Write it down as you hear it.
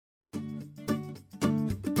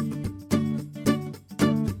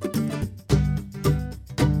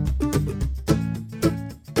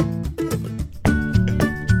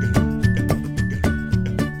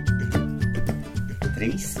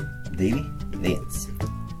2,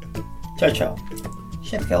 1. Čau!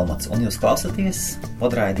 Šeit Helmuts, un jūs klausaties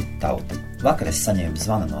podraidi Tauta. Vakar es saņēmu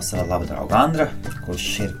zvanu no sava laba drauga Andra, kurš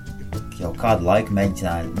ir jau kādu laiku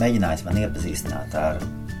mēģinājis man iepazīstināt ar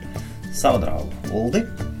savu draugu Uldi.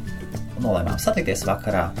 Un nolēmām satikties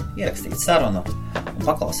vakarā, ierakstīt sarunu un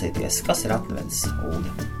paklausīties, kas ir atvedis Uldi.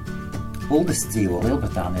 Uldis dzīvo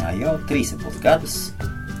Lielbritānijā jau 3,5 gadus,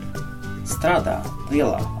 strādā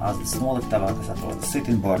lielā Azdas noliktavā, kas atrodas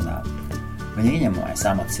Sittingbournā. Viņa ieņemamais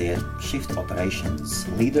amats ir Shift Operations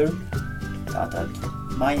Leader, tātad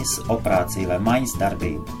maiņas operācija vai maiņas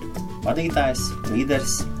darbība vadītājs,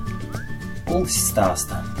 līderis. Uldis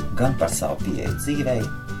stāsta gan par savu pieeju dzīvei,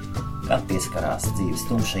 gan pieskarās dzīves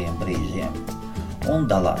tumšajiem brīžiem un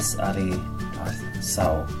dalās arī ar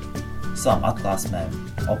savām atklāsmēm,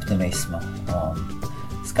 optimismu un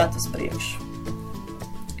skatus priekšu.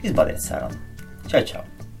 Izbadiet sarunu. Čau!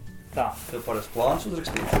 Tā, tev parasti plāns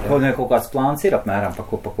uzrakstīts? Kaut kāds plāns ir apmēram, pa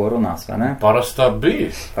ko runās, vai ne? Parasti tā bija.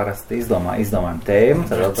 Parasti izdomājam tēmu,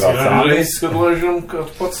 tad atbrauc Andris. Kad laižam,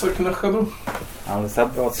 kad pats saka nekadu. Andris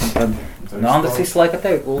atbrauc un tad... Andris visu laiku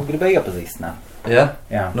tevi gribēja iepazīstināt. Ja?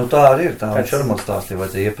 Jā. Nu tā arī ir, tā viņš ar mums stāstīja,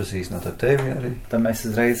 vajadzēja iepazīstināt ar tevi arī. Tad mēs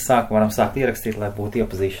uzreiz varam sākt ierakstīt, lai būtu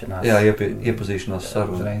iepazīšanās. Jā, iepazīšanās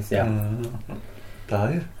saruna. Uzreiz, jā. Tā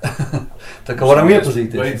ir. Tā kā varam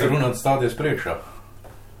iepazīties. Beidz runāt stāties priekšā.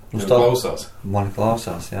 Klausās. Mani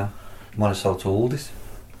klausās, jā. Mani sauc Uldis.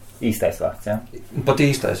 Īstais vārds, jā? Pat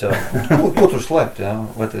īstais, jā. Ko tur slēpt, jā?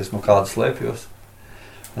 Vai es no kāda slēpjos?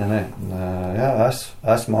 Nē. Jā,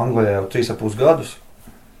 esmu Anglijā jau 3,5 gadus.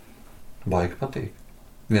 Baigi patīk.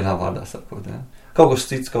 Vienā vārdā sakot, jā. Kaut kas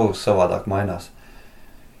cits, kaut kas savādāk mainās.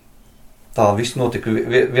 Tā viss notika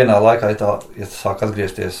vienā laikā, ja sāk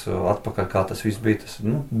atgriezties atpakaļ, kā tas viss bija. Tas,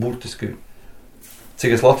 burtiski...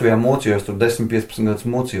 Cik es Latvijā mocījos, tur 10-15 gadus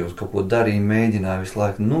mocījos, kaut ko darīju, mēģināju visu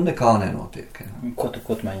laiku, nekā nenotiek. Jā. Ko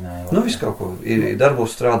tu mēģināji? Visu kaut ko.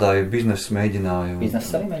 Darbos strādāju, biznesu mēģināju.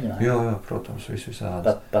 Biznesu arī mēģināju? Jā, protams,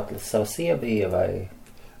 visādi. Pat sava siebija vai?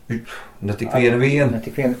 Ne tik viena. Ne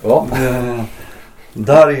tik viena. Jā.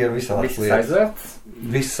 Darīja visādi. Viss aizvērts?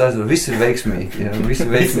 Viss aizvērts. Viss ir veiksmīgi. Jā.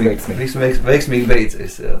 Viss veiksmīgi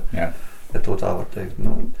beidzies. Jā. Ja to tā var teikt.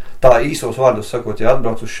 Tā īsos vārdos sakot, ja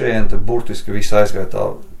atbrauc uz šeit, tad burtiski viss aizgāja tā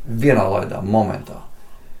vienā laidā, momentā.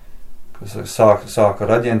 Kas sāka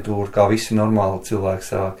ar aģentūru, kā visi normāli cilvēki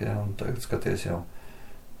sāk, ja, un tagad skaties jau,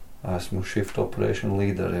 esmu Shift Operation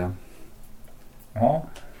Leader, ja.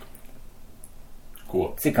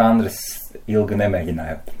 Ko? Cik Andris ilgi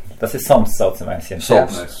nemēģināja? Tas ir Soms saucamais, ja?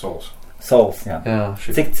 Sols, jā.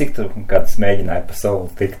 Cik tu kāds mēģināja pa Solu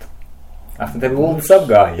tikt? Tev Uldis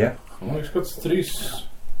apgāja, ja? Man liekas, kāds 3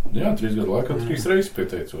 gadu laikā 3 reizes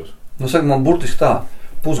pieteicos. Saka, man burtiski tā,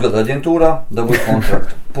 pusgadu aģentūrā dabūju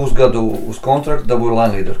kontraktu, pusgadu uz kontraktu dabūju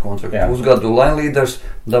line leader kontraktu, pusgadu line leaders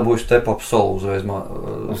dabūju step up Solu uzreiz.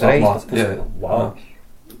 Wow.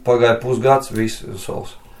 Pagāja pusgads, viss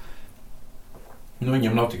Sols.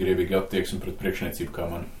 Viņam nav tik riebīgi attieksmi pret priekšniecību kā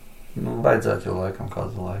man. Vajadzētu jau laikam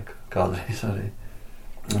kādu laiku, kādreiz arī.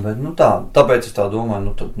 Bet, tāpēc es tā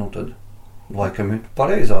domāju, tad laikam ir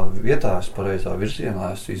pareizā vietā, pareizā virzienā,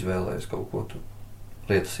 es izvēlējos kaut ko tur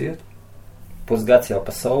lietas iet. Pusgads jau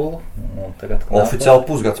pa Solu. Oficiāli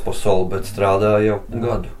pusgads pa Solu, bet strādāju jau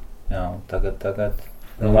gadu. Jā, un tagad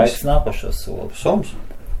laiks nākošo Solu. Soms.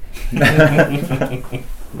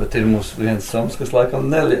 Bet ir mums viens Soms, kas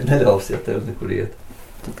laikam neļaus, ja tev nekur iet.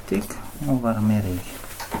 Tik, varam mierīgi.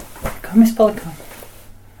 Kā mēs palikām?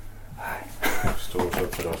 Stūs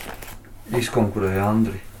atcerās. Izkonkurēja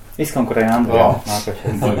Andri.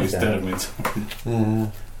 Nākošais termins.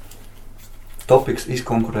 Topiks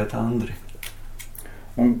izkonkurēt Andri.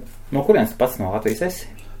 Un no kurienes tu pats no Latvijas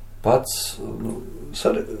esi? Pats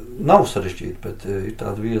nav sarežģīti, bet ir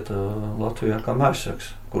tāda vieta Latvijā kā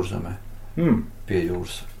Mērsaks, Kurzemē, pie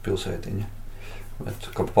jūras pilsētiņa.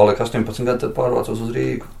 Bet, kad palika 18 gadi, tad pārvācos uz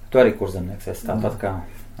Rīgu. Tu arī kurzemnieks esi, tāpat kā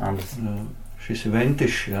Andris. Šis ir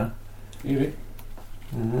Ventišs, jā. Ir.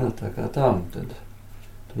 Jā, tā kā tā.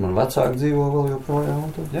 Tad man vecāki dzīvo vēl joprojām,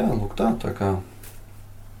 un tad, lūk tā kā.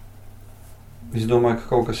 Es domāju, ka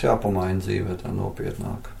kaut kas jāpamaina dzīvē tā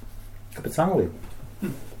nopietnāk. Kāpēc Anglija?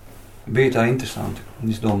 Bija tā interesanti.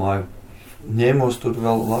 Es domāju, ņēmos tur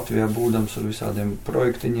vēl Latvijā būdams ar visādiem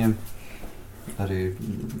projektiņiem, arī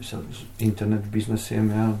visādus internetu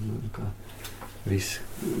biznesiem, kā visi.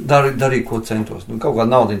 Darīju, ko centos. Kaut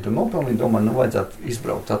kādu naudiņu tur nopelnīju, domāju, vajadzētu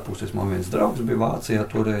izbraukt, atpūsties. Man viens draugs bija Vācijā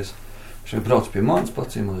toreiz. Viņš brauc pie manis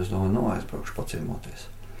paciemot, es domāju, aizbraukšu paciemoties.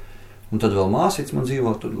 Un tad vēl māsīts man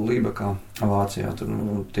dzīvo tur Lībekā, Vācijā. Tur,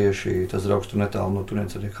 tieši tas draugs tur netālu no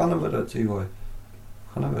turienes arī Hanoverā dzīvoja.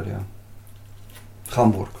 Hanover, jā.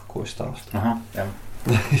 Hamburga, ko es stāstu. Aha, jā.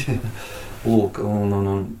 Lūk, un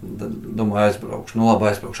domāju, aizbraukšu. Nu, labi,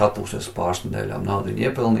 aizbraukšu, atpūsies pāris nedēļām. Naudiņu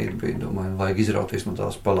iepelnīt bija, domāju, vajag izrauties no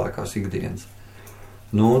tās palēkās ikdienas.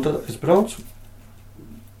 Nu, tad es braucu.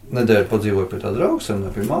 Nedēļu padzīvoju pie tā drauga,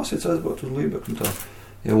 sarunāju pie māsītes, aizbraucu uz Lībeknu. Tā.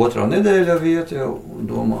 Ja otrā nedēļa vieta jau,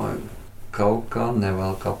 domāju, kaut kā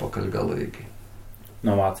nevēl apakaļ galīgi.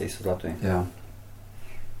 No Vācijas uz Latviju. Jā.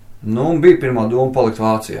 Nu, un bija pirmā doma palikt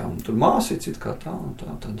Vācijā. Un tur māsītes it kā tā, un tā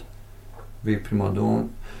tad bija pirmā doma.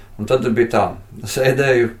 Un tad bija tā,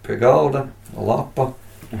 sēdēju pie galda, lapa,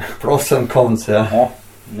 pros un cons, jā.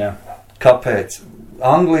 Jā. Kāpēc?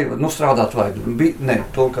 Anglija, nu strādāt vajag.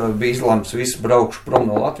 To, ka bija izlēmts, viss braukšu prom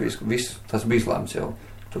no Latvijas, viss tas bija izlēmts jau.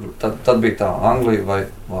 Tad bija tā, Anglija vai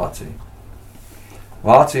Vācija.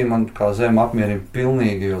 Vācija man kā zeme apmierina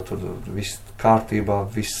pilnīgi, jo tur viss kārtībā,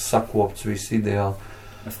 viss sakopts, viss ideāli.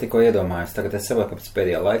 Es tikko iedomājos, tagad es saprotu, kāpēc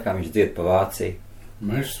pēdējā laikā viņš dzied pa Vāciju.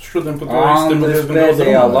 Mēs šodien pat Andris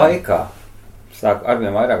pēdējā laikā sāk arvien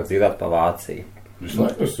vairāk dziedāt pa Vāciju. Visu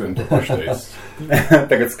laiku es vien to pašu teicu.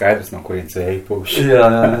 Tagad skaidrs, no kurienes vēja pūš. Jā.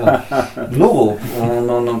 Nu,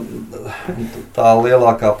 tā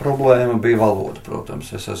lielākā problēma bija valoda, protams.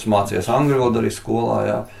 Es esmu mācījies angļu valodu arī skolā,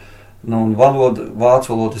 jā. Nu, un vācu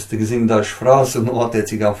valodu es tik zinu dažas frāzes no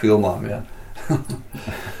attiecīgām filmām, jā.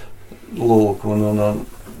 Lūk,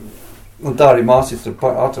 un tā arī mācīts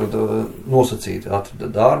atrada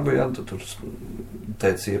darbu, jā, tur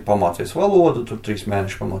teica, ja pamācies valodu, tur 3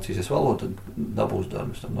 mēneši pamācīsies valodu, tad dabūs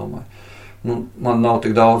darbu, es tam domāju. Nu, man nav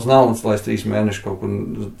tik daudz naudas, lai es 3 mēneši kaut kur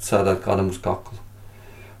sēdētu kādam uz kaklu.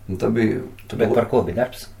 Un Bet par ko bija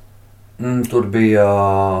darbs? Tur bija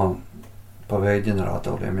pa vēja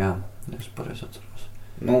ģeneratoriem, jā, es pareizi atceros.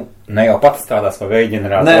 Nu, ne jau pats strādās pa vēja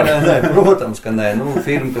ģeneratoru. Nē, protams, ka nē. Nu,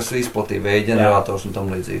 firma, kas izplatīja vēja ģenerators un tam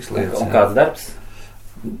līdzīgas lietas. Un kāds darbs?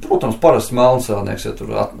 Protams, parasts melnsēlnieks, ja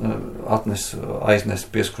tur aiznes,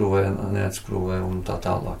 pieskrūvē, neatskrūvē un tā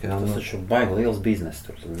tālāk. Jā. Tas taču baigi liels biznes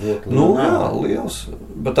tur. Nu, jā, liels.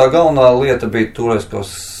 Bet tā galvenā lieta bija toreiz,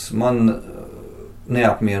 kas man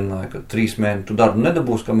neapmierināja, ka 3 mēneši tu darbu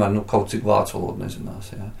nedabūs, kamēr kaut cik vācu valodu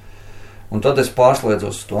nezinās. Jā. Un tad es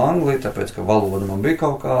pārslēdzos uz to Angliju, tāpēc, ka valoda man bija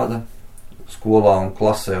kaut kāda skolā un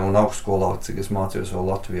klasē un augstskolā, cik es mācījos vēl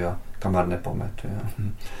Latvijā, kamēr nepametu. Jā.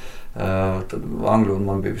 Tad angļu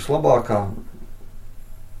man bija vislabākā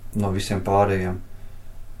no visiem pārējiem.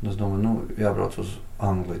 Es domāju, jābrauc uz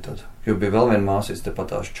Angliju tad. Jo bija vēl viena māsīca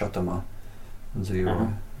tepatās Čatamā dzīvoja.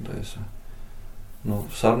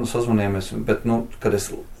 Sazvanījāmies, bet, kad es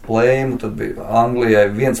lēmu, tad bija Anglijai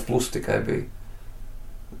 1+ tikai bija.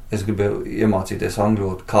 Es gribēju iemācīties angļu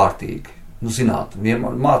valodu kārtīgi. Zināt,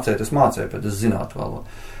 mācēju, bet es zinātu valodu.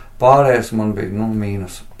 Pārējais man bija,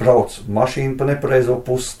 mīnus. Brauc mašīnu pa nepareizo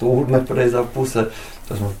pusi, stūri nepareizā pusē.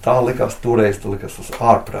 Tas man tā likās toreiz, tas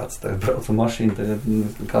ārprāts. Tagad braucu mašīnu, tagad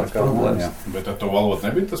kāds problēmas. Jā. Bet ar to valodu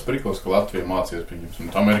nebija tas priklis, ka Latvija mācījies, pieņemsim,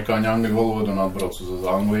 amerikāņu angļu valodu un atbrauc uz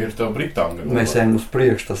Angliju, ir tev brita angļu valoda. Mēs ejam uz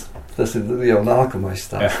priekšu, tas ir jau nākamais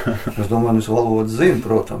stāsts. Es domāju, es valodu zinu,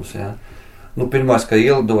 protams, jā. Pirmais, ka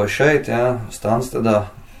ielidoju šeit, jā,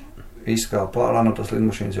 Stanstedā, izkāpa ārā no tas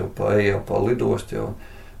lidmašīnas jau pa lidost, jau.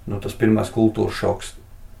 Tas pirmais kultūras šoks,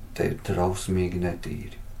 te ir drausmīgi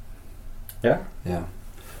netīri. Ja? Jā.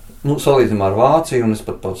 Salīdzinājumā ar Vāciju, un es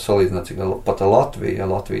pat salīdzināju, cik pat ar Latviju, ja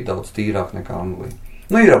Latvija daudz tīrāk nekā Anglija.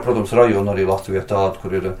 Ir, protams, rajoni arī Latvijā tādi,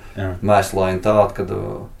 kur ir mēslaini tādi, kad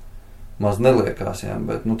maz neliekās, jā,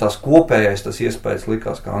 bet tās kopējais tas iespējas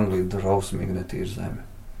likās, ka Anglija ir drausmīgi netīra zeme.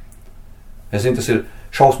 Es zinu, tas ir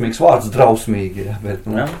šausmīgs vārds, drausmīgi, jā, bet,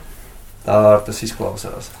 tā tas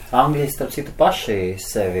izklausās. Angļi, starp citu, paši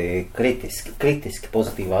sevi kritiski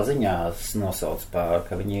pozitīvā ziņā nosauc par,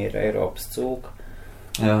 ka viņi ir Eiropas cūka.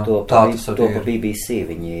 Jā, to pa BBC,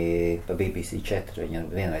 viņi pa BBC 4, viņi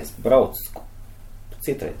vienreiz brauc,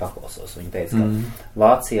 citreiz paklausos. Viņi teica, ka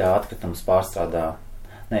Vācijā atkritumus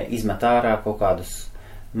izmet ārā kaut kādus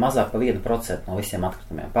mazāk pa 1% no visiem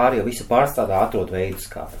atkritumiem. Pārējo visu pārstrādā, atrod veidus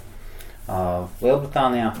kā.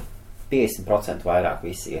 Lielbritānijā 50% vairāk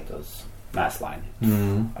visi iet uz mēslaini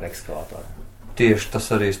ar ekskavatoru. Tieši tas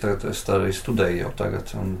arī es arī studēju jau tagad,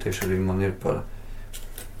 un tieši arī man ir par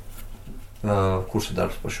kursa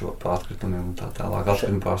darbs par šo atkritumiem un tā tālāk.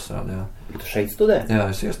 Atkritumu pārstrādi, jā. Tu šeit studē? Jā,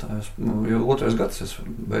 es iestājos. Jo 2. gads, es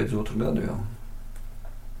beidzu 2. gadu jau.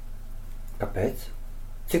 Kāpēc?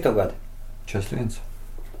 Cik tev gadi? 41.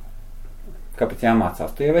 Kāpēc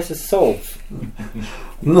jāmācās? Tu jau esi solds.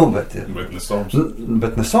 Bet ne soms.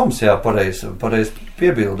 Bet ne soms, jā, pareizi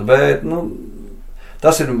piebildu, bet,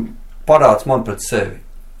 tas ir parāds man pret sevi.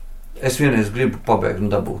 Es vienreiz gribu pabeigt un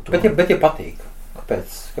dabūt to. Bet ja patīk.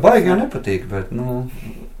 Kāpēc Baigi jau nepatīk, bet,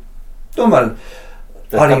 tomēr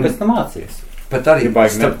Tāpēc tu mācies. Bet arī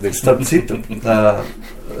starp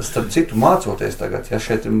citu mācoties tagad, ja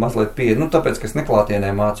šeit ir mazliet pieeja, nu tāpēc, ka es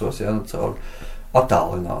neklātienē mācos, ja, caur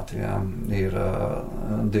attālināti, ja, ir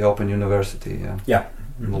The Open University, ja. Jā.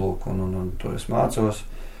 Lūk, un tur es mācos.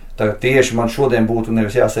 Tagad tieši man šodien būtu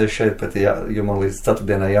nevis jāsēž šeit, bet jo man līdz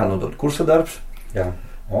ceturtdienai jānodod kursa darbs. Jā.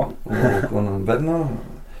 Lūk, bet, nu,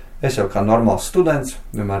 es jau kā normāls students,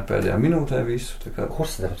 vienmēr pēdējā minūtē visu.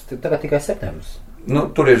 Kursa darbs? Tagad tikai septembris. Nu,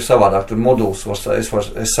 tur ir savādāk, tur moduls, es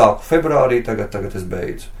sāku februārī, tagad es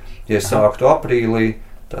beidzu. Ja es sāktu aprīlī,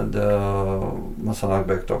 tad man sanāk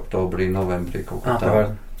beigt oktobrī, novembrī kaut kā tā.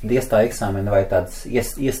 Iestāja eksāmeni vai tāds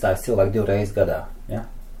iestājas cilvēki 2 reizes gadā, ja?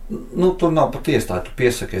 Nu, tur nav pat iestāja, tu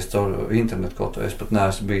piesakies caur internetu kaut ko, es pat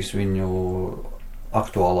neesmu bijis viņu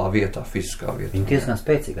aktuālā vietā, fiziskā vietā. Viņi diezgan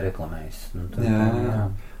spēcīgi reklamējas. Jā.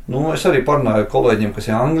 Nu, es arī parunāju kolēģiem, kas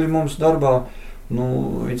ir angļi mums darbā, nu,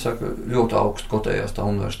 viņi saka, ļoti augstu kotējās tā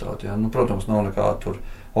universitāte, jā. Nu, protams, nav nekā tur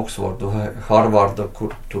Oksfordu, Harvarda,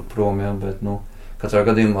 kur tur prom, jā, bet, nu, katrā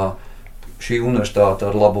gadījumā šī universitāte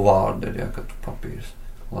ar labu vārdu ir, jā, kad papīrs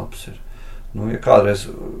labs ir. Nu, ja kādreiz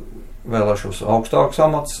vēlēšos augstākus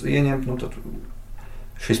amats ieņemt, nu, tad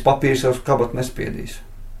šis papīrs jau kabat nespiedīs.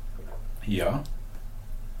 Jā.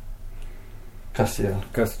 Kas jā?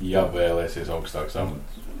 Ja vēlēsies augstāks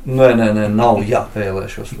amats. Nē, nav jā,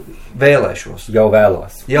 vēlēšos. Jau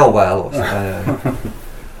vēlos. Jā.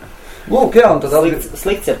 Lūk, jā, un tad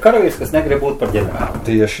slikts ir karavīrs, kas negrib būt par ģenerāli.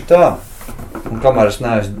 Tieši tā. Un kamēr es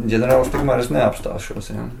neesmu ģenerālis, tikmēr es neapstāšos,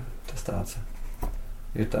 jā. Tas tāds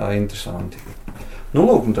ir tā interesanti. Nu,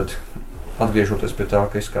 lūk, un tad atgriežoties pie tā,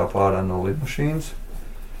 ka izkāpu ārā no lidmašīnas,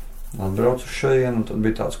 atbraucu uz šajien, un tad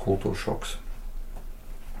bija tāds kultūra šoks.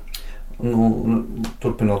 Nu,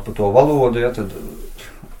 turpinot par to valodu, ja, tad,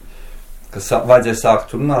 kas vajadzēja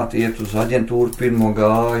sākt runāt, iet uz aģentūru, pirmo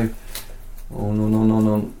gāju,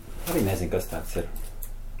 un. Arī nezinu, kas tāds ir.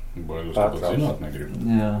 Baidus, ka tu zināt negribu.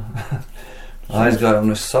 Jā. Aizgāju,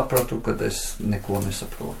 un es sapratu, ka es neko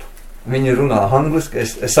nesaprotu. Viņi runā angliski,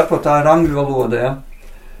 es saprotu, tā ir angļu valoda, ja?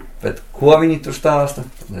 Bet ko viņi tur stāsta,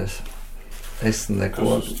 es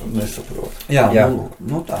neko nesaprotu. Jā.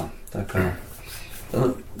 Nu tā kā.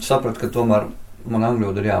 Sapratu, ka tomēr man angļu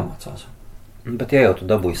valoda ir jāmācās. Bet ja jau tu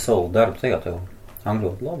dabūji savu darbu, tad jau tev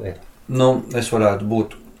angļu valoda labi ir. Nu, es varētu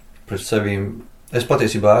būt pret sevīm, es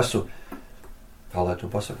patiesībā esmu, kā lai to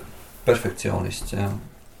pasaka, perfekcionists, jā.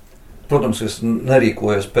 Protams, es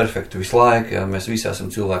nerīkojos perfekti visu laiku, ja mēs visi esam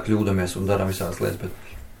cilvēki, kļūdamies un darām visādas lietas, bet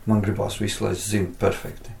man gribās visu, lai es zinu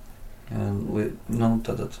perfekti. Ja, nu,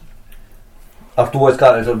 tad ar to es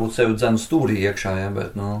kādreiz varbūt sevi dzenu stūrī iekšā, ja,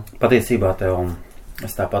 bet, nu. Patiesībā tev,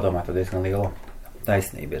 es tā padomāju, tad diezgan liela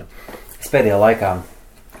taisnība ir. Es pēdējā laikā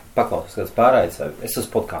paklausos kāds pārraides, es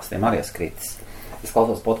uz podkāstiem arī skritis. Es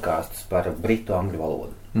klausos podkāstus par britu angļu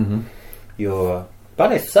valodu. Jo,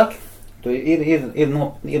 pareizi tu saki, tu ir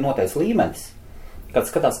noteikts līmenis, kad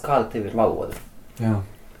skatās, kāda tev ir valoda. Jā.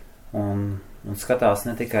 Un skatās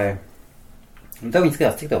ne tikai, un tev viņi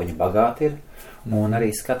skatās, cik tev viņa bagāti ir, un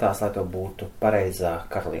arī skatās, lai tev būtu pareizā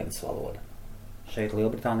karalienes valoda. Šeit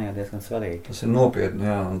Lielbritānijā diezgan svarīgi. Tas ir nopietni,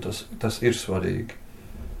 jā, un tas ir svarīgi.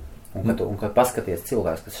 Un kad paskaties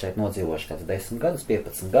cilvēks, kas šeit nodzīvoši kāds 10 gadus,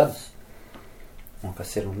 15 gadus, un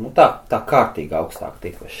kas ir, nu, tā kārtīgi augstāk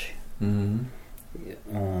tikuši.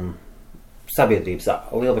 Un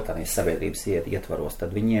Lielbritānijas sabiedrības ietvaros,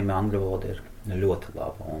 tad viņiem angļu valoda ir ļoti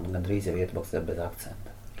laba un gandrīz jau ietilpst bez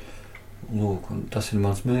akcenta. Lūk, un tas ir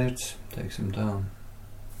mans mērķis, teiksim tā.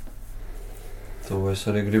 To es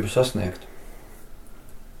arī gribu sasniegt.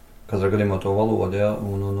 Katrā gadījumā to valodu, jā,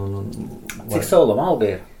 Cik solam alga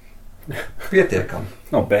ir? Pietiekam.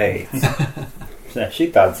 Nu, beidz. Šī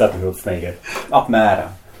tādas atbildes neiet.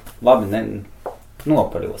 Apmēram. Labi,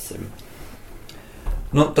 nopaļosim.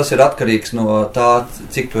 Nu, tas ir atkarīgs no tā,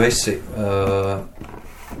 cik tu esi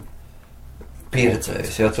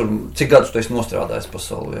pieredzējis, jā, tur, cik gadus tu esi nostrādājis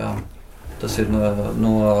pasaulē, jā. Tas ir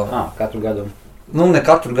no katru gadu? Nu, ne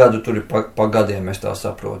katru gadu, tur ir pa gadiem, es tā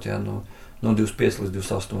saprotu, jā, no 25 līdz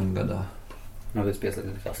 28 gadā. No 25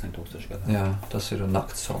 līdz 8000 gadā. Jā, tas ir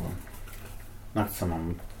nakts solam. Nakts solam.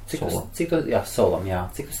 Cik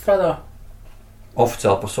tu strādā?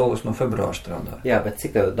 Oficiāli pa solu es no februāra strādāju. Jā, bet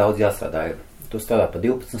cik tev daudz jāstrādā? Tu strādā pa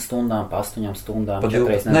 12 stundām, pa 8 stundām, 4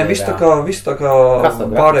 reizes nedēļā? Nē, viss tā kā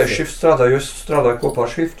pārējais šifts strādāju, jo es strādāju kopā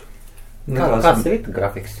ar šiftu. Kāds tev ir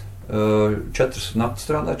grafiks? 4 naktis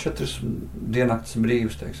strādāju, 4 diennaktis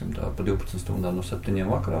brīvas, teiksim tā, pa 12 stundām no 7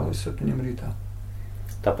 vakarā līdz 7 rītā.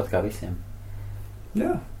 Tāpat kā visiem?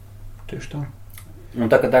 Jā, tieši tā. Un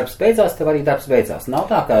tā, kad darbs beidzās, tev arī darbs beidzās. Nav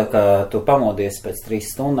tā, ka tu pamodies pēc 3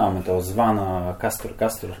 stundām un tev zvana, kas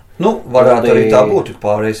tur. Nu, varētu arī tā būt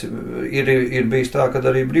pārējais. Ir bijis tā, ka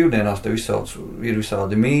arī brīvdienās tev ir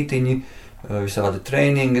visādi mītiņi, visādi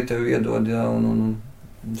trēningi tev iedod, jā, un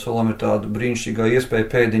Solam ir tāda brīnišķīgā iespēja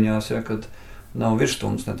pēdiņās, ja, kad nav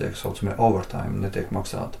virsstundas, netiek saucamie overtime, netiek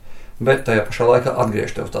maksāta. Bet tajā pašā laikā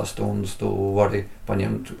atgriež tev tās stundas, tu vari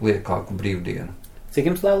paņemt liekāku brīvdienu.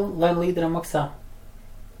 Cik jums lai līderam maksā?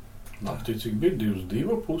 Naktī cik bija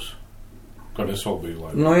 2,5, kad es vēl biju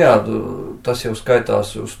laikā. Nu jā, tas jau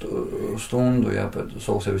skaitās uz stundu, jā, pēc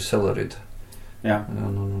Sols jau ir selerita. Jā.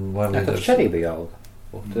 Tā taču arī bija alga.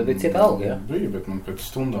 Tad bija cita alga, jā? Bija, bet man pēc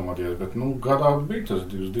stundām arī, bet, gadā bija tas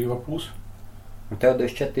 2,5. Un tev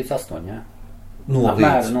 24,8, jā?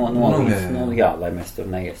 Nolīdz. Jā, lai mēs tur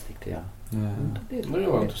neiestiktu, jā.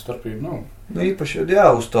 Lielā tas starpība nav. Nu, īpaši, jā,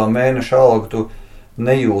 uz tā mēneša algu tu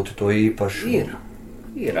nejūti to īpaši.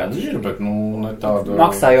 Ir, bet, ne tāda...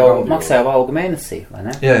 Maksā jau algu mēnesī, vai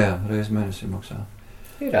ne? Jā, reiz mēnesī maksā.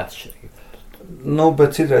 Ir atšķirība. Nu,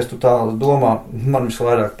 bet citreiz tu tā domā, man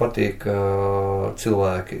visvairāk patīk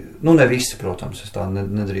cilvēki, ne visi, protams, es tā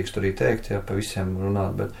nedrīkstu arī teikt, jā, pa visiem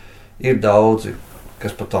runāt, bet ir daudzi,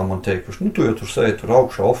 kas pat tā man teikuši, tu jau tur sēdi, tur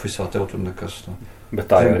augšā ofisā, tev tur nekas, bet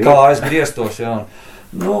tā jau ir. Kā aizgrieztos, jā.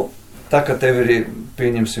 Tā, ka tev ir,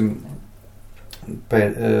 pieņemsim,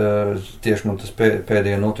 tieši man tas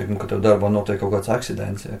pēdējie notikumi, ka tev darbā notiek kaut kāds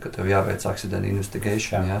akcidents, jā, ka tev jāveic accident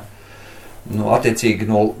investigation, jā. Attiecīgi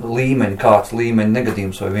no līmeņa, kāds līmeņa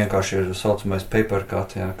negadījums vai vienkārši ir saucamais paper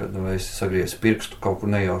cut, jā, kad es sagriezi pirkstu kaut kur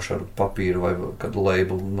nejauši ar papīru vai kādu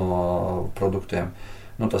labelu no produktiem.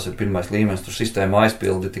 Tas ir pirmais līmenis, tur sistēma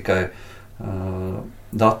aizpildi tikai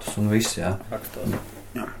datus un viss, jā.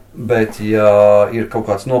 Bet, ja ir kaut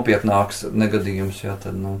kāds nopietnāks negadījums, jā,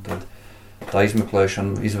 tad tā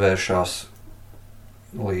izmeklēšana izvēršās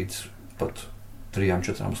līdz pat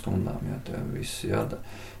 3-4 stundām, jā, tev viss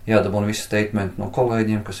jādabūna visi statementi no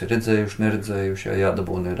kolēģiem, kas ir redzējuši, neredzējuši,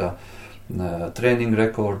 jādabūna ir trēninga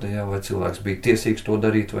rekordi, jā, vai cilvēks bija tiesīgs to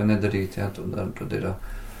darīt vai nedarīt, jā, tad ir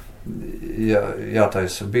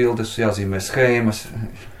jātaisa bildes, jāzīmē schēmas.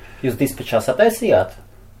 Jūs dispečā sataisījāt?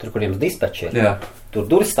 Tur, kur jums dispeči ir? Jā. Tur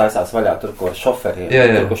duris taisās vaļā, tur, kur šoferi ir. Jā.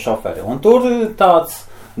 Tur, kur šoferi. Un tur tāds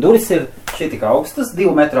duris ir šī tik augstas,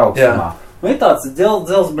 2 metru augstumā. Jā. Un ir tāds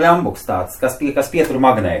dzels bļambuks tāds, kas pietur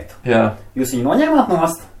magnētu. Jā. Jūs viņu noņēmāt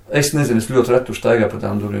nost? Es nezinu, es ļoti retu staigā pa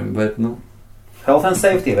tām durvīm, bet, Health and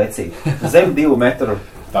safety vecīgi. Zem 2 metru.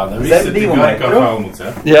 Tāda visi ir tik gari kā Helmuts,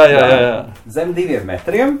 jā? Jā. Zem 2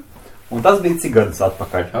 metriem. Un tas bija cik gadus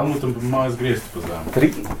atpakaļ? Helmutam pa mājas griezti pa zemu.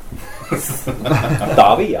 Tā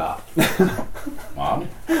bija, jā. Mani?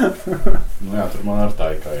 Jā, tur man ar tā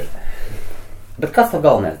kā ir. Bet kas tev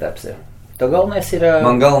galvenais darbs ir? Tev galvenais ir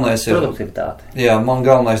produktivitāte. Jā, man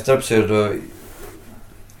galvenais darbs ir,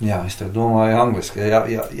 es tev domāju angliski.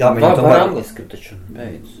 Var angliski taču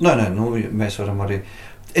beidz. Nē, mēs varam arī.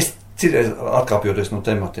 Es citreiz, atkāpjoties no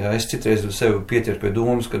temata, es citreiz sevi pieķeru pie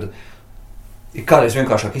domas, kad ir kādreiz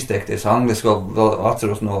vienkāršāk izteikties angliski, vēl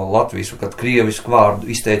atceros no Latvijas, kad krievisku vārdu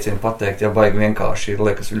izteicienu pateikt, baigi vienkārši ir,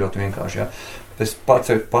 liekas ļoti vienkārši, jā. Es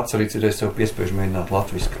pats arī citreiz sev piespiežu mēģināt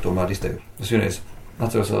latviski tomēr izteikt. Es vienreiz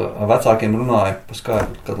atceros, vecākiem runāju pa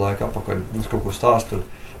Skype, kad laikā pakaļ, es kaut ko stāstu,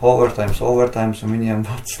 overtimes, un viņiem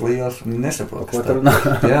vats liels, viņi nesaprot, kas tā.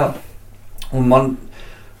 Jā. Un man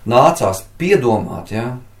nācās piedomāt,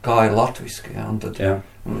 kā ir latviski, un tad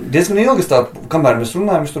diezgan ilgi tā, kamēr mēs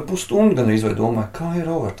runājam, es tur pusstundu gan izdomāju, kā ir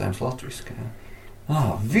overtimes latviski,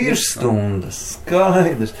 virsstundas,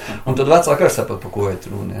 skaidrs. Un tad vecāki arī saprot, pa ko iet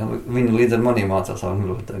runa, viņi līdz ar manī mācās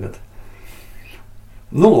angļu tagad.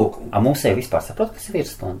 Lūk. Mums vispār saprot, kas ir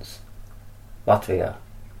virsstundas Latvijā?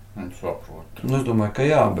 Saprot. Es domāju, ka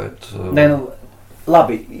jā, bet...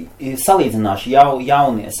 Labi, salīdzināšu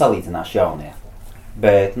jaunie.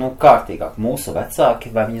 Bet, kārtīgāk mūsu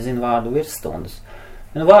vecāki, vai viņi zina vārdu virsstundas?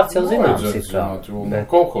 Vārds jau zināms ir kā.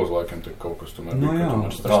 Kolhoz laikam tik kaut kas tomēr bija, ka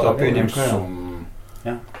tomēr strādā pieņem,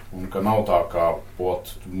 un ka nav tā kā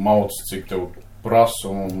pot mauc, cik tev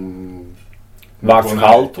prasa un... Vārds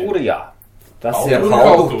haltūra, jā. Tas ir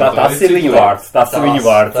viņu vārds. Tā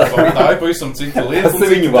ir pavisam cita lieta. Tas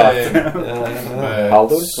ir viņu vārds.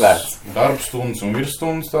 Haltūras vērts. Darbstundas un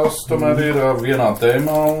virsstundas tās tomēr ir vienā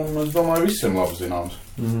tēmā un es domāju visiem labi zināms.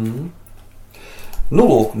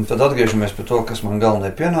 Lūk, tad atgriežamies pie to, kas man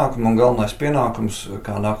galvenais pienākums. Man galvenais pienākums,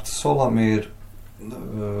 kā naktas solam, ir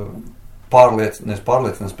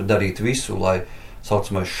pārliecināties, bet darīt visu, lai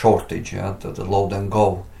saucamais shortage, tad load and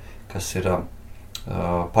go, kas ir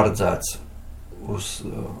paredzēts uz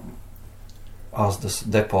Asdas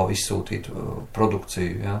depo izsūtīt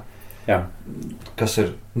produkciju, Jā, kas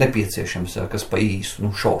ir nepieciešams, jā, kas pa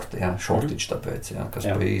īsu, šortiņš tāpēc, jā, kas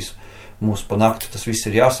pa īsu. Mums pa nakti tas viss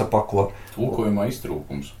ir jāsapako. Tulkojumā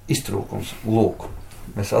iztrūkums. Iztrūkums, lūk.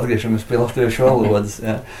 Mēs atgriežamies pie latviešu valodas,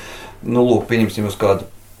 jā. Lūk, pieņemsim uz kādu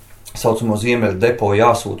saucamo ziemeļu depo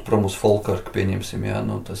jāsūta prom uz Folkarku, pieņemsim, jā.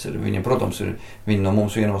 Tas ir, viņiem, protams, viņi no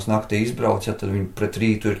mums vienos naktī izbrauc, jā, tad viņi pret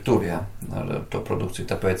rītu ir tur, jā, ar to produkciju.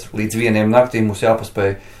 Tāpēc līdz 1 naktī mums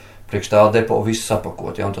jāpaspēj priekš tā depo visu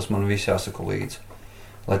sapakot, jā, un tas man viss jāsaka līdzi.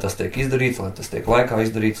 Lai tas tiek izdarīts, lai tas tiek laikā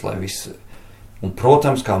izdarīts, lai viss. Un,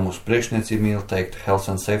 protams, kā mūsu priekšniecība mīl teikt, health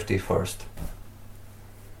and safety first.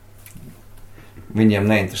 Viņiem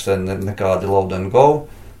neinteresē nekādi load and go,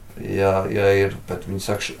 ja ir, bet viņi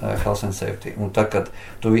saka health and safety. Un tad, kad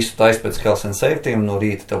tu visu taisi pēc health and safety, un no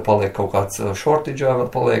rīta tev paliek kaut kāds shortage'ā vēl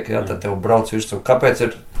paliek, jā, tad tev brauc virsū. Kāpēc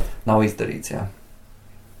nav izdarīts, jā?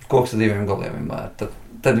 Koks ar 2 galiem vienmēr.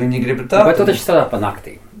 Tad viņi grib tā. Bet tu taču strādā pa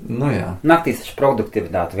naktī. Jā. Naktīs taču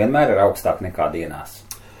produktivitāte vienmēr ir augstāka nekā dienās.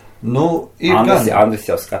 Ir Andris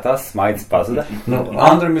jau skatās, smaids pazuda.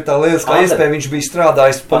 Andrim ir tā lieliskā iespēja, viņš bija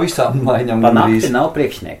strādājis pa visām maiņām. Pa nakti nav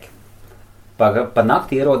priekšnieki. Pa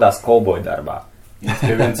nakti ierodās kolboju darbā. Ir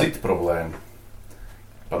tikai viena cita problēma.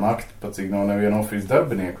 Pa nakti, pat cik nav neviena office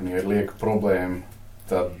darbinieku, un ja ir lieka problēma,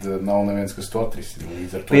 tad nav neviens, kas to atrisina.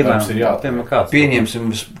 Līdz ar to darbs ir jāatver. Pieņemsim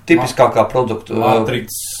tipiskākā produktu.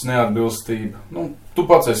 Matricas neatbilstība. Tu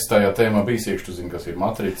pats esi tajā tēmā bijis iekš, tu zini, kas ir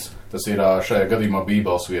matricas. Tas ir šajā gadījumā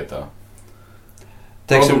bībeles vietā.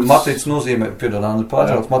 Teiksim, matricas nozīmē,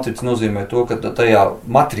 matricas nozīmē to, ka tajā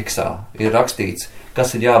matriksā ir rakstīts,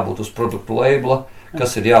 kas ir jābūt uz produktu labela,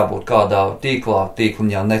 kas ir jābūt kādā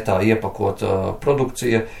tīkliņā netā iepakot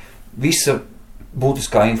produkcija, visa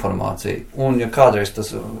būtiskā informācija. Un ja kādreiz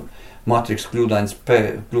tas matriks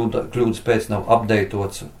kļūdas pēc nav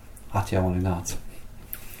updatēts, atjaunināts.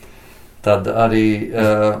 Tad arī...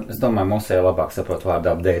 Es domāju, mums jau labāk saprot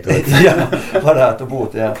vārdu updatēt. Jā, varētu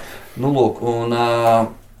būt, jā. Lūk, un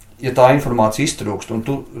ja tā informācija iztrūkst, un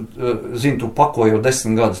tu, zini, tu pakoji jau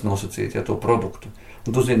 10 gadus nosacīt, ja to produktu,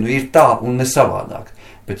 un tu zini, ir tā un ne savādāk.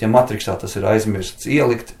 Bet ja matriksā tas ir aizmirsts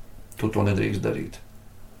ielikt, tu to nedrīkst darīt.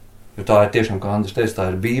 Jo tā ir tiešām, kā Andris teica, tā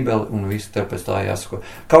ir bībele, un visi tev pēc tā jāsako.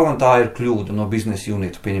 Kaut gan tā ir kļūda no biznesa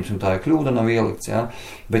unita, pieņemsim, tā ir kļūda, nav ielikts, jā.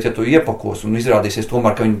 Bet ja tu iepakos un izrādīsies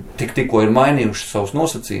tomēr, ka viņi tikko ir mainījuši savus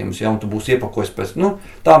nosacījumus, jā, un tu būsi iepakojis pēc,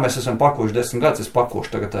 tā mēs esam pakojuši 10 gadus, es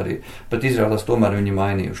pakošu tagad arī, bet izrādās tomēr viņi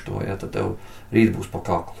mainījuši to, jā, tad tev rīt būs pa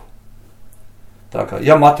kaklu. Tā kā,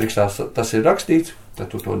 ja matriksā tas ir rakstīts, tad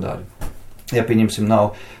tu to dari. Ja, pieņemsim,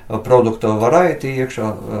 nav produkta variety iekšā,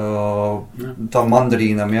 tam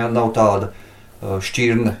mandarīnam, ja, nav tāda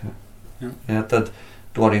šķirne, ja, tad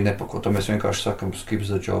to arī nepako. Tad mēs vienkārši sakam, skip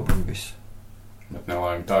the job un viss. Bet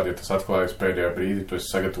nelaime tāda, ja tas atklājas pēdējā brīdī, tu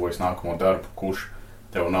esi sagatavojis nākamo darbu, kurš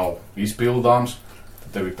tev nav izpildāms,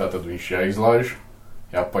 tad tev ir tātad viņš jāizlaiž,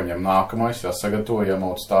 jāpaņem nākamais, jāsagatavo,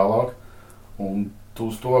 jāmauc tālāk, un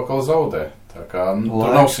tu uz to atkal zaudē. Tā kā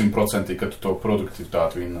tur nav 100%, ka tu to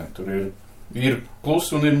produktivitāti vinnē. Tur ir plus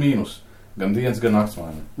un ir mīnus. Gan dienas, gan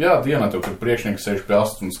naktsmaiņa. Jā, dienā tev, kad priekšnieks sēž pie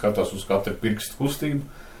astes un skatās uz katru pirkstu kustību,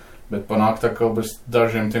 bet panākt atkal bez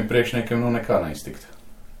dažiem tiem priekšniekiem nekā neiztikt.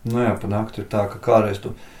 Jā, panākt ir tā, ka kādreiz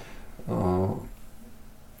tu...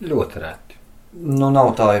 Ļoti reti.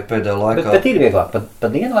 Nav tā, ja pēdējā laikā... Bet ir vieglāk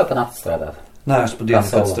pa dienu vai pa nakti strādāt? Nē, es pa dienu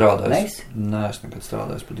nekad strādājis. Nē, es nekad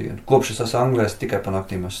strādājis pa dienu. Kopš es esmu Anglijas, tikai pa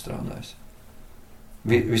naktīm esmu strādājis.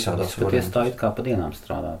 Visādās variantās. Es tā it kā pa dienām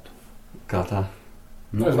strādātu. Kā tā?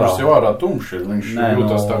 Es varu jau ārā tumši, viņš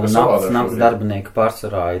jūtas tā, ka savādāk. Nakts darbinieki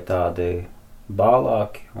pārsvarā ir tādi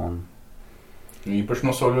bālāki un... Īpaši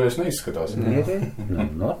nosauļojies neizskatās. Ir,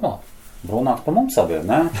 normāli. Brūnāks pa mums abiem,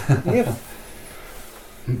 ne? Ir.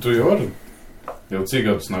 Tu jau vari. Jau cik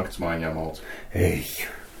gadus nakts maiņā malc? Ej.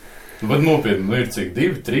 Bet nopietni, ir cik?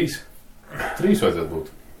 2, 3? 3 vajadzētu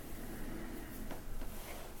būt.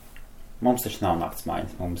 Mums taču nav nakts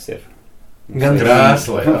maiņas, mums ir... Gan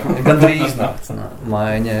krēslē, jā. Gan drīz nakts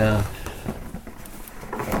maiņa, jā.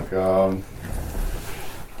 Tā kā...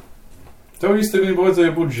 Tev īstenībā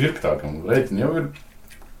vajadzēja būt žirgtākam. Reiķini jau ir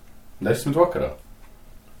 10 vakarā.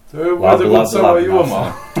 Tev jau vajadzēja būt savā jomā.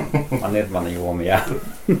 Man ir mana joma, jā.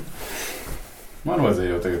 Man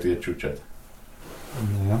vajadzēja jau tagad iet čučēt.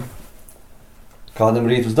 Jā. Kādam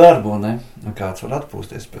rīt uz darbu, ne? Kāds var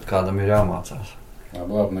atpūsties, bet kādam ir jāmācās.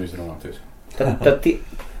 Labi, neizrunāties. Tad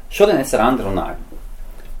šodien es ar Andru runāju.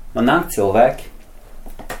 Man nāk cilvēki,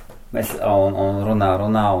 mēs un runā,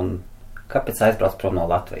 un kāpēc aizbrauc prom no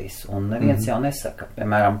Latvijas? Un neviens jau nesaka.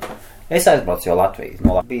 Piemēram, es aizbraucu jau Latvijas.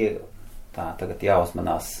 Bija tā, tagad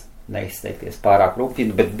jāuzmanās neizteikties pārāk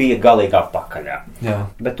rūpīgi, bet bija galīgi apakaļā. Jā.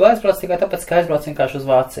 Bet tu aizbrauc tikai tāpēc, ka aizbrauc vienkārši uz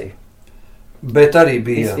Vāciju. Bet arī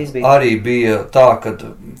bija, Viss bija. arī bija tā, ka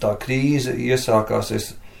tā krīze iesākās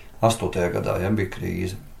 8. gadā, ja bija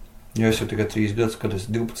krīze. Jo es jau tikai 3 gadus, kad es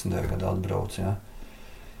 12. gadā atbraucu, ja.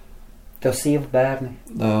 Tev sieva, bērni?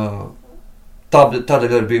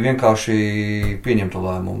 Tādēļ arī bija vienkārši pieņemta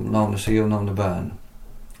lēmumu. Nav ne sieva, nav ne bērnu.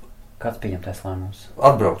 Kāds pieņemtais lēmums?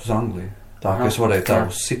 Atbraukt uz Angliju. Tā, ka es varēju tā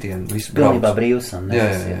uz sitienu visu braukt. Pilnībā brīvs un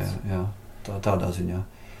Jā. Tādā ziņā.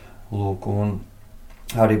 Lūk, un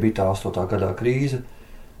arī bija tā 8. gadā krīze.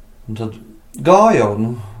 Un tad gāja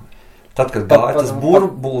jau, tad, kad gāja tas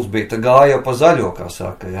burbulis bija, tad gāja jau pa zaļo, kā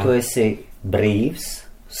saka, jā. Tu esi brīvs,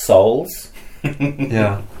 sauls Jā,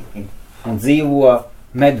 un dzīvo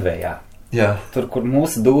Medvejā. jā, Tur, kur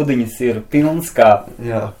mūsu dūdiņas ir pilns kā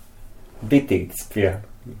jā. bitītes pie.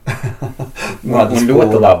 Madas Un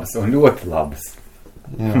ļoti poga. labas, un ļoti labas.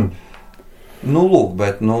 Jā. Nu, lūk,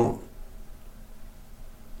 bet,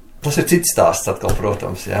 tas ir cits stāsts atkal,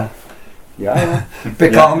 protams, jā. Jā.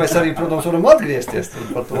 Pie kā mēs arī, protams, varam atgriezties,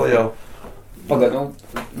 tad par to jau. Pagad,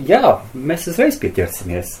 jā, mēs uzreiz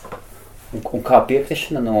pieķersimies. Un kā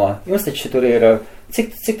piekrišana no... Jums taču tur ir,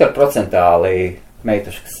 cik ar procentāli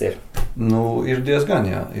meituškas ir? Ir diezgan,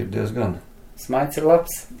 jā, ir diezgan. Smaids ir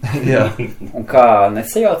labs. Jā. Un kā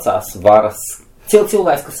nesajaucās varas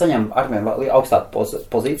cilvēks, kas saņem arvien augstāku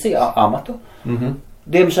pozīciju, amatu,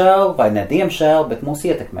 diemžēl vai ne diemžēl, bet mūs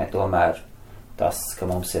ietekmē tomēr tas, ka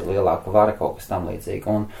mums ir lielāka vara kaut kas tam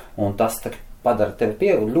līdzīgi. Un tas padara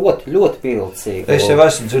tevi ļoti, ļoti pievilcīgu. Es jau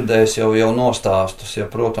esmu dzirdējis jau nostāstus, ja,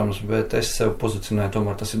 protams, bet es sev pozicionēju,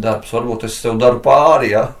 tomēr tas ir darbs. Varbūt es sev daru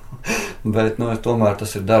pāri, ja, bet, tomēr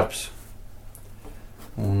tas ir darbs.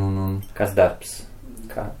 Kas darbs?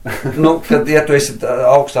 Kā? Kad, ja tu esi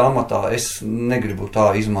augstā amatā, es negribu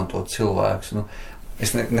tā izmantot cilvēkus.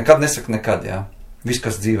 Es nekad nesaku nekad, jā. Viss,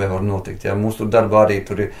 kas dzīvē var notikt, jā. Mūsu darba arī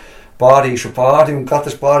tur ir pārīšu pāri, un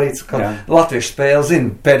katrs pārīts, ka latviešu spēle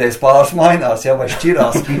zina, pēdējais pāris mainās, jā, vai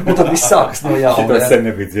šķirās, un tad viss sākas no jauna. Šito sen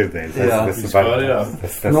nebija dzirdējis.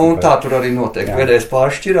 Tā tur arī notiek. Pēdējais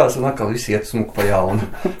pāris šķirās, un atkal viss iet smuku pa jaunu.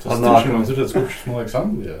 Tas tiešām man dzirdēts, kopš, man liekas,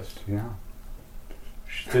 Anglijās. Jā.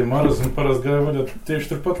 Tie marazmi parasti gāja vaļā tieši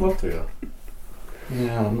turpat Latvijā.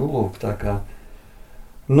 Jā, lūk, tā kā.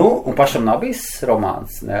 Un pašam nav bijis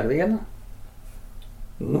romāns, ne ar vienu?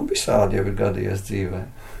 Visādi jau ir gadījies dzīvē.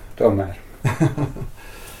 Tomēr.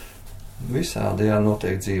 Visādi, jā,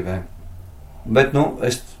 notiek dzīvē. Bet,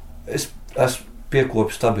 es esmu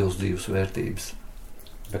piekopis stabilas dzīves vērtības.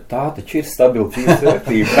 Bet tā taču ir stabila dzīves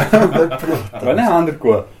vērtība. Vai ne, Andri,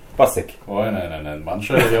 ko pasaki? Vai nē, man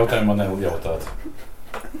šajā jautājumā nevar jautāt.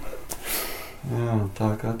 Jā,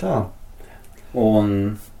 tā kā tā.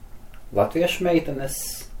 Un latviešu meitenes,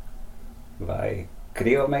 vai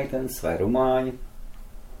krievu meitenes, vai rumāņi?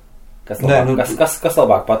 Kas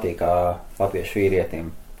labāk patīk kā latviešu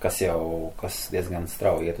vīrietim, kas diezgan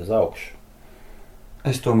strauji iet uz augšu?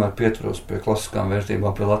 Es tomēr pieturos pie klasiskām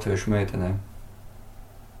vērtībām, pie latviešu meitenēm.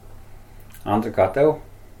 Andri, kā tev?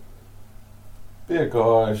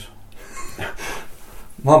 Piekājas.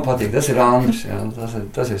 Man patīk, tas ir Andris, jā,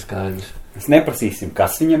 tas ir skaidrs. Mēs neprasīsim,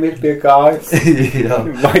 kas viņam ir pie kājas,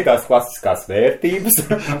 vai tās klasiskās vērtības.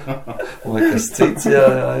 Vai kas cits,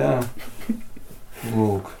 jā.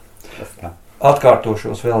 Lūk.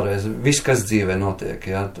 Atkārtošos vēlreiz. Viss, kas dzīvē notiek,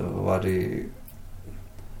 jā, tu vari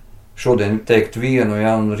šodien teikt vienu,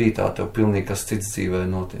 jā, un rītā tev pilnīgi kas cits dzīvē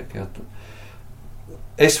notiek, jā.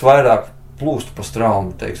 Es vairāk plūstu pa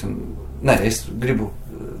straumu, teiksim. Nē, es gribu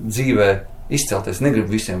dzīvē izcelties,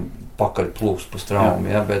 negribu visiem pakaļ plūst pa straumu,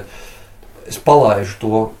 jā, bet es palaižu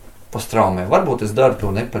to pa straumē. Varbūt es daru to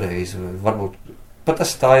nepareizi, varbūt pat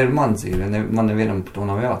tā ir man dzīve, man nevienam par to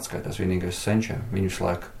nav jāatskaitās, vienīgais senčiem, viņus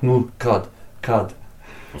laiku. Kad?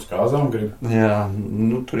 Uz kāzām grib? Jā,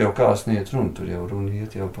 tur jau kāds neiet runa, tur jau runa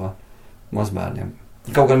iet jau pa mazbērniem.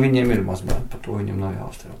 Kaut gan viņiem ir mazbērni, par to viņam nav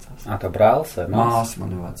jāuztraucās. Tā brālis vai māsa?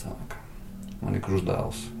 Man ir vecāka. Man ir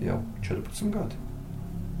krustdēls jau 14 gadi.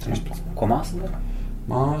 13. Ko māsa dara?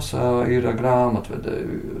 Māsa ir grāmatvede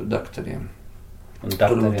daktariem.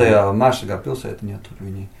 Tur tajā Mērsagā pilsētiņā tur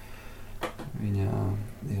viņa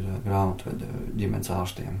ir grāmatvede ģimenes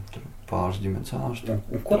ārstiem. Tur pāris ģimenes ārsti.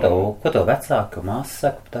 Un ko tev vecāka māsa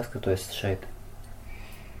saka par tas, ka tu esi šeit?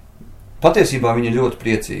 Patiesībā viņi ir ļoti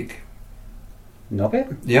priecīgi.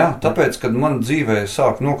 Nopietni? Jā, tāpēc, kad man dzīvē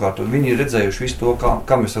sāk nokārtot, viņi ir redzējuši visu to,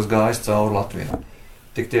 kam es esmu gājis cauri Latvijā.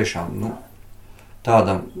 Tik tiešām,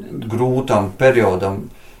 tādam grūtam periodam.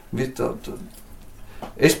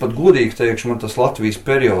 Es pat godīgi teikšu, man tas Latvijas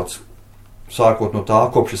periods, sākot no tā,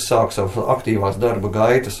 kopš es sāku savas aktīvās darba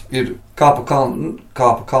gaitas, ir kā pa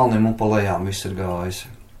kalniem un pa lejām viss ir gājis.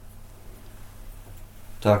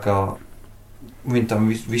 Tā kā viņi tam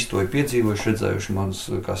visu to ir piedzīvojuši, redzējuši manas,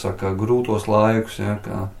 kā saka, grūtos laikus, ja,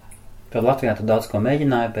 kā... Tad Latvijā tu daudz ko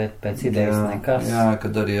mēģināji, bet pēc idejas nekas. Jā,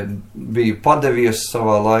 kad arī biju padevies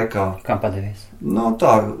savā laikā. Kam padevies? Nu,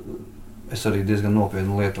 tā, es arī diezgan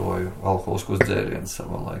nopietni lietoju alkoholiskos dzērienus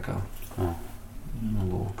savā laikā. Nu,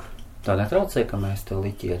 lūk. Tā netraucēja, ka mēs te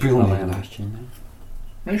liķieši Pilnīgi palējām.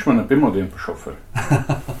 Viņš man ir pirmo dienu par šoferi.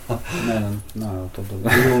 Nē, nav tad.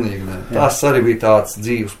 Pilnīgi ne. Tas arī bija tāds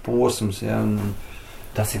dzīves posms, ja.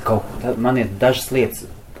 Tas ir kaut ko, man ir dažas lietas,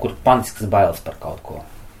 kur panisks bailes par kaut ko.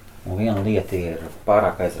 Un viena lieta ir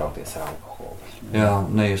pārāk aizrauties ar alkoholu. Jā,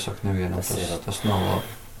 neiesaku nevienam, tas nav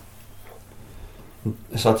labi.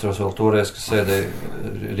 Es atceros vēl toreiz, ka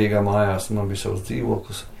sēdēju Rīgā mājās, man bija savs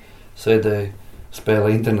dzīvoklis, sēdēju,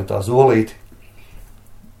 spēlēju internetā zolīti.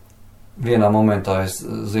 Vienā momentā es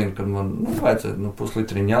zinu, ka man vajadzēja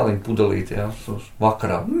puslitriņu jāliņu pudelīti, jā,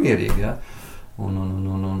 vakarā, mierīgi, jā.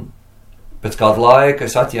 Un pēc kāda laika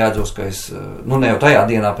es atjēdzos, ka es, ne jau tajā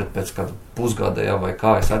dienā, bet pēc kāda pusgada, jā, vai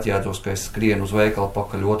kā, es atjēdzos, ka es skrienu uz veikalu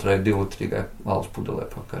pakaļ otrai 2-litrīgai alus pudelē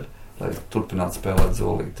pakaļ, lai turpinātu spēlēt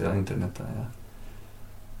zolīti, jā, internetā, jā.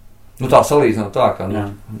 Tā salīdzinot tā, ka,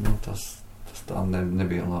 tas tā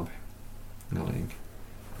nebija labi, galīgi.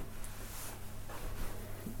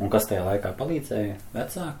 Un kas tajā laikā palīdzēja?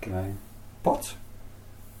 Vecāki vai? Pats.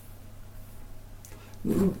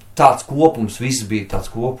 Tāds kopums, viss bija tāds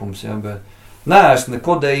kopums, ja, bet neesmu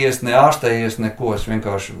nekodējies, ne ārstējies, neko, es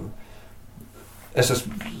vienkārši, es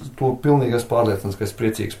esmu to pilnīgi pārliecināts, ka es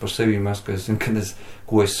priecīgs par sevi, ka es zinu, ka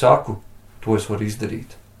ko es saku, to es varu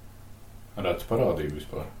izdarīt. Redz parādību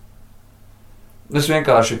vispār. Es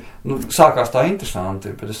vienkārši, sākās tā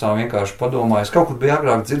interesanti, bet es tā vienkārši padomāju, es kaut kur biju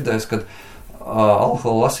agrāk dzirdējis, kad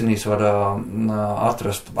alkohola asinīs var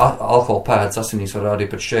atrast, alkohola pēdas asinīs var arī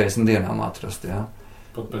pēc 40 dienām atrast, jā.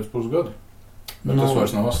 Pat pēc pusgada? Bet tas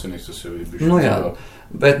vairs nav asinīs, tas jau ir bišķi. Jā,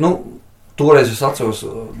 bet, toreiz es atceros,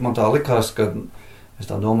 man tā likās, ka es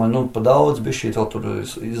tā domāju, pa daudz bišķīt, vēl tur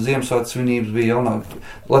Ziemassvētku svinības bija jaunāk,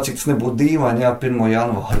 lai cik tas nebūtu dīvaini, jā, 1.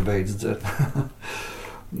 janvāra beidz dzert.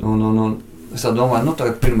 Es tā domāju,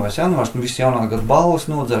 tagad 1. janvārs, visi jaunā gada balvas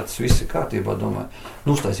nodzertas, visi kārtībā, domāju,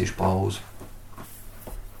 uztaisīšu pauzi.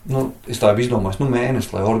 Es tā biju izdomājis, mēnesi,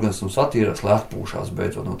 lai organisms attīrās, lai atpūšās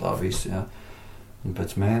beidzot no tā visi, jā. Un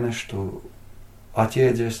pēc mēneša tu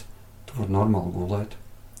atjēdzies, tu vari normāli gulēt.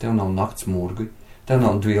 Tev nav nakts murgi, tev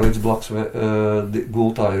nav dvielīts blaks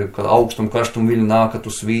gultā, kad augstuma karstuma viļa nāk, kad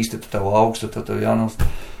tu svīsti, tad tev augsta, tad tev jānost.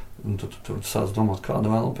 Un tu sāc domāt, kāda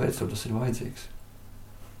vēl pēc tev tas ir vajadzīgs.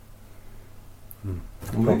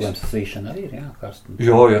 Problēmas ar svīšanu arī ir, jā, karstuma.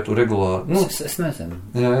 Jā, ja tu regulāri... Es nezinu.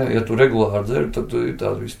 Jā, ja tu regulāri dzeri, tad ir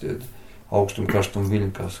tādi visi tie augstuma karstuma viļi,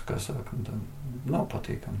 kā saka, un tad nav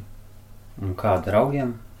patīkami. Un kā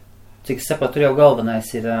draugiem? Cik es saprotu, tur jau galvenais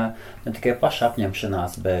ir ne tikai paša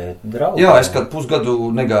apņemšanās, bet draugi. Jā, es kādu pusgadu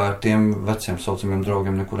negāju ar tiem veciem saucamiem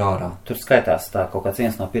draugiem nekur ārā. Tur skaitās tā kaut kāds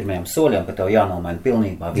viens no pirmajiem soļiem, ka tev jānomaina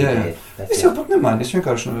pilnībā. Jā. Es jau pat nemainu, es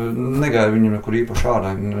vienkārši negāju viņam nekur īpaši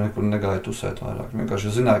ārā, nekur negāju tusēt vairāk. Vienkārši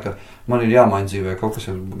es zināju, ka man ir jāmaina dzīvē, kaut kas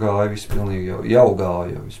jau gāja viss pilnīgi, jau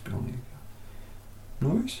gāja viss pilnīgi.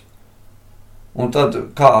 Viss. Un tad,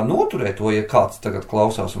 kā noturēt to, ja kāds tagad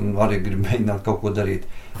klausās un arī grib mēģināt kaut ko darīt,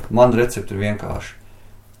 man recepti ir vienkārši.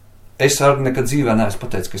 Es arī nekad dzīvē neesmu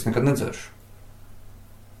pateicis, ka es nekad nedzeršu.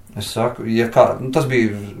 Es saku, ja tas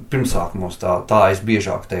bija pirmsākumos tā es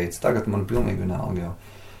biežāk teicu, tagad man pilnīgi vienalga jau.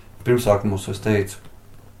 Pirmsākumos es teicu,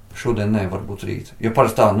 šodien ne, varbūt rīt. Ja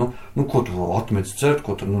parasti tā, ko tu atmedzi dzert,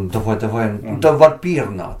 ko tu, davai, tev var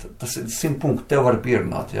pierunāt. Tas ir 100 punkti, tev var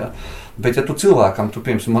pierunāt, jā. Bet ja tu cilvēkam, tu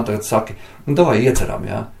piemēram man tagad saki, davai ieceram,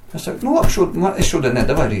 jā. Es saku, labi, es šodien ne,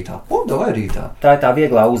 davai rītā. Davai rītā. Tā ir tā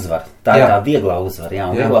vieglā uzvara. Ir tā vieglā uzvara,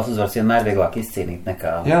 jā. Un vieglās uzvaras vienmēr vieglāk izcīnīt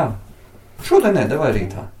nekā... Jā. Šodien ne, davai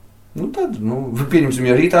rītā. Tad,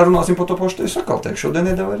 pieņemsim, ja rītā runāsim par to pašu, te es sakal teikšu,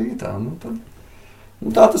 šodien ne, davai rītā. Tad...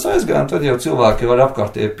 tā tas aizgāja, un tad jau cilvēki var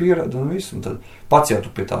apkārtēji pierad un visu, un tad pats jau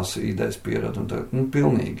tu pie tās idejas pierad, un tad,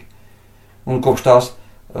 pilnīgi. Un kopš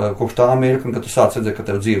tā mirkļa, kad tu sāc redzēt, ka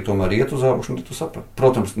tev dzīve tomēr iet uz augšu, tad tu saprati.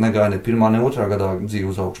 Protams, negāja ne 1. ne 2. gadā dzīve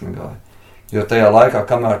uz augšu negāja. Jo tajā laikā,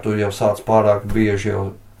 kamēr tu jau sāc pārāk bieži, jau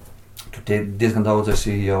tu diezgan daudz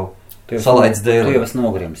esi jau salaids dēļ. Tu jau esi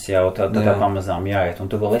nogrims, jau tad pamazām jāiet, un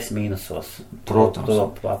tu vēl esi mīnusos. Protams.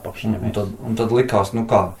 Un tad likās,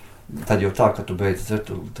 tad jau tā, ka tu beidz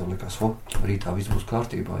dzert, tev likās, rītā viss būs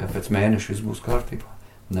kārtībā, ja pēc mēneša viss būs kārtībā.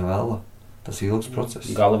 Nevēla, tas ilgs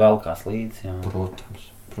process. Gali velkās līdzi, jā.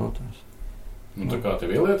 Protams. Tā kā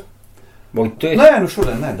tev ieliet? Nē,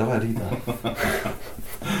 šodien, davai rītā.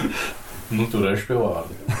 Turēšu pie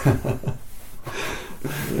vārda.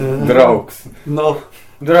 Draugs.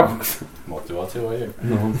 Draugs. Motivācija vajag.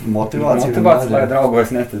 Motivācija, lai draugos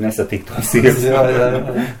nesatiktos. jā.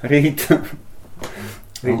 Rīt.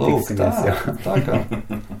 Lūk, tā kā.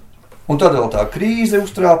 Un tad vēl tā krīze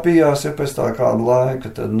uztrāpījās, ja pēc tā kāda laika,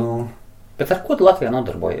 tad, Bet ar ko tu Latvijā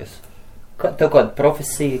nodarbojies? Tev kāda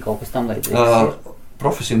profesija, kaut kas tam līdzīgs?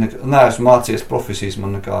 Profesija, neesmu mācījies profesijas,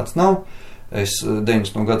 man nekādas nav. Es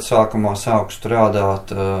 90. gadu sākumā sāku strādāt,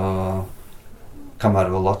 kamēr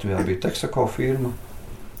vēl Latvijā bija Texaco firma.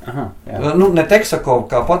 Aha, jā. Ne Texaco,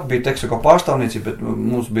 kā pat bija Texaco pārstāvniecība, bet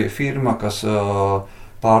mums bija firma, kas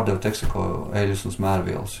pārdeva Texaco eļļus un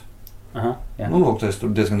smērvielas. Aha, jā. Lūk, es tur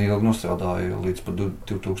diezgan ilgi nostrādāju līdz pat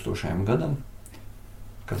 2000. gadam,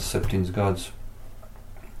 kad 7 gadus.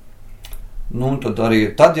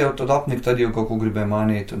 Tad jau apnika, tad jau kaut ko gribēju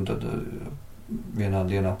mainīt, un tad vienā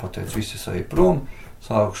dienā pateicu, visi es eju prom,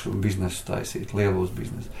 sākšu biznesu taisīt, lielos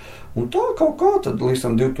biznesu. Un tā kaut kā tad līdz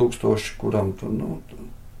 2000, kuram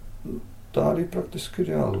tā arī praktiski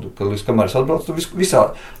ir ka līdz kamēr es atbraucu,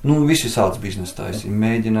 visi sāc biznesu taisīt,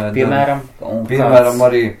 mēģināju. Piemēram,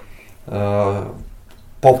 arī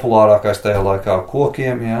populārākais tajā laikā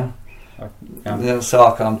kokiem, jā.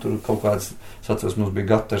 Sākām tur kaut kāds, es atceros, mums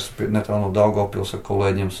bija gaters netālu no Daugavpils ar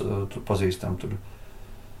kolēģiem, tur pazīstam, tur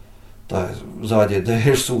tā zāģie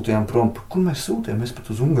dēļ sūtījām prom. Kur mēs sūtījām? Mēs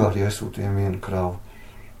pat uz Ungāriju aizsūtījām vienu kravu.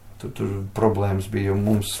 Tur problēmas bija, jo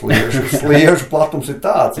mums sliežu platums ir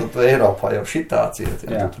tāds, un Eiropā jau šitāds iet,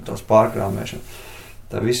 tur tās pārkrāmēšana.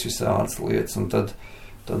 Tā visādas lietas, un tad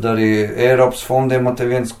arī Eiropas fondiem man te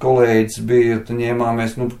viens kolēģis bija,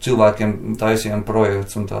 ņēmāmies, cilvēkiem taisījām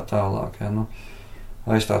projekts un tā tālāk,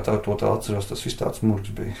 aizstāt to tā atceros, tas viss tāds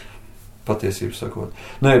murgs bija, patiesību sakot.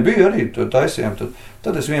 Bija arī taisījām,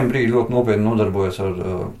 tad es vienu brīdi ļoti nopietni nodarbojos ar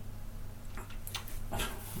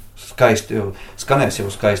skanēs jau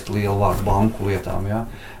skaisti lielu vārdu banku lietām,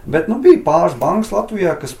 bet bija pāris bankas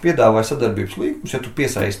Latvijā, kas piedāvāja sadarbības līgumus, ja tu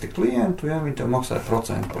piesaisti klientu, viņi tev maksāja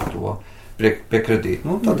procentu par to pie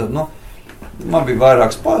kredīta. Tad man bija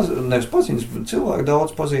vairākas nevis paziņas, bet cilvēki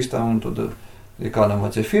daudz pazīstām, un tad, ja kādam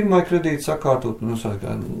vajadzēja firmai kredītu sakārtot,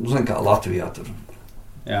 zin kā Latvijā tur.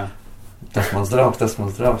 Jā. Tas mans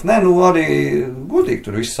draugs. Arī godīgi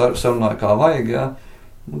tur viss sarunāja kā vajag,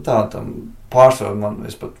 tam pārsvarā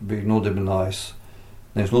es pat biju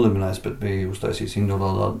nevis nodibinājis, bet biju uztaisījis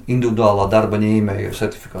individuālā darba ņēmēja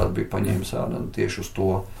certifikātu, biju paņēmis tieši uz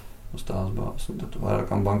tās bāzes, un tad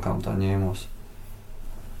vairākām bankām tā ņēmos.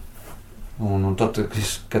 Un tad,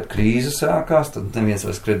 kad krīze sākās, tad neviens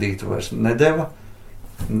vairs kredītu vairs nedeva,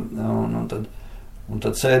 un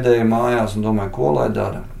tad sēdēju mājās un domāju, ko lai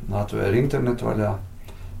dara. Atvēru internetu vaļā,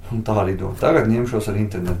 un tā arī domāju, tagad ņemšos ar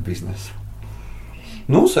internetu biznesu.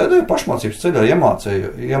 Sēdēju pašmācības ceļā,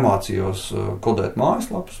 iemācījos kodēt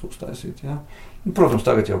mājaslapas, uztaisīt, Protams,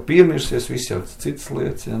 tagad jau piemirsies, viss jau citas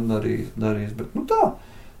lietas, darīs, bet tā,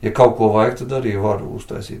 ja kaut ko vajag, tad arī varu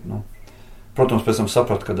uztaisīt, Protams, pēc tam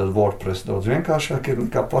sapratu, ka WordPress daudz vienkāršāk ir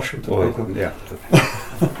nekā pašam.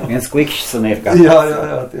 Viens klikšķis un ir kā. Jā,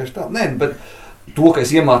 tieši tā. Bet to, ka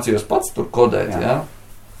es iemācījos pats tur kodēt,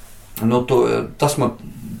 tas man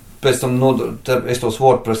pēc tam es tos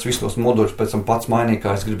WordPress, visus tos moduļus pēc tam pats mainīju,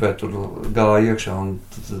 kā es gribēju, tur gāju iekšā un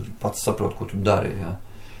pats saprotu, ko tu dari,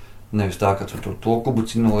 Nevis tā, ka tu to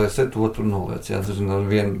kubuci noliec, to tur noliec,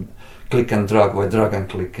 vienu click and drag vai drag and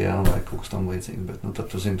click, vai kaut kas tam līdzīgi, bet tad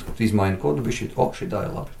tu zini, ka tu izmaini kodu, šī tā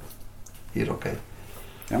ir labi, ir ok.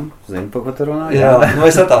 Zini, pa ko tu runā?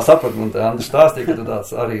 Es tā sapratu, un Andris stāstīja, ka tu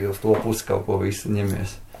tāds arī uz to pusi kaut ko visu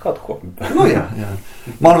ņemies. Kaut ko. Jā.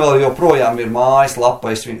 Man vēl joprojām ir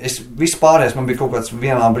mājaslapa, es vispārējais, man bija kaut kāds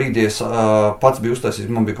vienā brīdī, es pats biju uztaisījis,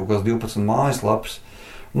 man bija kaut kāds 12 mājaslapas,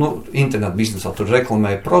 internetu biznesā tur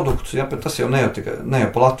reklamēja produktus, bet tas jau ne jau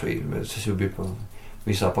pa Latviju, bet tas jau bija pa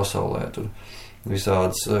visā pasaulē, tur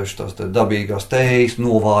visādas šitās dabīgās tējas,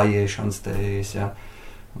 novājiešanas tējas,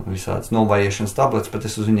 visādas novājiešanas tabletes, bet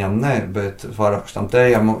es uz viņām bet vairāk uz tām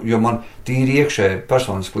tējām, jo man tīri iekšēji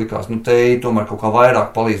personiski likās, tēja tomēr kaut kā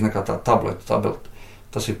vairāk palīdz nekā tā tableta,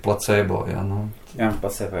 tas ir placebo,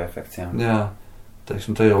 placebo efekts,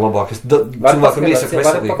 teiksim, te jau labāk, cilvēkam iesaka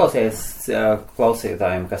veselīgi. Paklausies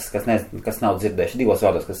klausītājiem, kas nav dzirdējuši 2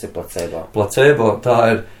 vārdos, kas ir placebo. Placebo, tā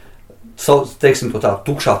ir, teiksim, tā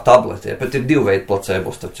tukšā tabletē, bet ir 2 veidi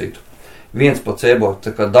placebo, starp citu. Viens placebo,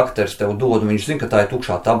 tā kā dakteris tev dod, un viņš zina, ka tā ir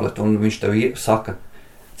tukšā tableta, un viņš tev saka,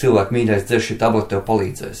 cilvēku mīļais dzer, šī tableta tev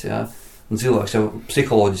palīdzēs, Un cilvēks jau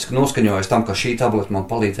psiholoģiski noskaņojas tam, ka šī tableta man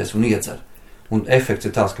palīdzēs un iedzer. Un efekts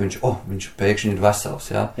ir tāds, ka viņš pēkšņi ir vesels,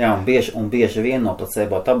 un bieži vien no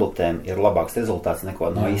placebo tabletēm ir labāks rezultāts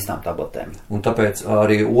neko no īstām tabletēm. Un tāpēc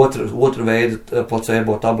arī otra veida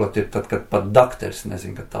placebo tableta ir tad, kad pat dakteris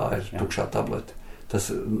nezin, ka tā ir tukšā tableta. tas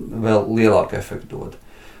vēl lielāku efektu dod.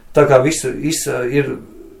 Tā kā viss ir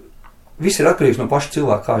atkarīgs no paša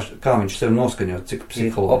cilvēka, kā viņš sevi noskaņot, cik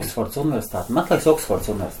psiholoģiski. Oksfords universitāte, man liekas,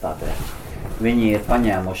 Oksfords universitātē. Viņi ir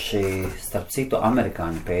paņēmuši, starp citu,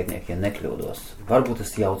 amerikāņu pētnieki, ja nekļūdos. Varbūt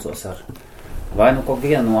es jaucos ar vai nu kaut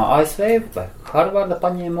vienu no ASV vai Harvarda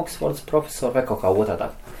paņēma Oksfords profesoru vai kaut kā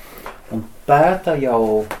otrādāk. Un pēta jau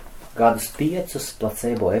gadus 5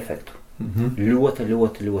 placebo efektu. Ļoti,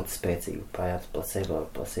 ļoti, ļoti spēcīgu pēta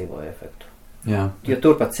placebo efektu. Jā. Jo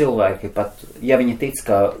turpat cilvēki, pat, ja viņi tic,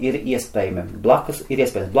 ka ir iespējams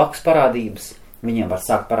blakus parādības, viņiem var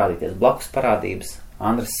sākt parādīties blakus parādības.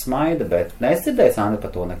 Andris smaida, bet neesi dzirdējis, Andri,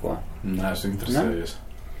 par to neko? Nē, es interesējies.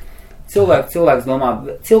 Cilvēks domā,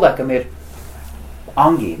 cilvēkam ir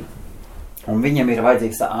angīna, un viņam ir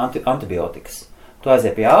vajadzīgs antibiotikas. Tu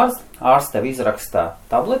aiziet pie ārsta, ārsts tev izrakstā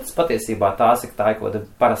tabletes, patiesībā tās ir tā kaut kāda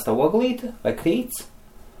parasta oglīte vai krīts.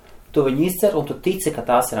 Tu viņu izdzer, un tu tici, ka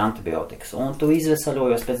tās ir antibiotikas. Un tu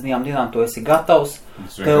izvesaļojos pēc 2 dienām, tu esi gatavs,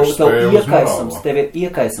 tev ir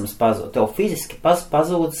iekaisums pazūd, tev fiziski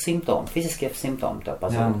pazūd simptomi, fiziskie simptomi tev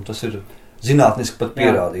pazūd. Jā, tas ir zinātniski pat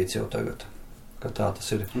pierādīts jau tagad, ka tā tas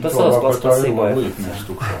ir. Un tas savas placebo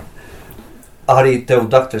efekts. Arī tev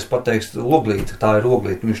dakteris pateiks, loglīte, tā ir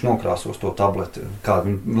loglīte, viņš nokrāsos to tableti, kāda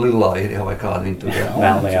viņa lilā ir, vai kāda viņa tur ir.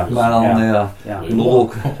 Melnajā.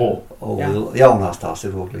 Lūk, jaunās tās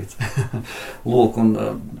ir loglītes. Lūk, un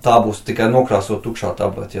tā būs tikai nokrāsot tukšā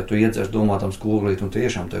tableti, ja tu iedzers domātams loglīti, un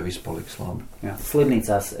tiešām tev viss paliks labi. Jā.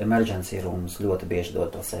 Slimnīcās emergency rooms ļoti bieži dod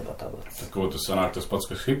placebo tabletes. Ko tas sanāk tas pats,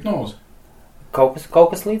 kas hipnoze? Kaut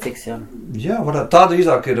kas līdzīgs, jā. Jā, varētu. Tāda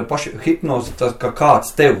īzāk ir paši hipnoze, tas, ka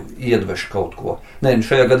kāds tev iedveš kaut ko. Nē,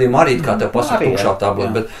 šajā gadījumā arī kā tev pasaka tukšā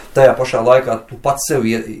tableti, bet tajā pašā laikā tu pats sev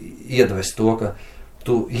iedves to, ka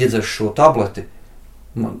tu iedzers šo tableti.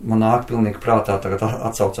 Man nāk pilnīgi prātā tagad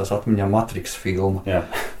atsaucās atmiņā Matrix filma. Jā.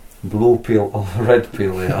 Blue pill or red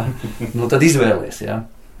pill, jā. Nu, tad izvēlies, jā.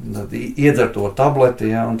 Tad iedzer to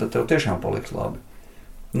tableti, jā, un tad tev tiešām paliks labi.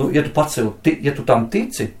 Nu, ja tu pats sev, ja tu tam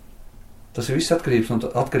tici, tas ir viss atkarīgs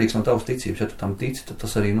no tavas ticības. Ja tu tam tici, tad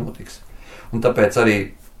tas arī notiks. Un tāpēc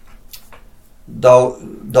arī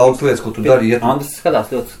daudz lietas, ko tu dari. Andris skatās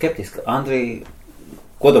ļoti skeptiski. Andrī,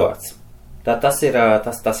 kodovārds. Tas ir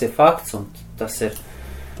fakts, un tas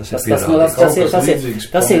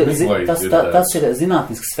ir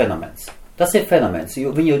zinātnisks fenomens. Tas ir fenomens,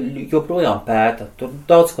 jo viņu joprojām pēta. Tur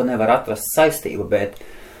daudz ko nevar atrast saistību, bet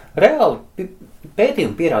reāli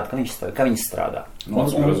pētījumi pierāda, ka viņi strādā. Un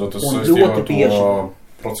ļoti bieži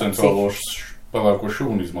procentuālo pelēko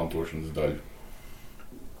šūnu izmantošanas daļu.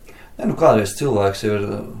 Ne, nu kādreiz cilvēks ir,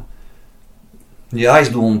 ja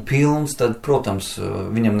aizdomu pilns, tad, protams,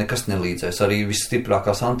 viņam nekas nelīdzēs. Arī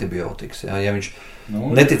visstiprākās antibiotikas. Ja viņš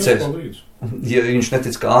neticēs, ja viņš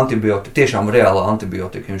netic, ka antibiotika, tiešām reālā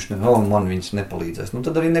antibiotika, viņš man viņas nepalīdzēs, nu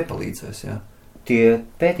tad arī nepalīdzēs. Ja. Tie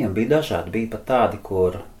pētījumi bija dažādi, bija pat tādi,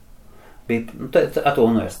 kur ar to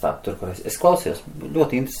universitāti, tur, kur es klausījos,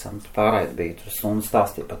 ļoti interesanti pārraidi bija, tur stundu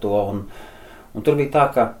stāstīja par to, un tur bija tā,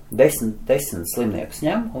 ka 10 slimniekus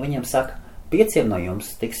ņem, un viņiem saka, 5 no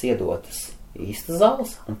jums tiks iedotas īstas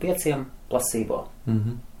zāles, un 5 placebo.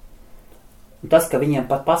 Un tas, ka viņiem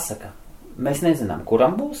pat pasaka, mēs nezinām,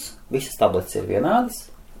 kuram būs, visas tabletes ir vienādas,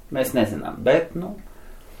 mēs nezinām, bet,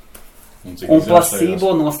 un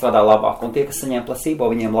placebo nostrādā labāk, un tie, kas saņem placebo,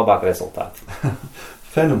 viņiem labāk rezultāti.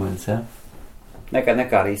 Fenomens, jā.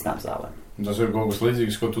 Nekā ar īstām zālēm. Tas ir kaut kas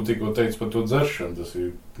līdzīgs, ko tu tikko teici par to dzeršanu. Tas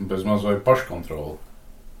ir bez maz vai paškontrola.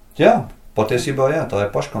 Jā, patiesībā jā, tā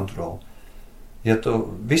ir paškontrola. Ja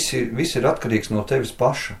tu viss ir atkarīgs no tevis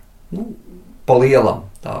paša, pa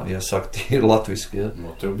lielam, tā, ja saka, ir latviski. Ja.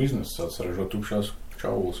 No tev biznesa sāc ražot tukšās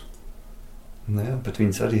čaulas. Jā, bet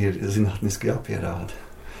viņas arī ir zinātniski jāpierāda.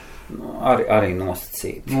 Arī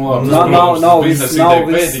nosacīti. Nav viss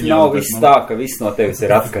tā, ka viss no tevis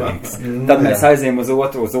ir atkarīgs. Tad mēs aizējam uz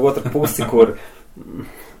otru pusi, kur,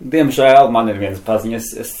 diemžēl, man ir viens paziņas,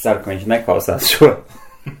 es ceru, ka viņš neklausās šo.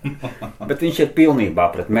 Bet viņš ir pilnībā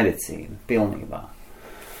pret medicīnu, pilnībā.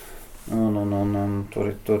 Un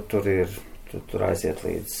tur aiziet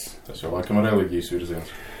līdz. Tas jau laikam reliģijas virziens.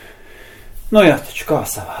 Nu jā, taču kā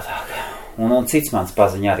savādāk. Un cits mans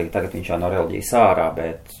paziņa arī, tagad viņš jau no reliģijas ārā,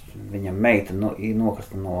 bet viņam meita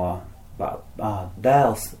nokrita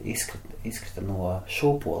dēls izkrita no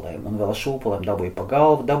šūpolēm, un vēl šūpolēm dabūja pa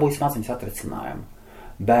galvu, dabūja smaciņas atricinājumu.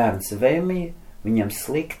 Bērns vēmīja, viņam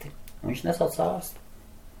slikti, un viņš nesauc ārstu.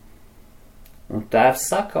 Un tēvs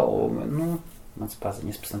saka, mans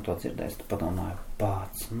paziņas pēc tam to dzirdējis, tu padomāju,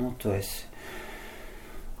 pāc, tu esi,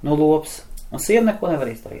 lops, un sieva neko nevar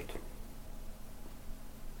izdarīt.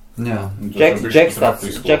 Jā. Džeks tāds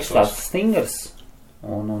stingrs,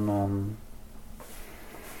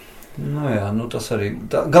 Nu jā, nu tas arī,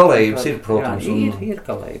 galējības ir, protams. Jā, ir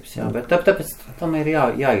galējības, jā, bet tāpēc tam ir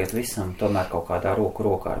jāiet visam tomēr kaut kādā roku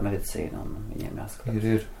rokā ar medicīnu, un viņiem jāskatās.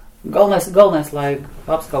 Ir. Galvenais, lai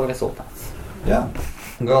labs gala rezultāts. Jā,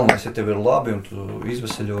 galvenais, ja tev ir labi un tu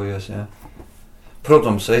izveseļojies, jā.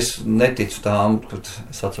 Protams, es neticu tām, kad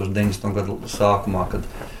es atceros 90. gadu sākumā,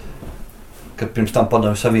 kad pirms tam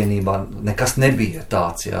Padomju Savienībā nekas nebija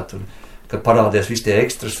tāds, jā, tur, kad parādījās visi tie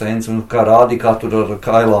ekstrasensi un kā rādīja, kā tur ar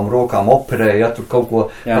kailām rokām operēja, ja tur kaut ko,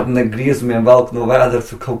 kad ne griezumiem velk no vēdra,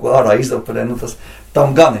 tur kaut ko ārā izoperē, nu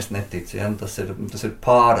tam gan es neticu, ja, tas ir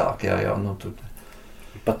pārāk, jā, nu tur.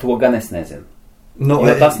 Par to gan es nezinu,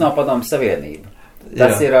 jo tas nav Padomju Savienība,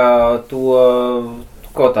 tas ir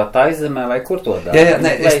ko tā Taizemē vai kur to dara? Jā, nē,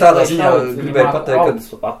 es tādā ziņā gribēju pateikt,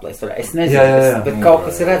 ka es nezinu, bet kaut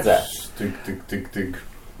kas ir redzēts. Tik.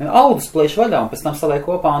 Audus plēš vaļā un pēc tam saliek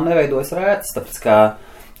kopā un neveidojas rētas, tāpēc kā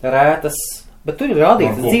rētas, bet tur ir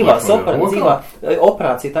rādīts dzīvā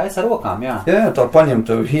operācija taisa ar rokām, jā. Jā, tā paņem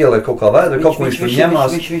tev ielē kaut kā vēdra, kaut ko viņš tur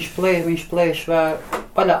ņemās. Viņš plēš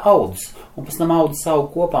vaļā audus, un pēc tam audus aug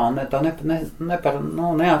kopā un nepaliek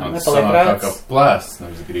rētas. Tā kā plēsts,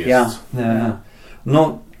 nevis griezts. Jā.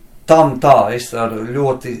 Nu, tam tā, es ar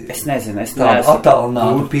ļoti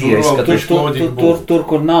attālinātu pieeju. Tur,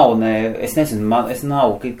 kur nav, es nezinu, es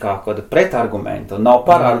nav kā kāda pretargumenta, nav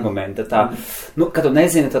parargumenta, tā, kad tu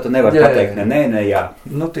nezini, tad tu nevari pateikt, jā.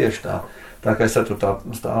 Nu, tieši tā. Tā kā es tur tā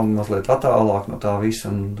stāvu mazliet attālāk no tā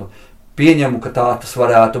visa, un pieņemu, ka tā tas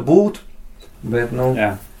varētu būt, bet,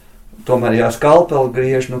 tomēr, ja skalpeli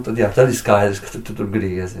griež, tad ir skaidrs, ka tu tur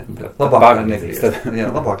griez, jā. Labāk,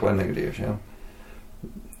 lai negriež, jā.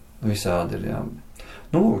 Visādi ir, jā.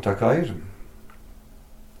 Nu, tā kā ir.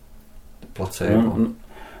 Placebo.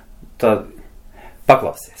 Tad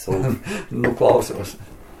paklausies. Nu, klausos.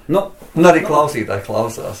 Un arī klausītāji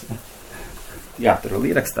klausās. Jā, tur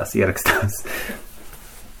ierakstās.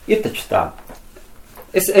 Ir taču tā.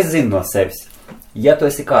 Es zinu no sevis. Ja tu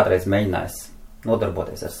esi kādreiz mēģinājis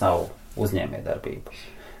nodarboties ar savu uzņēmējdarbību,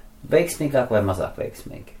 veiksmīgāk vai mazāk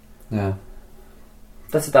veiksmīgi. Jā.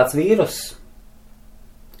 Tas ir tāds vīrus,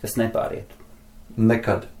 kas nepāriet.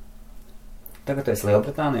 Nekad. Tagad tu esi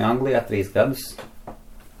Lielbritānijā, Anglijā 3 gadus.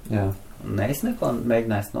 Jā. Neesi neko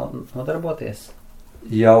mēģinājis nodarboties?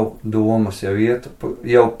 Jau domas, jau iet,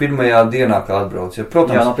 jau pirmajā dienā, kā atbrauc. Ja,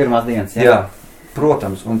 protams, jā, no pirmās dienas, jā. Jā,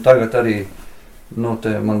 protams, un tagad arī,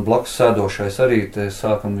 te man blakus sēdošais arī, te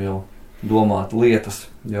sākam jau domāt lietas,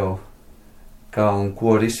 jau kā un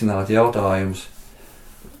ko risināt jautājumus.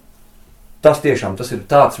 Tas tiešām, tas ir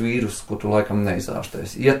tāds vīrus, ko tu laikam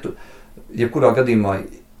neizārstēsi. Jebkurā gadījumā,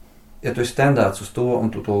 ja tu esi tendēts uz to un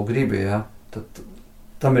tu to gribi, ja, tad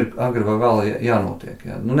tam ir agri vai vēl jānotiek.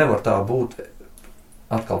 Ja. Nu, nevar tā būt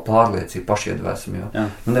atkal pārliecība, pašiedvēsmi. Ja.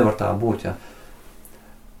 Nu, nevar tā būt. Ja.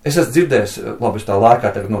 Es esmu dzirdējis, labi, es tā lēkā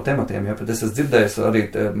tagad no tematiem, ja, bet es esmu dzirdējis arī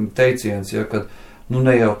teiciens, ja, ka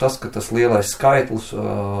ne jau tas, ka tas lielais skaitlis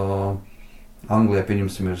Anglijā,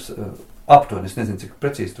 pieņemsim, ir aptuveni, es nezinu, cik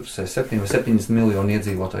precīzi tur 7 vai 70 miljoni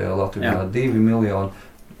iedzīvotājā, Latvijā 2 miljoni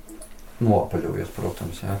nopaļojies,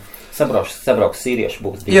 protams, jā. Sabrauks sīrieši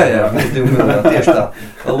būs 2 miljoni. Jā, 2 miljoni, tieši tā.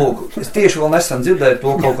 Lūk, es tieši vēl nesen dzirdēju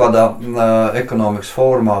to kaut kādā ekonomikas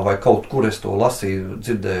formā vai kaut kur es to lasīju,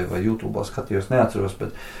 dzirdēju vai YouTube skatījos, neatceros,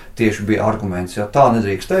 bet tieši bija arguments, ja tā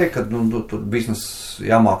nedrīkst teikt, ka tur biznes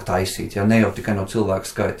jāmāk taisīt, ja ne jau tikai no cilvēku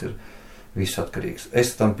skaita ir viss atkarīgs.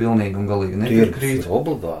 Es tam pilnīgi un galīgi nepiekrītu. Tas ir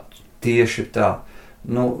obligāti. Tieši tā.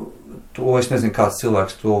 To es nezinu, kāds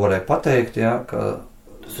cilvēks to varēja pateikt, ja, ka...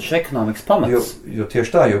 Tas ir ekonomikas pamats. Jo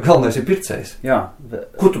tieši tā, jo galvenais ir pircējs. Jā.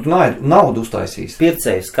 Kur tu naudu uztaisīs?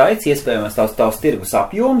 Pircēju skaits, iespējams tavs tirgus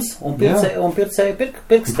apjoms un pircēju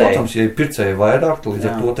pirkstēju. Protams, ja ir pircēju vairāk, līdz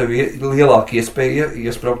ar to tev ir lielāka iespēja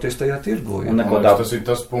iespraukties tajā tirgu. Tas ir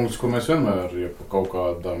tas punkts, ko mēs vienmēr, ja par kaut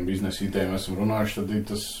kādām biznesa idejām esam runājuši, tad ir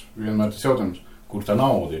tas vienmēr tas jautājums, kur tā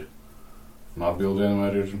nauda ir. Un atbildi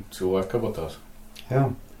vienmēr ir cilvēku kabatās. Jā.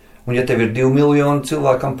 Un ja tev ir 2 miljoni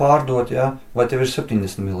cilvēkam pārdot, jā, vai tev ir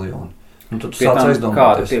 70 miljoni? Tad tu sāc aizdomāties.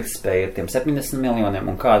 Kāda pirktspēja ir tiem 70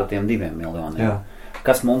 miljoniem un kāda tiem 2 miljoniem? Jā.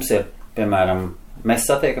 Kas mums ir, piemēram, mēs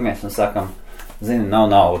satiekamies un sakam, zini, nav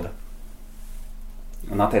nauda.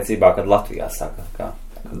 Un attiecībā, kad Latvijā saka, ka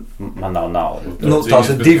man nav nauda.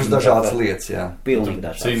 Tās ir divas dažādas lietas, jā. Pilnīgi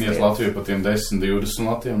dažādas lietas. Cīnies Latviju pa tiem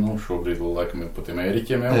 10-20 latiem, šobrīd laikam ir pa tiem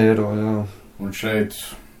eiriķiem jau. Eiro, jā. Un šeit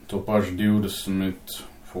to pašu 20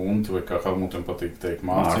 funti, vai kā Helmutam patīk teikt,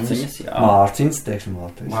 mārciņas. Mārciņas, teiksim,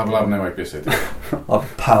 Latvijas. Labi, nevajag piesētīt.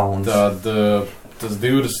 Labi, pounds. Tad tas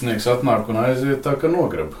 20 atnāk un aiziet tā, ka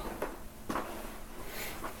nograb.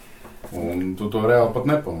 Un tu to reāli pat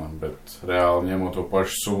nepamani, bet reāli ņemot to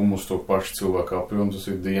pašu summu uz to pašu cilvēku apjomu, tas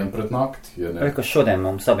ir diena pret nakti. Ja ne? Ka šodien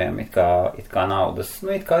mums abiem it kā naudas,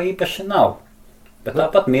 it kā īpaši nav. Bet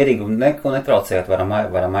tāpat mierīgi un neko netraucējot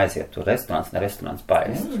varam aiziet tur restorāns, ne restorāns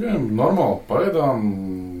paēst. Mēs gan normāli paēdām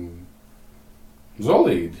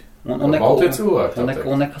zolīdi. Un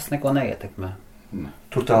nekas neko neietekmē.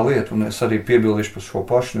 Tur tā lieta, un es arī piebildīšu par šo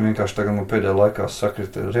pašu, vienkārši tagad man pēdējā laikā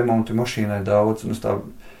sakrita remonti mašīnai daudz, un es tā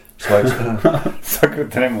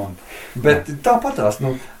sakrita remonti. Bet tāpatās,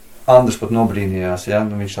 Andris pat nobrīnījās, ja,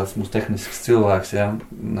 viņš tāds mūsu tehnisks cilvēks, ja,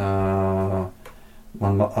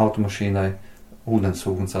 man automašīnai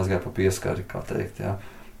ūdensūknis aizgāja pa pieskari, kā teikt, ja.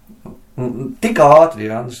 Un tik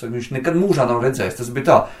ātri, ja, viņš nekad mūžā nav redzējis, tas bija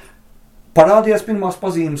tā, parādījās pirmās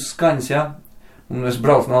pazīmes skaņas, ja, un es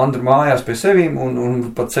braucu no Andra mājās pie sevīm,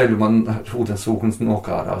 un pa ceļu man ūdensūknis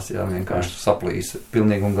nokārās, jā, vienkārši saplīs,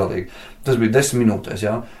 pilnīgi un galīgi. Tas bija 10 minūtēs,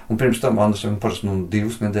 jā, un pirms tam Andrs parasti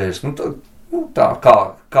 2 nedēļas, tā,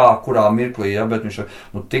 kā kurā mirklī, jā, bet viņš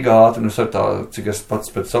tik ātri, es ar tā, cik es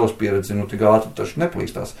pats pēc savas pieredzi, tik ātri taču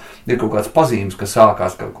neplīstās. Ir kaut kāds pazīmes, kas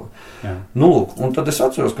sākās kaut ko. Jā. Lūk, un tad es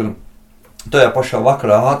atceros, ka tajā pašā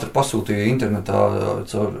vakarā ātri pasūtīja internetā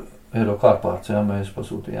caur Eirokārpārts, jā, mēs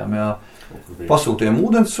pasūtījām, jā. Pasūtījām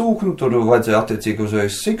ūdens sūkni, tur vajadzēja attiecīgi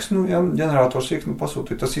uzreiz siksnu, ja, ģeneratoru siksnu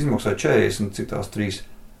pasūtīt, tas izmaksāja 40, citās 3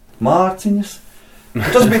 mārciņas.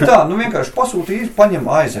 Tas bija tā, vienkārši pasūtīja, paņem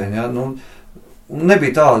aizēn, ja,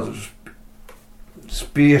 nebija tāda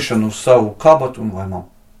spiešana uz savu kabatu, vai man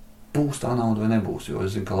būs tā nauda vai nebūs, jo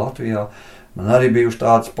es zinu, ka Latvijā man arī bijuši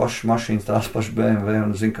tādas pašas mašīnas, tādas pašas BMW,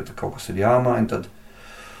 un zinu, ka kaut kas ir jāmaina, tad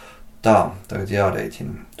tā, tagad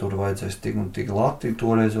jārēķina. Tur vajadzēs tik un tik lati,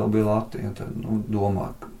 toreiz vēl bija lati, ja tad, domā.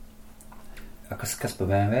 Kas pa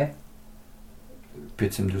BMW?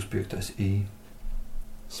 525 i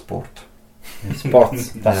Sport. Sports.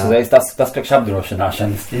 Tas priekš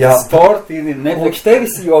apdrošināšanas. Jā. Sporti ne priekš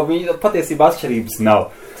tevis, jo viņa patiesībā atšķirības nav.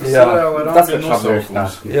 Tas ir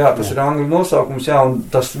nosaukums. Jā, tas ir angļu nosaukums, jā, un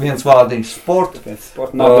tas viens vārdiņš sport.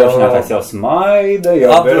 Apdrošinātājs jau smaida, jau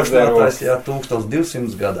apdrošinātājs, jā,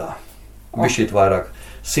 1200 gadā. Bišķīt vairāk.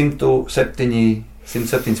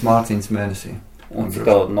 107 mārciņas mēnesī. Un cik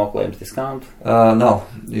tev noklējums diskantu? Nav,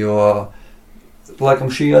 jo laikam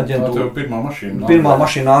šī aģentūra... Pirmā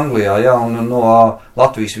mašīna Anglijā, jā, un no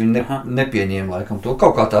Latvijas viņi nepieņēma laikam to.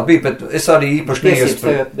 Kaut kā tā bija, bet es arī īpaši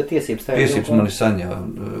neiespēju. Bet tiesības tev? Tiesības man ir saņā,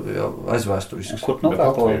 aizvēsturisks. Kur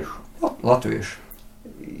nokārtoju? Latviešu.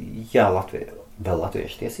 Jā, Latviešu. Vēl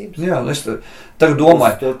latviešu tiesības? Jā, es tagad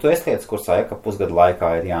domāju... Tu esi teicis, kursā, ka pusgadu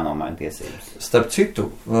laikā ir jānomaina tiesības. Starp citu,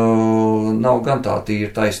 nav gan tā tīra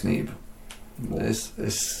taisnība.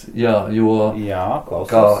 Jo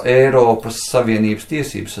kā Eiropas Savienības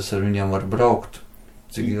tiesības, es ar viņiem varu braukt.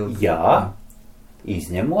 Cik ilgi? Jā,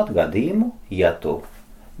 izņemot gadījumu, ja tu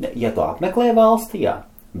apmeklē valsti, jā.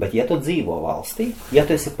 Bet ja tu dzīvo valstī, ja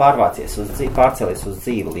tu esi pārcēlies uz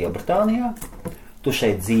dzīvi Lielbritānijā, tu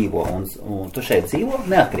šeit dzīvo un tu šeit dzīvo,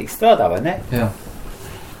 neatkarīgi strādā vai ne? Jā.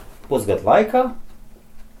 Pusgadu laikā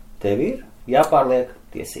tev ir jāpārliek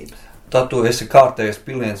tiesības. Tad tu esi kārtējis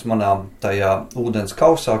piliens manā tajā ūdens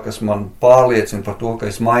kausā, kas man pārliecina par to, ka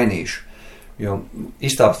es mainīšu. Jo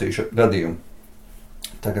izstāstīšu gadījumu.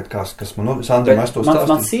 Tagad kas man Sandri, mēs to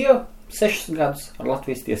stāstīju. Man sieva 6 gadus ar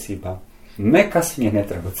Latvijas tiesībām. Nekas viņai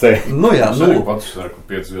netraucē. Jā, es arī pats saku,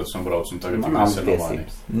 5 gadus nobrauc un tagad man nav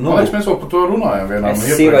tiesības. Mēs vēl par to runājam vienā no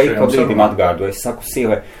sievai ik pa brīdim atgārdoju. Es saku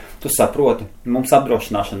sievai, tu saproti, mums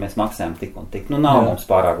apdrošināšana mēs maksājam tik un tik. Nav mums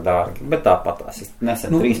pārāk dārgi, bet tāpatās. Es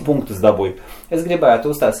nesen 3 punktus dabūju. Es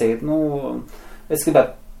gribētu uztaisīt, es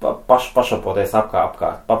gribētu pašapoties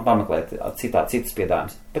apkārt, pameklēt citus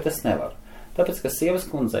piedājumus, bet es nevaru. Tāpēc, ka sievas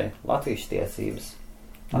kundzei Latvijas tiesības.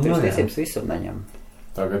 Latvijas tiesības visur neņem.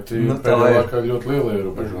 Tagad ir pēdējā laikā ļoti liela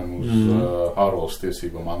ierobežojuma uz ārvalstu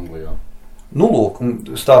tiesībām Anglijā. Lūk,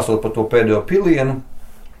 stāstot par to pēdējo pilienu,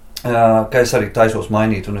 ka es arī taisos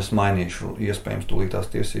mainīt, un es mainīšu iespējams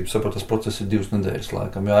tūlītās tiesības. Sapratu, tas process ir 2 nedēļas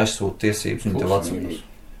laikam, aizsūt tiesības, un tev atsūtīs.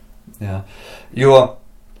 Jā, jo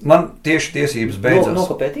man tieši tiesības beidzās.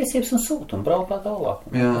 Nokopē tiesības un sūt un braukā tālāk.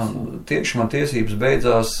 Jā, tieši man tiesības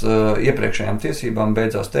beidzās, iepriekšējām tiesībām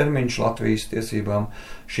beidzās termiņš Latvijas tiesībām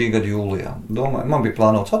šī gada jūlijā. Domāju, man bija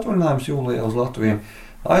plānots atvaļinājums jūlijā uz Latviju,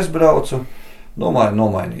 aizbraucu, domāju,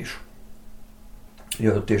 nomainīšu.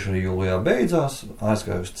 Jo tieši arī jūlijā beidzās,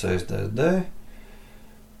 aizgāju uz CSDD,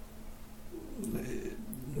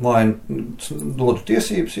 dodu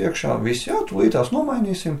tiesības iekšā, viss jā, tūlītās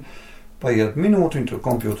nomainīsim. Paiet minūti, viņi tur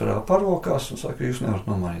kompjuterā parokās un saka, jūs nevarat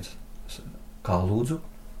nomainīt. Kā lūdzu?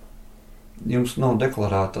 jums nav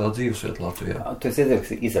deklarēta dzīvesvieta Latvijā. Tu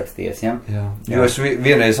esi izrakstījies, ja? Jā. Jo es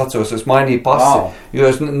vienreiz atceros, es mainīju pasi, jo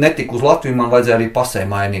es netiku uz Latviju, man vajadzēja arī pasē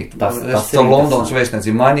mainīt. Es caur Londonas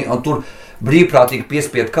vēstniecību mainīju, un tur brīvprātīgi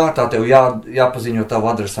piespiedu kārtā tev jāpaziņo tavu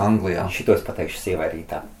adresi Anglijā. Šito es pateikšu sievai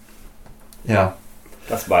rītā. Jā.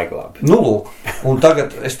 Tas baigi labi. Nu, lūk, un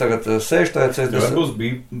es tagad sēžu tajā CSDD. Tas būs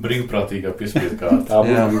brīvprātīgā piespiedu kārta.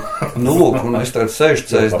 Jā, nu, lūk, un es tagad sēžu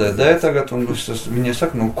CSDD tagad, un viņai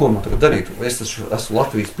saka, nu, ko man tagad darīt? Es taču esmu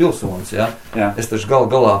Latvijas pilsonis, jā? Es taču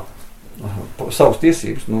galā savas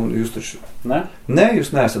tiesības, nu, jūs taču... Nē,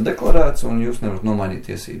 jūs neesat deklarēts, un jūs nevarat nomainīt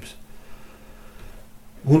tiesības.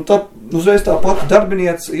 Un tad uzreiz tā pati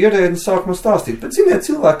darbiniece ierēdni sāk man stāstīt, bet ziniet,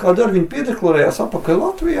 cilvēki kā dar, viņi piedeklarējās apakaļ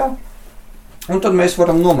Latvijā, un tad mēs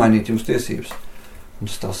varam nomainīt jums tiesības. Un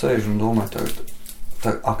es tā sēžu un domāju,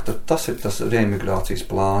 tad tas ir tas reemigrācijas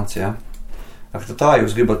plāns, ja? Tad tā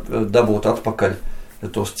jūs gribat dabūt atpakaļ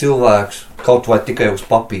tos cilvēkus kaut vai tikai uz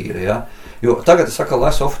papīra, ja? Jo tagad es atkal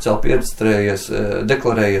esmu oficiāli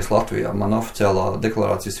deklarējies Latvijā. Man oficiālā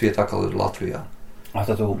deklarācijas vieta atkal ir Latvijā.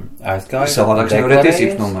 Tad tu aizgāji? Savādāk es nevarēju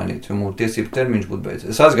tiesības nomainīt, jo mūsu tiesību termiņš būtu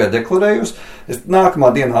beidzies. Es aizgāju deklarējus, es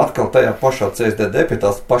nākamā dienā atkal tajā pašā CSDD pie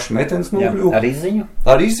tās pašas meitenes nokļuvu. Ar izziņu?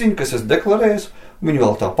 Ar izziņu, kas es deklarējis, viņi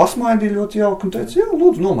vēl tā pasmaidīja ļoti jauki un teica, jā,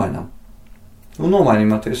 lūdzu, nomainām. Un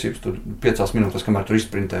nomainījumā tiesības tur 5 minūtes, kamēr tur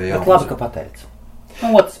izprintēja. Bet labi, ka pateicu.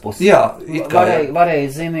 No otras puses. Jā, it kā. Varēja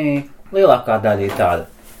zini, lielākā daļa ir tāda.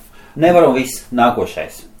 Nevaram viss,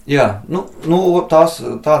 nākošais. Jā, nu tās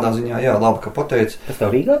tādā ziņā, jā, labi, ka pateici. Tas tev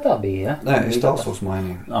Rīgā tā bija, ja? Nē, es Talsos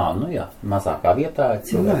mainīju. Nu jā, mazākā vietā,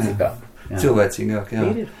 cilvēcīgāk. Cilvēcīgāk,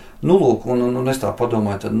 jā. Nu, lūk, un es tā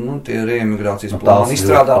padomāju, tad, tie reemigrācijas plāni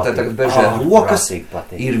izstrādātāji tagad bežē rokas,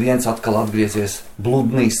 ir viens atkal atgriezies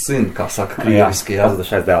bludnīs sin, kā saka krieviski, jā.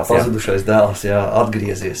 Pazudušais dēls, jā,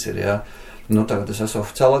 atgriezies ir, jā. Nu, tagad es esmu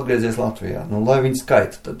oficiāli atgriezies Latvijā. Nu, lai viņi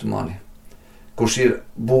skaita tad mani, kurš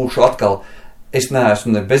būšu atkal. Es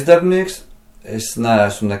neesmu ne bezdarbnieks, es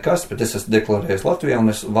neesmu nekas, bet es esmu deklarējis Latvijā un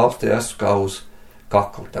es valstī esmu kā uz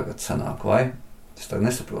kakla tagad sanāk, vai? Es tagad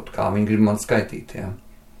nesaprotu, kā viņi grib man skaitīt, jā.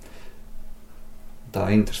 Tā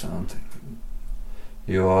interesanti.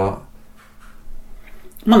 Jo...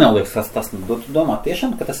 Man neliekas, tas tu domā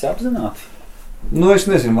tiešām, ka tas ir apzināti? Nu, es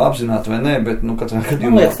nezinu, apzināti vai nē, bet, katrā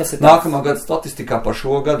gadījumā nākamā gada statistikā par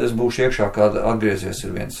šo gadu es būšu iekšā, kāda atgriezies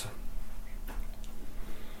ir viens.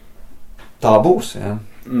 Tā būs, jā.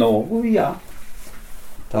 Nu, jā.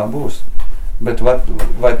 Tā būs. Bet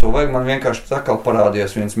vai to vajag? Man vienkārši atkal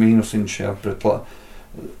parādījās viens mīnusiņš, jā, pret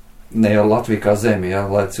ne jau Latviju kā zemi, jā,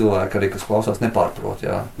 lai cilvēki arī, kas klausās, nepārprot,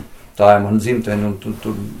 jā. Tā ir man dzimtene,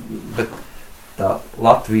 bet tā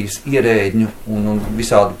Latvijas ierēģņu un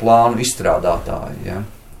visādu plānu izstrādātāji, jā.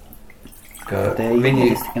 Ka viņi...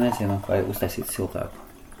 Es tikai nezinu, vai uztaisīt siltāku.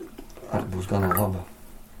 Arī būs gana laba.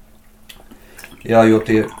 Jā, jo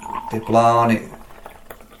tie plāni...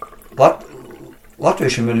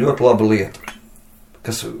 Latviešiem ir ļoti laba lieta,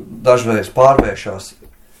 kas dažreiz pārvēršās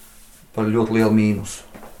par ļoti lielu mīnusu.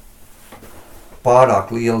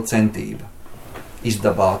 Pārāk liela centība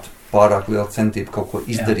izdabāt, pārāk liela centība kaut ko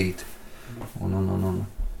izdarīt.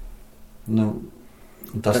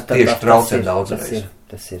 Tas tieši traucē daudzreiz.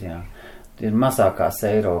 Tas ir, jā. Ir mazākās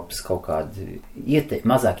Eiropas kaut kādi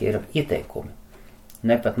mazākie ieteikumi.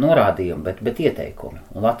 Ne pat norādījumi, bet ieteikumi.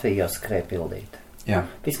 Un Latvija jau skrēja pildīt. Jā.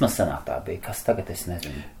 Vismaz senāk tā bija. Kas tagad es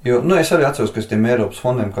nezinu. Jo, es arī atceros, ka tiem Eiropas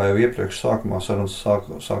fondiem, kā jau iepriekš sarunas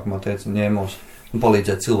sākumā teica, ņēmos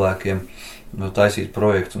palīdzēt cilvēkiem taisīt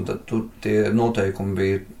projekts. Un tad tur tie noteikumi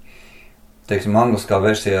bija, teiksim, angliskā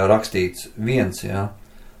versijā rakstīts viens, jā.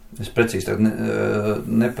 Es precīzi tagad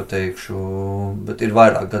nepateikšu, bet ir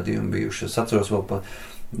vairāk gadījumi bijuši. Es atceros vēl pa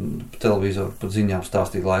televizoru, pa ziņām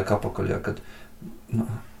stāstīt laika apakaļ, kad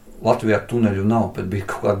Latvijā tuneļu nav, bet bija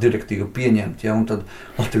kaut kāda direktīva pieņemta, ja, un tad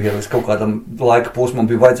Latvijā līdz kaut kādam laika posmam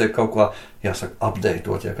bija vajadzēja kaut kā, jāsaka,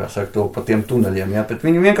 updateot, ja, kā saka, to pa tiem tuneļiem, ja, bet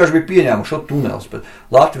viņi vienkārši bija pieņēmuši šo tunelis, bet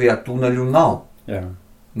Latvijā tuneļu nav. Jā.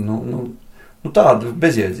 Nu tāda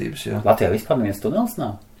bezjēdzības, ja. Latvijā vispār neviens tunelis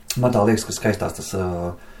nav? Man tā liekas, ka skaistās tas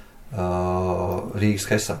Rīgas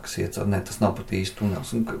Hesā, kas iet, ne, tas nav pat īsti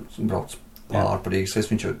tunelis, un brauc pār par Rīgas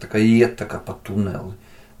Hesā, viņš jau tā kā iet tā kā pa tuneli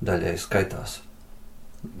daļai skaitās.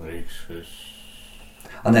 Rīgas.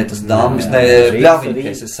 Nē, tas dāmas,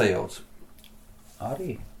 Bļaviņkais es sajaucu.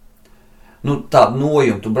 Arī? Nu, tā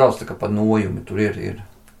nojumi, tu brauc tā kā pa nojumi, tur ir.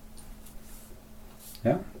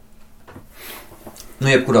 Jā?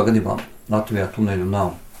 Nu, jebkurā gadījumā Latvijā tuneļu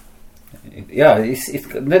nav. Jā,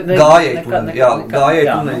 gājēji tuneļi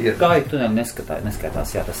ir. Gājēji tuneļi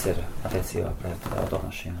neskaitās, jā, tas ir attiecībā pret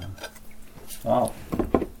automašīnām. Wow.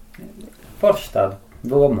 Forši tādu.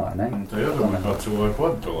 domāju, ne? Un tā jādomā, kā cilvēku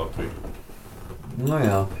vada to Latviju. Nu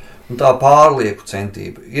jā, un tā pārlieku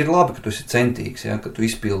centība. Ir labi, ka tu esi centīgs, ja, ka tu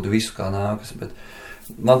izpildi visu kā nākas, bet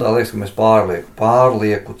man tā liekas, ka mēs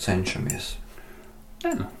pārlieku cenšamies.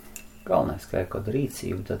 Nē, nu, galvenais, ka ir kaut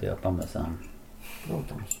rīcība, tad jau pamazām.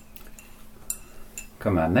 Protams.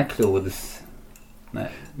 Kamēr nekļūdas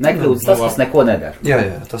tas, kas neko nedara. Jā,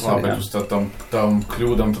 tas labi, arī. bet uz tām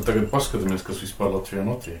kļūdām tad tagad paskatāmies, kas vispār Latvijā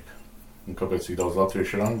notiek. Un kāpēc tik daudz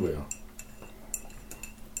latviešu ir Anglijā?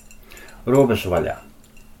 Robežu vaļā.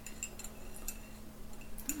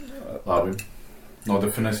 Labi,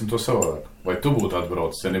 nodefinēsim to savādāk. Vai tu būtu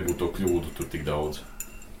atbraucis, ja nebūtu to kļūdu tur tik daudz?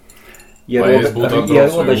 Ja Vai es būtu atbraucis, vai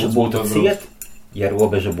robeža Lūdzu būtu būtu ciet, ja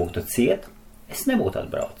robeža būtu ciet, es nebūtu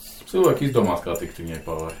atbraucis. Cilvēki izdomās, kā tikt viņai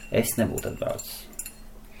pāri. Es nebūtu atbraucis.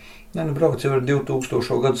 Nē, nu brauc jau ar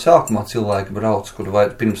 2000. gadu sākumā cilvēki brauc, kur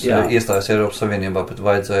pirms iestājās Eiropas Savienībā, bet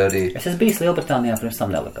vajadzēja arī... Es esmu bijis Lielbritānijā pirms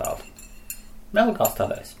tam nelegāli. Nelegāls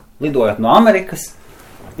tādais. Lidojot no Amerikas,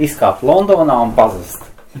 izkāpt Londonā un pazust.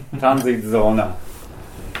 Tranzīta zonā.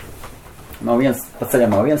 Pa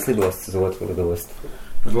ceļam no vienas lidostas uz otru lidostu.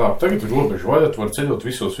 Bet labi, tagad ir robežu vaļā, tu var ceļot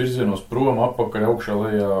visos virzienos prom, apakaļ, augšā,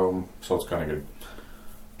 lejā, sauc kā negrib.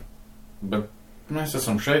 Bet mēs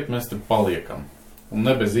esam šeit, mēs te paliekam. Un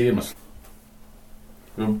ne bez iemesla.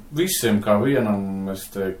 Jo visiem kā vienam, es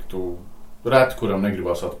teiktu, reti, kuram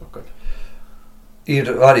negribās atpakaļ.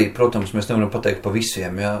 Ir arī, protams, mēs nevaram pateikt pa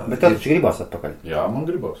visiem, jā. Bet tad taču gribās atpakaļ. Jā, man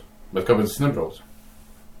gribās. Bet kāpēc es nebraucu?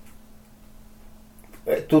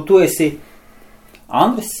 Tu esi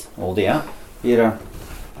Andris, Uldi, jā?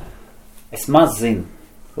 Es maz zinu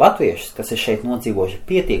latviešus, kas ir šeit nodzīvojuši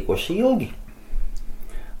pietiekoši ilgi,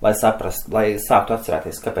 lai saprastu, lai sāktu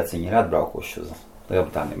atcerēties, kāpēc viņi ir atbraukuši uz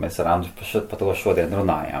Lielbritāniju. Mēs ar Andru par to šodien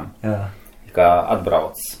runājām. Jā. Kā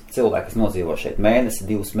atbrauc cilvēki, kas nodzīvo šeit mēnesi,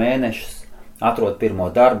 2 mēnešus, atrod pirmo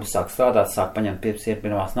darbu, sāk strādāt, sāk paņemt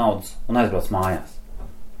pirmās naudas un aizbrauc mājās.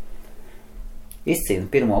 Izcīna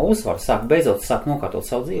pirmo uzvaru, sāk nokārtot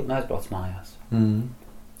savu dzīvi un aizbrauc mājās.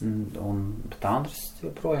 Bet Andris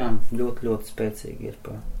joprojām ļoti, ļoti spēcīgi ir.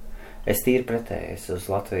 Es tīri pretējais uz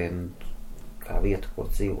Latviju kā vietu, kur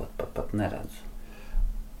dzīvot, pat neredzu.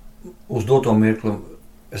 Uz doto mirkli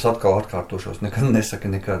es atkal atkārtošos, nekad nesaka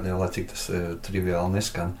nekad, lai cik tas triviāli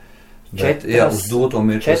neskan. Bet, uz doto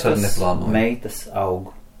mirkli es arī neplānoju. 4 meitas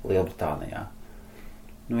aug Lielbritānijā.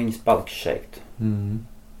 Viņas paliks šeit.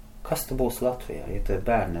 Kas tu būs Latvijā, ja tev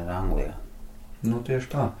bērni ir Anglijā? Nu, tieši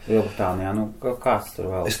tā. Lielbritānijā, kāds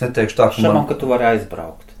tur vēl? Es neteikšu tā, ka Šamam, ka tu vari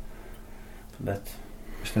aizbraukt. Bet...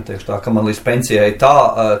 Es neteikšu tā, ka man līdz pensijai tā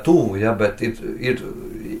tuvu, ja, bet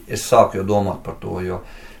es sāku jau domāt par to, jo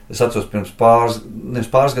es atceros pirms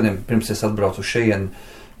pāris gadiem, pirms es atbraucu uz šejienu,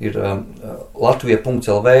 ir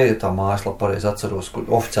Latvija.lv, tā mājaslapa, pareizi atceros, kur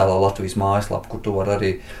oficiālā Latvijas mājaslapa, kur tu var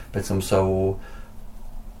arī pēc tam savu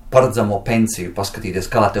paredzamo pensiju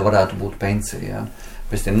paskatīties, kā te varētu būt pensija, ja.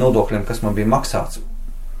 Pēc tiem nodokļiem, kas man bija maksāts,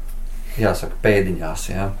 jāsaka, pēdiņās,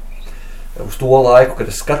 ja. Uz to laiku, kad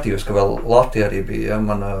es skatījos, ka vēl Latvija arī bija, ja,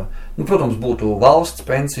 man, protams, būtu valsts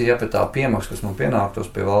pensija, ja pēc tā piemaksa, kas man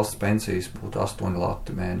pienāktos pie valsts pensijas, būtu 8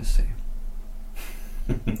 lati mēnesī.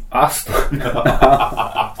 8?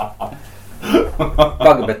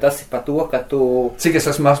 Paga, bet tas ir par to, ka tu... Cik es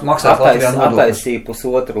esmu maksājis Latvijā nodokļus? Attaisīji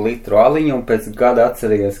 1,5 litru aliņu un pēc gada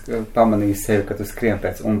atceries, pamanīji sevi, ka tu skrien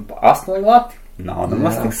pēc. Un 8 lati? Nav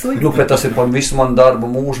nemaz tik slikti. Bet tas ir par visu manu darbu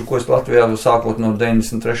mūžu, ko es Latvijā sākot no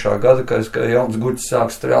 93. gada, kad es kā jauns guļs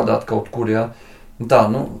sāku strādāt kaut kur, jā. Tā,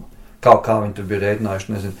 kā viņi tur bija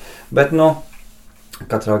rēķinājuši, nezinu. Bet,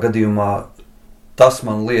 katrā gadījumā tas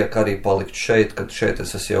man liek arī palikt šeit, kad šeit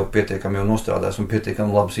es esmu jau pietiekami nostrādājis un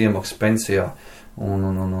pietiekami labas iemaksas pensijā.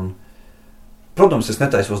 Protams, es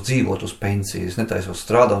netaisos dzīvot uz pensiju, es netaisos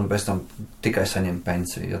strādāt un pēc tam tikai saņemt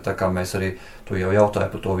pensiju. Ja, tā kā mēs arī, tu jau jautāji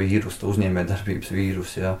par to vīrusu, uzņēmējdarbības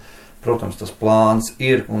vīrusu, ja. Protams, tas plāns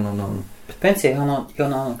ir Bet pensija jau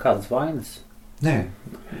nav kādas vainas. Nē.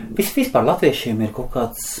 Vispār latviešiem ir kaut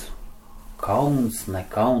kāds kauns,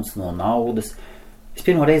 nekauns no naudas. Es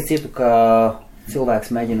pirmo reizi dzirdu, ka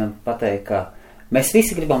cilvēks mēģina pateikt, ka mēs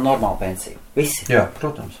visi gribam normālu pensiju. Visi. Jā,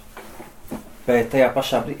 protams. Bet tajā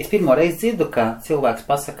pašā brīdī, es pirmo reizi dzirdu, ka cilvēks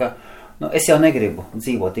pasaka, es jau negribu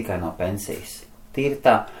dzīvot tikai no pensijas. Tīri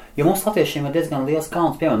tā, jo mums latviešiem ir diezgan liels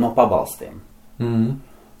kauns, piemēram, no pabalstiem.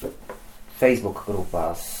 Facebook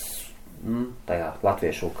grupās, tajā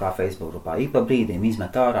latviešu kā Facebook grupā, ik pa brīdiem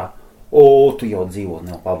izmet ārā, tu jau dzīvo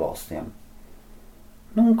no pabalstiem.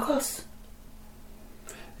 Un kas?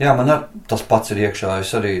 Jā, man tas pats ir iekšā,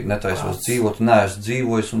 es arī netaisos dzīvot, neesmu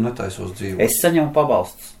dzīvojis un netaisos dzīvot. Es saņemu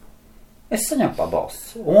pabalstus. Es saņemu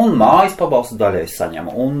pabalstus. Un mājas pabalstu daļai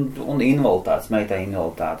saņemu. Un invaliditātes, meitai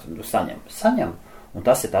invaliditāti saņem. Un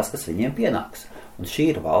tas ir tas, kas viņiem pienāks. Un šī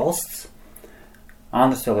ir valsts.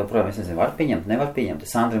 Andris vēl joprojām, es nezinu, var pieņemt, nevar pieņemt.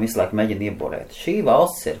 Es Andrim visu laiku mēģinu ieborēt. Šī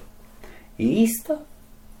valsts ir īsta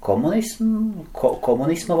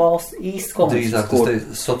komunisma valsts, īsts komunisms. Drīzāk tas ir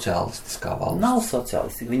sociālistiskā valsts. Nav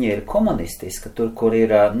sociālistiska, viņa ir komunistiska, tur, kur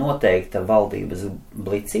ir noteikta valdības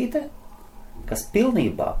blicīte, kas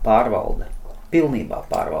pilnībā pārvalda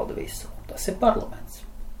visu. Tas ir parlaments.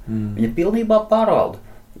 Viņa pilnībā pārvalda.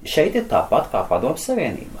 Šeit ir tāpat kā Padomju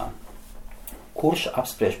Savienībā. Kurš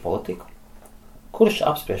apspriež politiku? Kurš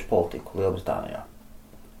apspriež politiku Lielbritānijā?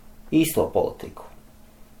 Īsto politiku?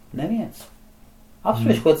 Neviens.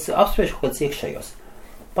 Apspriež kaut kāds iekšējos.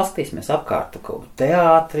 Paskatīsimies apkārt,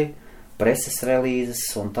 teātri, preses relīzes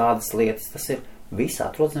un tādas lietas. Tas ir viss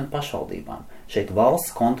atrodas zem pašvaldībām. Šeit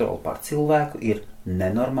valsts kontrole pār cilvēku ir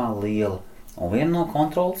nenormāli liela. Un viena no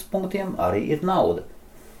kontrolas punktiem arī ir nauda.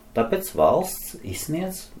 Tāpēc valsts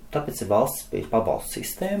izsniedz, tāpēc ir valsts pabalstu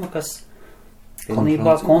sistēma, kas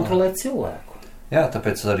pilnībā kontrolē cilvēku. Jā,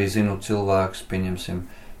 tāpēc arī zinu cilvēkus, pieņemsim,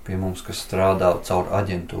 pie mums, kas strādā caur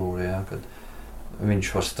aģentūru, jā, kad viņš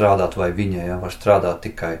var strādāt vai viņa, jā, var strādāt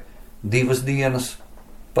tikai 2 dienas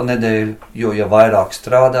pa nedēļu, jo ja vairāk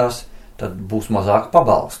strādās, tad būs mazāk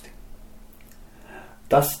pabalsti.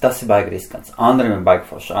 Tas ir baigi riskants. Andrim ir baigi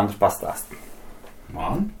forši. Andri pastāst.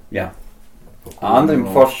 Man? Jā. Andrim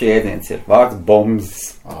forši jēdziens ir vārds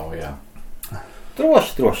bombs. Jā.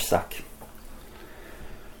 Droši saki.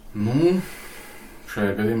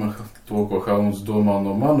 Šajā gadījumā to, ko Helmuts domā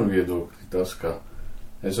no manu viedokļa, tas, ka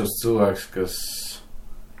es esmu cilvēks, kas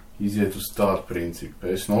iziet uz tādu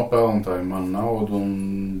principu. Es nopelnu, tā ir mana nauda un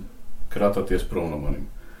kratāties prom no manim.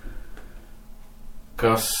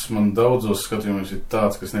 Kas man daudzos skatījumos ir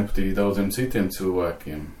tāds, kas nepatīk daudziem citiem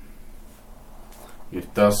cilvēkiem, ir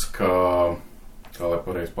tas, kā lai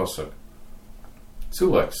pareizi pasaka,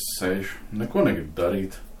 cilvēks sēž, neko negrib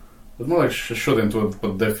darīt. Bet man liekas, es šodien to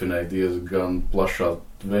pat definēju diezgan plašā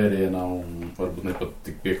vērienā un varbūt ne pat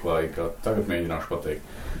tik pieklājīgi, kā tagad mēģināšu pateikt.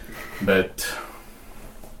 Bet,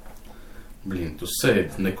 tu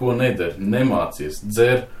sēdi, neko nedari, nemācies,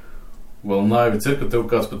 dzer, vēl naivi cer, ka tev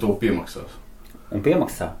kāds par to piemaksās. Un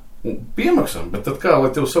piemaksā? Piemaksā, bet tad kā, lai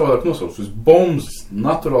tev savādāk nosauc? Tas bombs,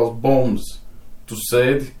 naturāls bombs. Tu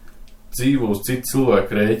sēdi, dzīvo uz citu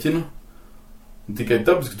cilvēku rēķinu, tikai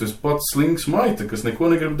tāpēc, ka tu esi pats slings maita, kas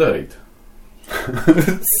neko negrib darīt.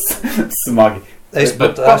 Smagi. Es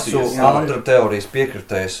pat esmu Andra teorijas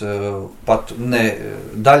piekritējis, pat ne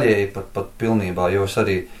daļēji, pat pilnībā, jo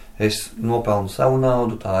es nopelnu savu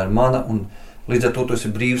naudu, tā ir mana, un līdz ar to tu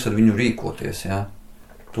esi brīvs ar viņu rīkoties, jā.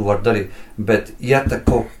 Tu vari darīt, bet ja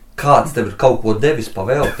kāds tev ir kaut ko devis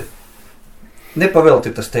pavelti, nepavelti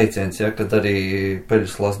ir tas teiciens, ja, kad arī peļu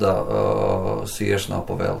slazdā sieras nav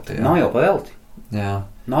pavelti. Ja. Nav jau pavelti. Jā.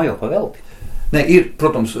 Nav jau pavelti. Ne, ir,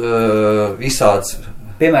 protams, visāds.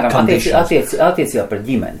 Piemēram, attiecībā par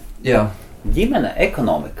ģimeni. Jā. Ģimene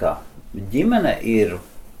ekonomikā. Ģimene ir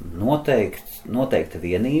noteikta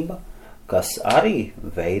vienība, kas arī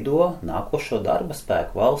veido nākošo darba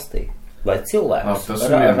spēku valstī. Vai cilvēks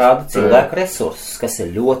rada cilvēku resursus, kas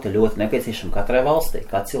ir ļoti, ļoti nepieciešami katrai valstī,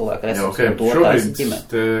 kā cilvēku resursus. Jā, okay.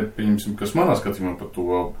 Šobrīd, pieņemsim, kas manā skatījumā par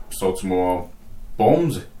to saucamo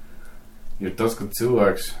bombzi, ir tas, ka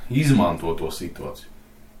cilvēks izmanto to situāciju.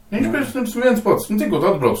 Viņš pēc viens pats, tikot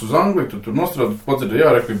atbrauc uz Angliju, tur nostrādā, pats ir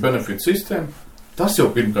jārek benefit sistēma, tas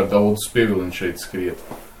jau pirmkārt daudz pievilina šeit skriet.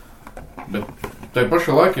 Bet tai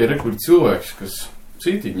pašā laikā ir cilvēks, kas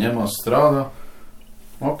citīgi ņemās strādā.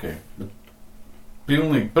 Ok, bet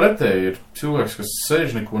pilnīgi pretēji ir cilvēks, kas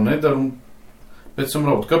sēž, neko nedara un pēc tam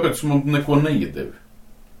raud. Kāpēc man neko neiedevi?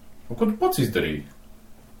 Un ko tu pats izdarīji?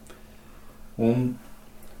 Un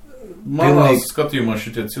manā skatījumā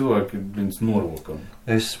šitie cilvēki ir viens norokami.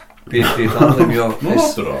 Es piekrītu Andrim, jo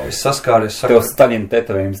es saskāries. Tev Staļina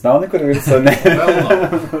tetovējums nav nekur virsū?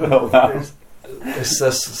 Vēl nav. Es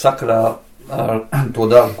sakarā ar to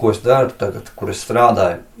darbu, ko es daru tagad, kur es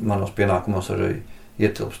strādāju, manos pienākumos arī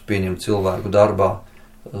ietilpst pieņemt cilvēku darbā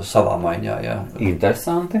savā maiņā. Jā.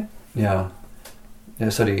 Interesanti. Jā.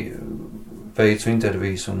 Es arī veicu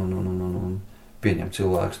intervijas un pieņemu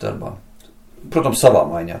cilvēkus darbā. Protams, savā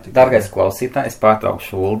maiņā. Dargais klausītājs,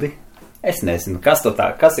 pārtraukšu Uldi. Es nezinu, kas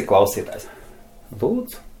ir klausītājs.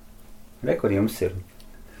 Lūdzu, kur jums ir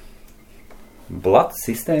blata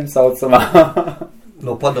sistēma saucamā.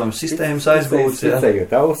 No padomju sistēmas aizbūts.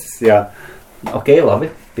 Cicējot ausis, jā. Ok,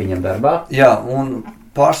 labi, pieņem darbā. Jā, un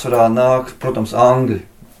pārsvarā nāk, protams, angļi.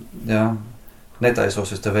 Jā.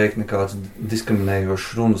 Netaisos es te veikt nekāds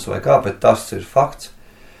diskriminējošs runas vai kā, bet tas ir fakts.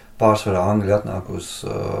 pārsvarā angļi atnāk uz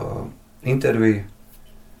interviju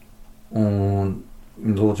un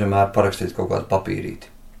lūdzu vienmēr parakstīt kaut kādu papīrīti,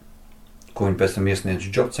 ko viņi pēc tam iesniedz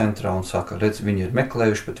job centrā un saka, redz, viņi ir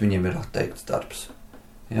meklējuši, bet viņiem ir atteikts darbs.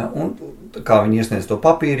 Ja, un kā viņi iesniedz to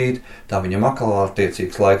papīrīt, tā viņam akalā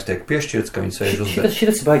attiecīgs laiks tiek piešķirts, ka viņi sēž uz bēdas.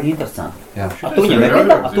 Šitas baigi interesanti. Jā. Tu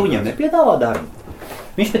viņam nepiedāvā darbu?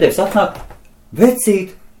 Viņš pie tevis atnāk,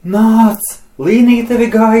 vecīt, nāc, līnija tevi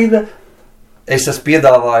gaida. Es esmu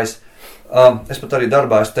piedāvājis, es pat arī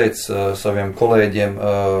darbā es teicu saviem kolēģiem,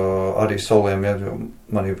 arī soliem, ja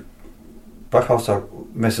man ir Pachhausā,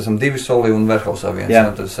 mēs esam 2 soli un Verhausā 1.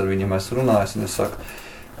 Tad es ar viņiem esmu runājis un es saku,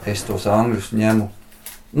 es tos angļus ņemu.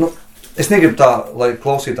 Nu, es negribu tā, lai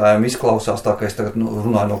klausītājiem izklausās tā, ka es tagad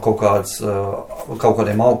runāju no kaut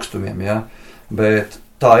kādiem augstumiem, ja? Bet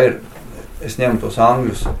tā ir, es ņemu tos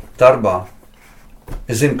angļus darbā,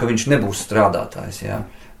 es zinu, ka viņš nebūs strādātājs, ja?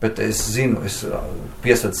 Bet es zinu, es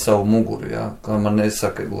piesacu savu muguru, ja? Ka man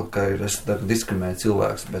nesaka, ka es diskriminēju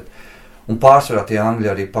cilvēks, bet un pārsvarā tie angļi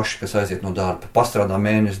arī paši, kas aiziet no darba, pastrādā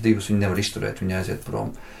mēnesi, 2, viņi nevar izturēt, viņi aiziet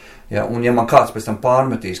prom. Ja? Un ja man kāds pēc tam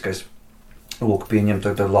pārmetīs, ka es lūk, pieņemt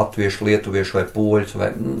latviešu, lietuviešu vai poļus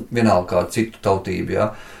vai vienalga kādu citu tautību,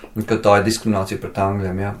 ja? Ka tā ir diskriminācija pret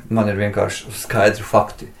angļiem. Ja? Man ir vienkārši skaidri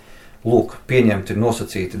fakti. Lūk, pieņemti ir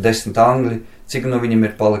nosacīti 10 angļi, cik no viņiem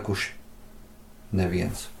ir palikuši?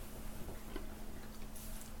 Neviens.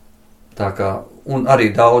 Tā kā, un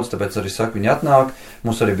arī daudz, tāpēc arī saku, viņi atnāk.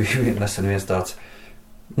 Mums arī bija nesen viens tāds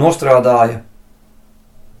nostrādāja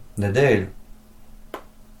nedēļu.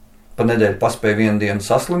 Pa nedēļu paspēja 1 dienu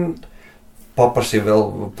saslimt, paprasīja vēl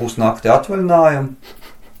pusnakti atvaļinājumu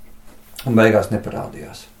un beigās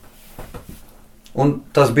neparādījās. Un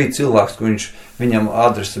tas bija cilvēks, ka viņam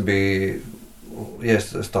adrese bija, ja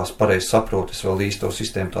es tās pareizi saprotu, es vēl īsto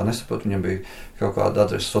sistēmu tā nesaprotu, viņam bija kaut kāda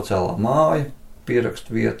adrese sociālā māja,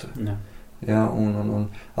 pierakstu vieta. Ja, un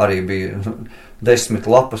arī bija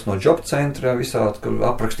 10 lapas no job centra visādi, kur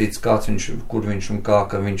aprakstīts kāds viņš, kur viņš un kā,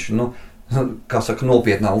 ka viņš, kā saka,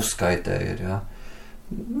 nopietnā uzskaitē ir, ja.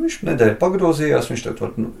 Viņš nedēļu pagrozījās, viņš tagad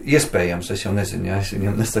var, iespējams, es jau nezinu, ja es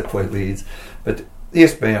viņam nesakoju līdzi, bet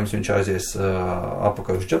iespējams viņš aizies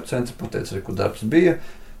apakaļ uz job centru, pateica, kur darbs bija,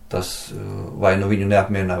 tas vai nu viņu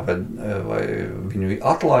neapmierināja, vai viņu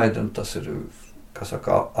atlaida, un tas ir, kā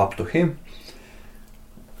saka, up to him.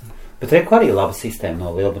 Bet reku arī laba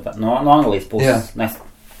sistēma no Anglijas puses. Nes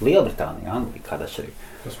Lielbritānija, Anglija, kāda atšķirība.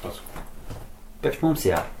 Tas pats. Priekš mums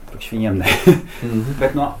jā, priekš viņiem ne.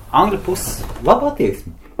 Bet no Angļu puses laba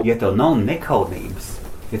attieksme. Ja tev nav nekaunības,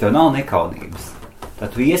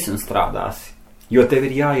 tad tu iesi un strādāsi. Jo tev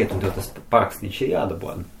ir jāiet un tev tas parakstīns ir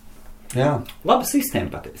jādabona. Jā. Laba sistēma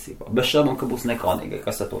patiesībā. Bez šaubām, ka būs nekaunīgai,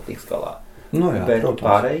 kas ar to tiks galā. Nu jā, bet protams.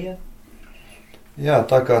 Pārējie. Jā,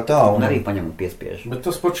 tā kā tā. Un arī paņem un piespiež. Bet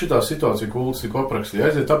tas pat šitā situācija, ko Uldis tikko aprakstīja,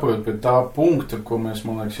 aiziet apakaļ pie tā punkta, ko mēs,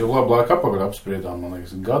 man liekas, jau labu laiku apakaļ apspriedām, man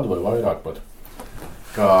liekas, gadu vai vairāk pat.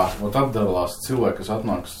 Kā atdalās cilvēki, kas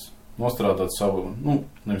atnāks nostrādāt savu,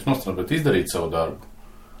 nevis nostrādāt, bet izdarīt savu darbu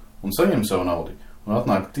un saņem savu naudu. Un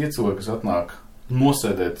atnāk tie cilvēki, kas atnāk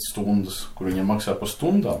nosēdēt stundas, kur viņiem maksā par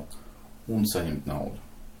stundām un saņemt naudu.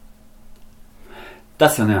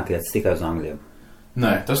 Tas jau neatiec tikai uz angļiem.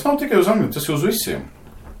 Nē, tas nav tikai uz angļiem, tas ir uz visiem.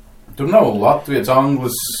 Tur nav latvietis,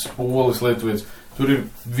 anglis, polis, lietuvietis, tur ir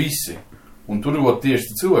visi. Un tur ir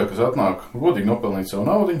tieši cilvēki, kas atnāk godīgi nopelnīt savu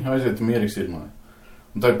naudiņu, aiziet mierīgi sirmai.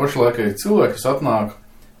 Un tā pašā laikā ir cilvēki, kas atnāk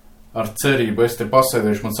ar cerību, es te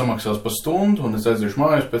pasēdēšu, man samaksās par stundu, un es aiziešu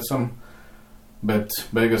mājās pēc tam, bet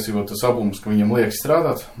beigās jau tas ablums, ka viņam liekas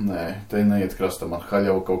strādāt, nē, te neiet krastā, man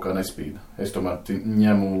haļauja kaut kā nespīda. Es tomēr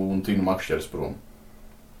ņemu un tinu makšķeres prom.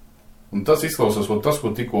 Un tas izklausās tas,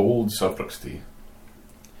 ko tikko Uldis aprakstīja.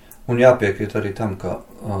 Un jāpiekrīt arī tam, ka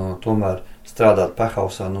tomēr strādāt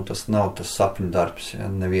Pachhausā, tas nav tas sapņu darbs,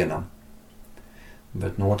 ja, nevienam.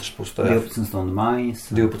 Bet no otras puses tā 12 stundu mājas.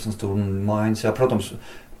 12 stundu mājas, jā, protams,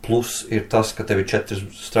 plus ir tas, ka tev ir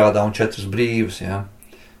 4 strādā un 4 brīvas, jā.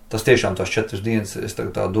 Tas tiešām tās 4 dienas, es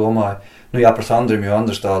tagad tā domāju, jāprasa Andrim, jo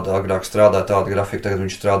Andris tāda agrāk strādā tāda grafika, tagad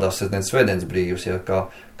viņš strādā sestdienas, svētdienas brīvas, ja,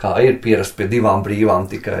 kā ir pierast pie 2 brīvām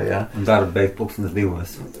tikai, ja. Un darba beigt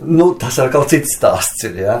 2:00. Tas ar kaut cits stāsts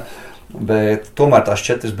ir, ja. Bet tomēr tās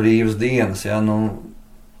 4 brīvas dienas, ja,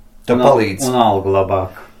 tev palīdz. Un alga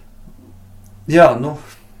labāk. Jā,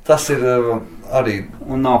 tas ir arī.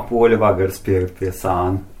 Un nav poļu vagars pie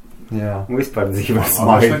sāna. Jā. Un vispār dzīvē Tas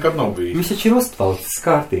smagi. nekad nav bijis. Viņš taču ir uztvalcis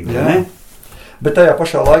kārtīgi, jā. Ne? Bet tajā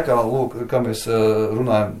pašā laikā, lūk, kā mēs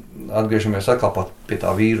runājam, atgriežamies atkal pie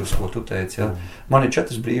tā vīrusa, ko tu teici, ja. Man ir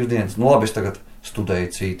 4 brīvas dienas. Labi, es tagad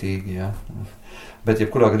studēju cītīgi, ja. Bet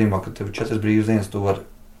jebkurā gadījumā, kad tev ir 4 brīvas dienas, tu vari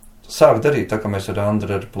sāk darīt, tā kā mēs ar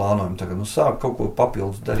Andru arī plānojam, tagad, sāk kaut ko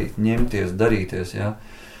papildus darīt, ņemties, darīties, ja?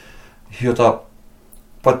 Jo tā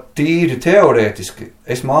pat tīri teorētiski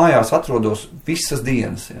es mājās atrodos visas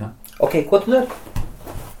dienas, ja? Ok, ko tu dari?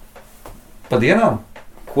 Pa dienām?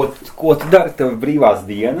 Ko tu dari? Tev brīvās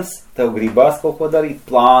dienas, tev gribās kaut ko darīt,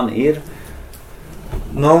 plāni ir,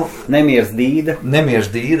 nemieras dīda. Nemieras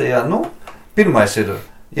dīda, jā, pirmais ir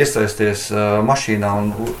iesaisties mašīnā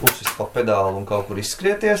un uzsist pa pedālu un kaut kur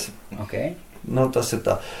izskrieties. Okay. Tas ir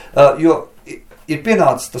tā. Jo ir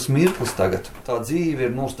pienācis tas mirklis tagad. Tā dzīve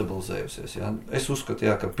ir nostabilizējusies. Jā. Es uzskatu,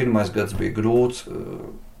 jā, ka pirmais gads bija grūts.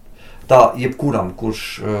 Tā jebkuram,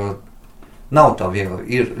 kurš nav tā viegli,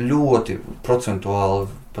 ir ļoti procentuāli,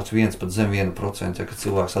 pat zem 1%, ja, kad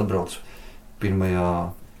cilvēks atbrauc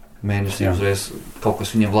pirmajā mēnesī, uzreiz kaut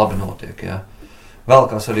kas viņam labi notiek. Jā.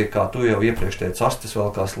 Vēlkās arī, kā tu jau iepriekš teici, astes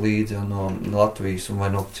vēlkās līdzi no Latvijas vai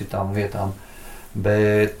no citām vietām.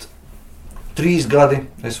 Bet 3 gadi,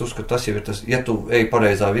 es uzskatu, tas jau ir tas, ja tu ej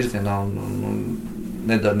pareizā virzienā un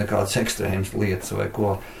nedara nekādas ekstrēmas lietas vai ko,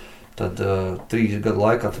 tad 3 gadu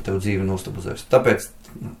laikā tad tev dzīve nostabilizēs. Tāpēc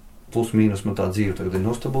plus mīnus man tā dzīve tagad ir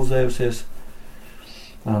nostabilizējusies.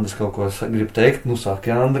 Andris kaut ko grib teikt,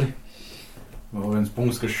 sāki Andri. Vēl viens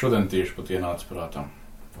punkts, kas šodien tieši pat ienāca prātā.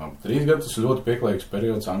 3 gadi tas ir ļoti pieklājīgs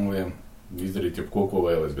periods Anglijam izdarīt jebko, ko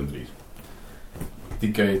vēlēs gandrīz.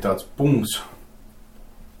 Tikai tāds punkts,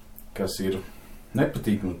 kas ir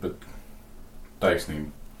nepatīkams, bet taisnība.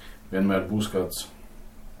 Vienmēr būs kāds,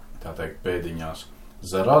 tā teikt, pēdiņās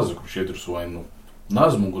zaraza, kurš iedurs vai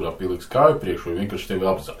nazmugurā pieliks kāju priekšu, vai vienkārši tevi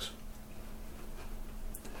apzaks.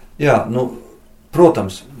 Jā,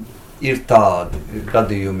 protams, ir tādi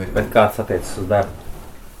gadījumi. Bet kāds attiecas uz darbu?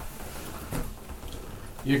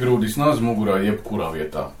 Iegrūdīs nazmugurā jebkurā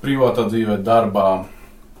vietā. Privātā dzīvē, darbā,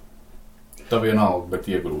 tā vienalga, bet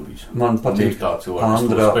iegrūdīs. Man patīk tā cilvēks,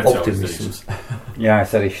 Andra optimisms. Jā,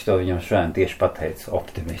 es arī šito viņam šodien tieši pateicu,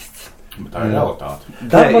 optimists. Bet tā ir realitāte.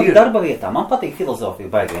 Darba vietā, man patīk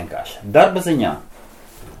filozofija baigi vienkārši. Darba ziņā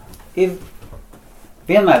ir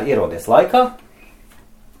vienmēr ierodies laikā,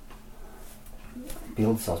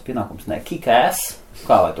 pildi savus pienākumus, kick ass,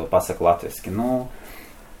 kā lai to pasaka latviski,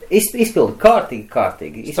 izpildi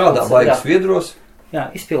kārtīgi. Strādā baigas viedros. Jā,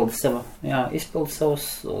 izpildi savus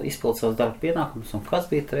darba pienākumus, un kas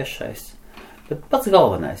bija trešais. Bet pats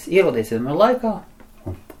galvenais, ierodies vienmēr laikā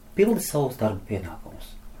un pildi savus darba pienākumus.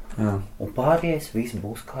 Jā. Un pārējais viss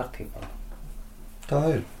būs kārtībā. Tā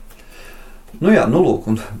ir. Lūk,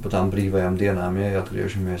 un par tām brīvajām dienām, ja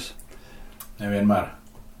atgriežamies. Nevienmēr.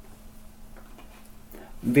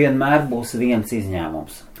 Vienmēr būs viens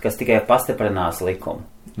izņēmums, kas tikai pastiprinās likumu.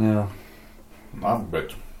 Jā.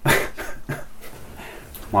 Makbets.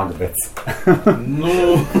 Makbets,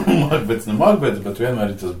 bet vienmēr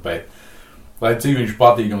ir tas bet. Lai cik viņš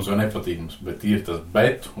patīkams vai nepatīkams, bet ir tas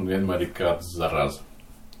bet un vienmēr ir kāds zaraza.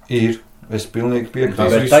 Ir. Es pilnīgi piekrītu.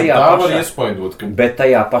 Tas visu tā var iespaidot. Bet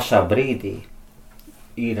tajā pašā brīdī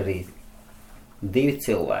ir arī 2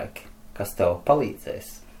 cilvēki, kas tev palīdzēs,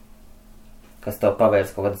 kas tev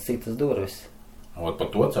pavērs kaut kādas citas durvis. Ot par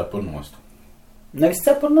to cepur nost. Nevis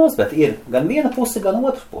cepur nost, bet ir gan viena puse, gan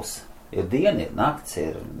otra puse. Ir diena, ir nakts,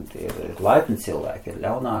 ir laipni cilvēki, ir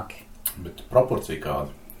ļaunāki. Bet proporcija kāda?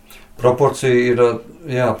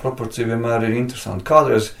 Proporcija vienmēr ir interesanti.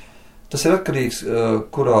 Kādreiz tas ir atkarīgs,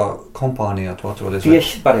 kurā kompānijā tu atrodies.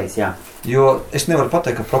 Tieši pareizi, jā. Jo es nevaru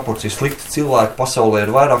pateikt, ka proporcija slikti cilvēki pasaulē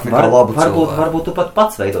ir vairāk nekā labu cilvēku. Varbūt tu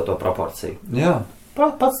pats veido to proporciju. Jā.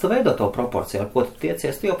 Pats tu veido to proporciju, ar ko tu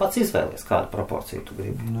tiecies, tu jau pats izvēlies, kādu proporciju tu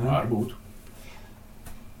gribi. Varbūt.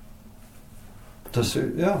 Tas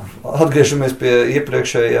ir, atgriežamies pie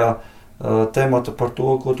iepriekšējā temata par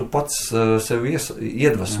to, ko tu pats sevi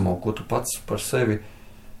iedvesmo, ko tu pats par sevi,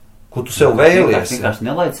 ko tu sev vēlies. Vienkārši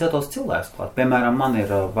nelaid tos cilvēkus klāt. Piemēram, man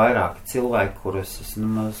ir vairāki cilvēki, kurus es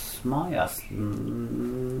mājās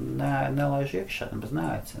nelaižu iekšā, bez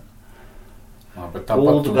neaicinu.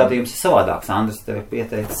 Uldu gadījums ir savādāks. Andris tev ir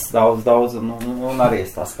pieteicis daudz, un arī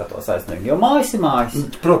es tā skatos aizmīgi. Jo mājas ir mājas.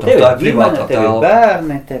 Protams, tā ir privātā tev ir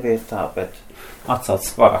bērni, tev ir tā, bet atsauc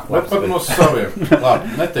svarāk. Bet pat no saviem, labi,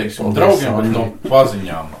 neteiksim draugiem, bet no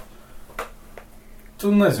paziņām. Tu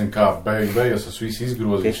nezini, kā beigās tas viss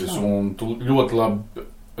izgrozīsies, un tu ļoti labi,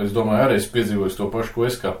 es domāju, arī es piedzīvoju to pašu, ko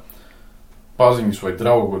es kā paziņas vai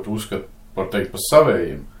draugot uzskatu par teikt par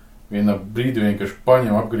savējiem. Vienā brīdī vienkārši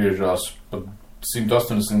paņem, apgriežās pat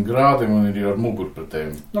 180 grādiem un ir ar muguru pret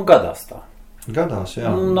tevi. Gadās tā. Gadās, jā.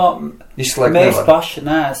 Mēs nevar. Paši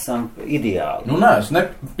neesam ideāli. Es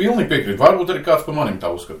pilnīgi piekrītu. Varbūt arī kāds par manim tā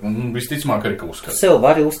uzskata. Visticamāk arī, ka uzskata. Sev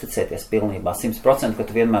vari uzticēties pilnībā, 100%, ka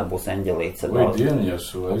tu vienmēr būsi eņģelīts ar vai dienas,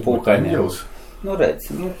 vai eņģelis. Nu, redz,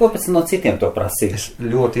 ko pēc no citiem to prasīt? Es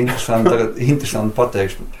ļoti interesanti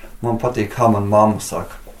pateikšu. Man patīk, kā man mamma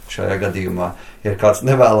saka šajā gadījumā. Ja ir kāds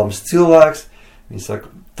nevēlams cilvēks, viņa saka,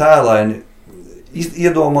 tēlaini,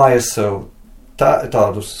 iedomājies sev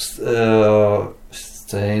tādu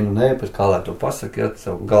scēnu, bet kā lai to pasaka, ja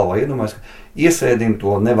sev galvā iedomājies, ka iesēdina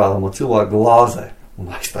to nevēlamo cilvēku glāzē un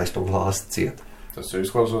aiztais to glāzi ciet. Tas jau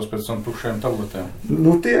izklausās pēc tam tukšiem tabletēm.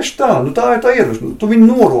 Nu, tieši tā. Nu, tā ir tā ierobežota. Tu viņu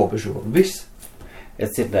norobežo. Viss.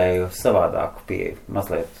 Es dzirdēju savādāku pieeju,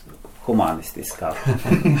 mazliet humanistiskāku.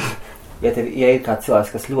 Ja ir kāds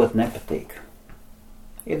cilvēks, kas ļoti nepatīk,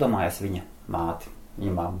 iedomājies viņa māti,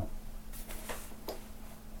 viņa mammu.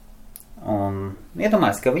 Un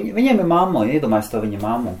iedomājies, ka viņiem ir mamma, un iedomājies to viņa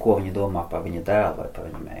mammu, un ko viņa domā par viņa dēlu vai par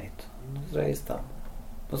viņa meitu.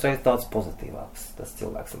 Uzreiz daudz pozitīvāks tas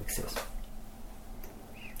cilvēks liksies.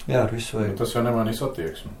 Jā, ar visu vajag. Tas jau nemainīs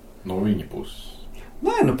attieksmi no viņa puses.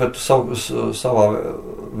 Nē, bet savā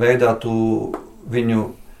veidā tu viņu,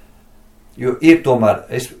 jo ir tomēr,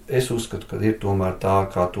 es uzskatu, ka ir tomēr tā,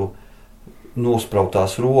 kā tu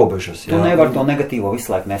nosprautās robežas. Tu nevar to negatīvo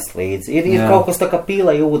visu laiku nest līdzi. Ir kaut kas tā kā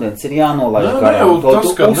pīlai ūdens, ir jānolaiž garām. Ne jau tas,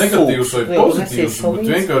 ka negatīvs vai pozitīvs,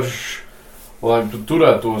 bet vienkārši, lai tu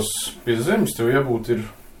turētos pie zemes, tev jābūt ir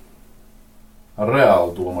ar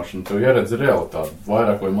reālu domāšanu, tev jāredz realitāti,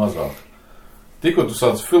 vairāk vai mazāk. Tikko tu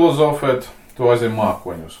sāc filozofēt, tu aiziem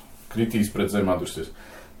mākoņos, kritīs pret zemi atdursies.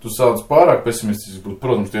 Tu sāc pārāk pesimistisks būt,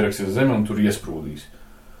 protams, tu ieraksies zemi un tur iesprūdīs.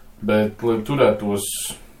 Bet, lai turētos,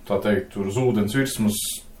 tā teikt, tur uz ūdens virsmas,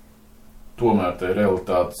 tomēr tai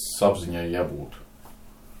realitātes apziņai jābūt.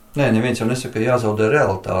 Nē, neviens jau nesaka, ka jāzaudē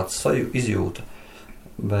realitātes izjūta.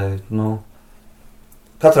 Bet,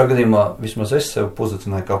 katrā gadījumā vismaz es sev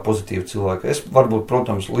pozicionēju kā pozitīvu cilvēku. Es varbūt,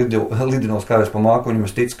 protams, lidinos kādreiz pa mākoņiem,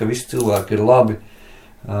 es ticu, ka visi cilvēki ir labi.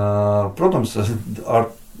 Protams,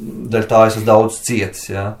 dēļ tā es esmu daudz cietis,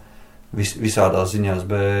 visādās ziņās,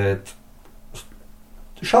 bet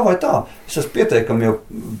šā vai tā, es esmu pietiekami jau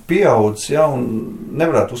pieaudzis, un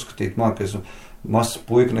nevarētu uzskatīt man, ka es mazs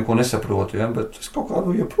puika neko nesaprotu, bet es kaut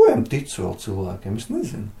kādu joprojām ticu vēl cilvēkiem, es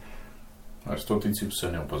nezinu. Es to ticību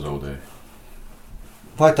sen jau pazaudēju.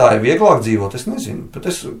 Vai tā ir vieglāk dzīvot, es nezinu, bet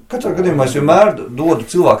es katrā gadījumā es vienmēr dodu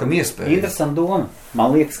cilvēkam iespēju. Interesanti doma.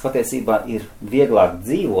 Man liekas, patiesībā ir vieglāk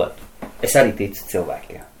dzīvot. Es arī ticu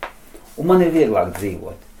cilvēkiem. Un man ir vieglāk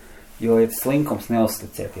dzīvot, jo ir slinkums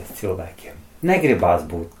neuzticēties cilvēkiem. Negribās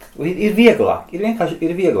būt. Ir vieglāk,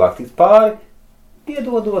 ir vieglāk tikt pāri,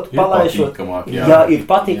 piedodot, palaišot. Jā, ir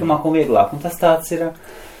patīkamāk un vieglāk. Un tas tāds ir,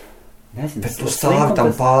 nezinu. Bet tu stāvi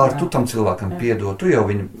tam pāri, tu tam cilvēkam piedod, tu jau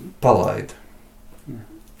viņu palaidi.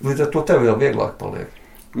 Līdz ar to tev jau vieglāk paliek.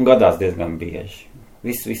 Un gadās diezgan bieži.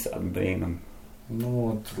 Visādi brīnumi.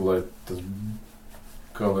 Lai tas,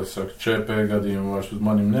 kā lai saka, ČP gadījumā vairs uz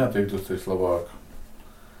manim neattiektos, es labāk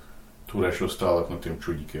turēšos tālāk no tiem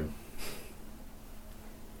čuģikiem.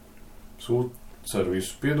 Sūds ar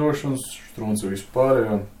visu piedošanas, strūns ar visu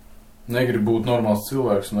pārējo. Negribu būt normāls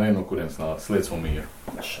cilvēks un no kurienes nāc, liec man mieru.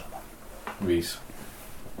 Visu.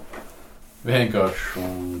 Vienkārši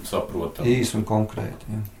un saprotam. Īsi un konkrēti.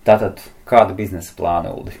 Jā. Tātad, kāda biznesa plāna,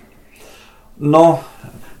 Uldi?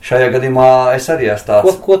 Šajā gadījumā es arī esmu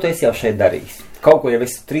tāds. Ko tu esi jau šeit darījis? Kaut ko jau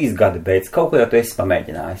esi 3 gadi beidz, kaut ko jau tu esi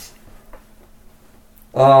pamēģinājis?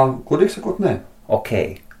 Kodīgi sakot, nē. Ok.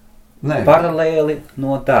 Nē. Paralēli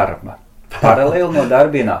no darba. Paralēli no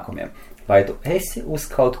darba ienākumiem. Vai tu esi uz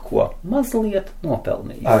kaut ko mazliet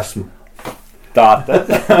nopelnījis? Esmu. Tātad.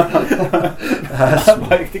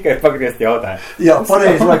 Vajag tikai pagriezt jautājumu. Jā,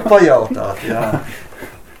 pareizi vajag pajautāt, jā.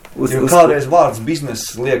 Jo kādreiz vārds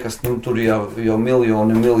bizness liekas, tur jau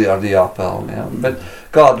miljārdi jāpelna, jā. Bet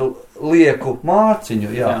kādu lieku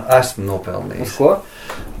mārciņu, jā. Esmu nopelnījis. Uz ko?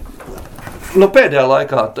 Pēdējā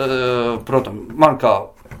laikā, protams, man kā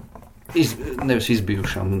nevis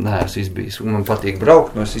izbijušam, neesmu izbijis, un man patīk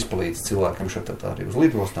braukt, es izpalīdzu cilvēkiem šeit arī uz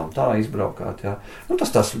lidostām, tā izbraukāt, jā.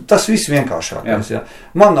 Tas viss vienkāršākais, jā.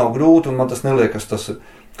 Man nav grūti, un man tas neliekas, tas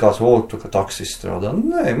kāds voltu, ka taksis strādā.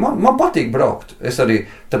 Nē, man patīk braukt. Es arī,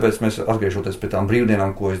 tāpēc mēs atgriežoties pie tām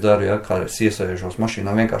brīvdienām, ko es daru, kā es iesēžos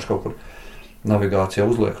mašīnā, vienkārši kaut kur navigācijā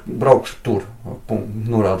uzliek, braukšu tur,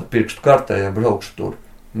 norāda pirkstu kartē, ja braukšu tur,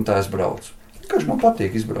 un tā es braucu. Kāds man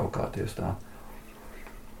patīk izbraukāties tā.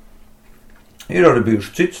 Ir arī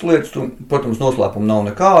bijuši citas lietas, protams, noslēpumu nav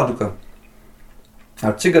nekādu, ka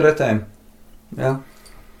ar cigaretēm, jā.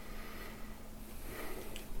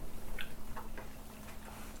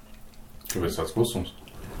 Kāpēc tāds klusums?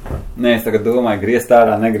 Nē, es tagad domāju, griezt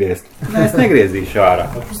ārā, negriezt. Nē, es negriezīšu ārā.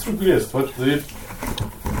 Kas tur griezt? Vai tad ir?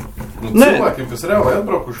 Cilvēkiem, kas reāli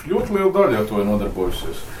atbraukuši ļoti lielu daļu jau to ir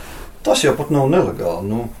nodarbojusies. Tas jau pat nav nelegāli,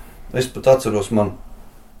 Es pat atceros, man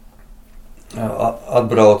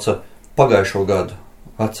atbrauca pagājušo gadu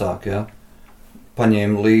vecāki, ja,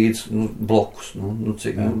 paņēma līdzi blokus,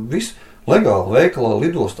 cik, viss legāli veikalā,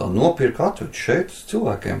 lidostā nopirka, atved šeit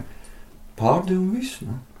cilvēkiem, pārdevu un viss,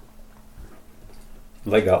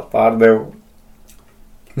 Legāli pārdevu?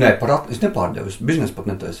 Nē, es nepārdevu, es biznesa pat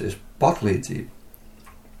netaisies, patlīdzību.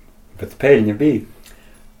 Bet peļņa bija.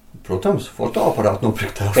 Protams, fotoaparātu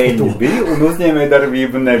nopirkt. Peļņa bija un uzņēmēja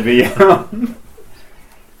darbība nebija.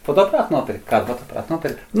 Fotoaparātu nopirkt? Kādu fotoaparātu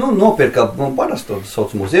nopirkt? Nopirka parasti to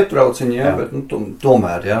saucamos ieprauciņu, jā, bet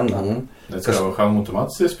tomēr, jā. Redz, kā Helmutam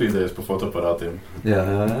acis iespīdējies pa fotoaparātiem. Jā.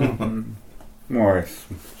 Mojas,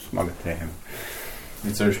 smaga tēma.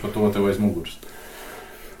 Viņš sevišķi par to tev aiz muguras.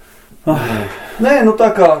 Nē, tā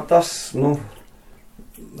kā tas,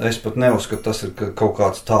 es pat neuzskatu, tas ir kaut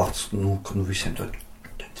kāds tāds, ka visiem tad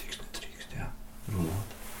nedrīkst, jā, runāt.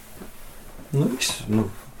 Viss,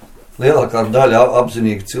 lielākā daļa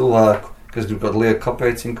apzinīgi cilvēku, kas grib kādu lieku,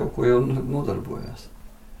 kāpēc viņi kaut ko jau nodarbojās.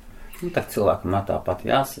 Tā cilvēkam tāpat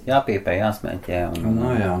jāpiepē, jāsmēķē.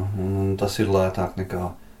 Jā, un tas ir lētāk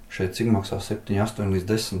nekā šeit, cik maksā 7, 8 līdz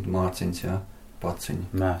 10 mārciņas, jā,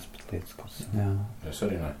 paciņi. Nē, es pat lietas, kas. Jā.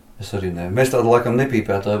 Es arī ne. Mēs tādu laikam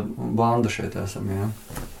nepīpētā banda šeit esam, jā.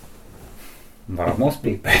 Varam mūs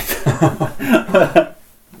pīpēt.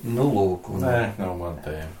 Lūk. Nē, nav man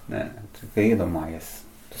tēma. Nē, tikai iedomājies.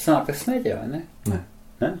 Tu sanāk, ka smēķē, vai ne?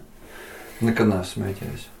 Nē. Nekad neesmu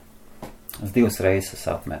smēķējis. Es 2 reizes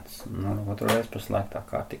apmetus. Otru reizi paslēgt tā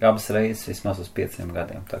kārtīgi. Abas reizes vismaz uz 5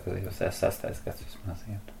 gadiem. Tā kā jūs esat 6. gads vismaz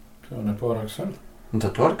iet. Tā nepārāk sen. Un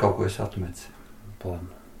tad tu arī kaut ko esi atmetis.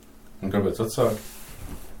 Un kāpēc atsāki?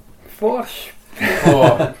 Forši.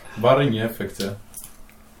 Bariņa efekts, jā.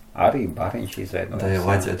 Arī bariņš izveidojas. Tā jau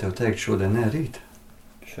vajadzēja tev teikt šodien ne rīt.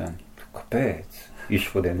 Kāpēc?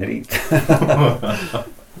 Šodien rīt.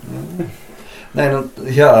 Nē,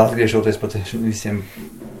 jā, atgriežoties pat visiem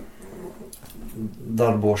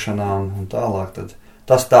darbošanām un tālāk, tad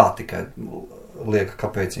tas tā tikai lieka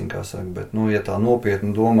kāpēc, kā saka, bet, ja tā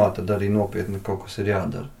nopietni domā, tad arī nopietni kaut kas ir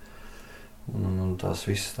jādara. Un tās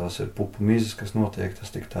visas tās ir pupu mizas, kas notiek, tas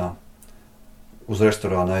tik tā uz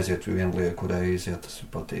restorānu aiziet vienu lieku reizi, ja tas ir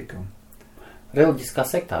patīkami. Reliģiskā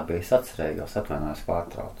sektā bija, es atcerējos, atvainojos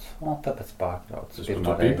pārtrauc. Tāpēc pārtrauc. Tas par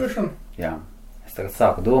to pīpēšanu? Jā. Es tagad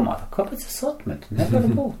sāku domāt, kāpēc es atmetu? Nevar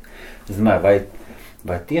būt. Es domāju,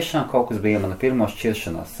 vai tiešām kaut kas bija mana pirmo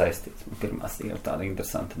šķiršanās saistīts. Pirmā sieva tāda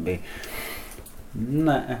interesanta bija.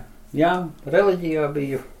 Nē. Jā, reliģijā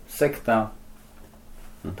biju sektā.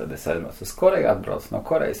 Un tad es aizbraucu uz Koreju, atbraucu no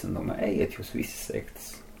Korejas un domāju, ejiet jūs visi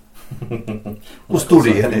sektas. Uz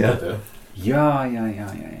turieni, jā. Jā.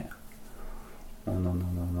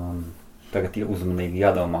 Un tagad ir uzmanīgi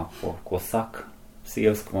jādomā, ko saka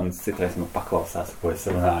sievas kundze, citreiz man paklausās, ko es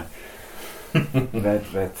runāju.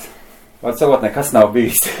 bet var sakot, nekas nav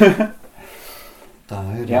bijis. Tā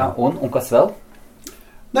ir. Jā, un kas vēl?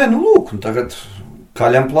 Nē, lūk, un tagad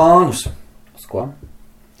kaļam plānus. Uz ko?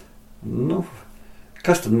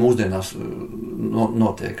 Kas tad mūsdienās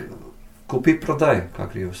notiek? Kupī prodai, kā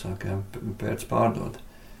krievi saka, pēc pārdot.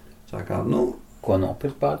 Tā kā, Ko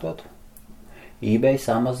nopirkt pārdot? eBay,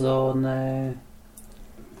 Amazon.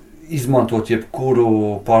 Izmantot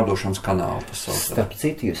jebkuru pārdošanas kanālu. Starp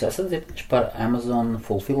citu, jūs esat dzirdējuši par Amazon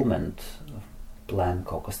fulfillment plānu,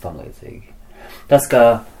 kaut kas tam līdzīgi. Tas,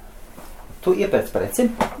 ka tu iepērc preci,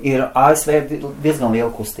 ir ASV diezgan liela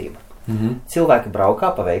kustība. Cilvēki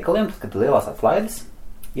braukā pa veikaliem, tad, kad lielās atlaides,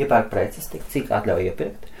 iepērk preces, cik atļauj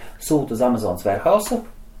iepirkt, sūta uz Amazonas warehouse,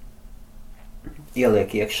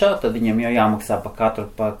 ieliek iekšā, tad viņam jau jāmaksā par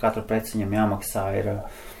katru preci, viņam jāmaksā ir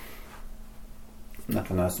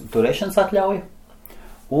turēšanas atļauja.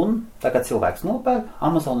 Un tā kā cilvēks nopērk,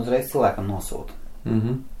 Amazon uzreiz cilvēkam nosūta.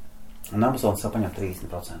 Un Amazon sapaņem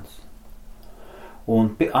 30%.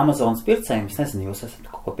 Un Amazonas pircējiem, es nezinu, jūs esat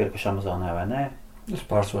kaut ko pirkuši Amazonē vai nē? Es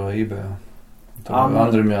pārsvarā eBay.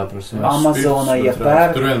 Andrim jāprasa. Amazonā, ja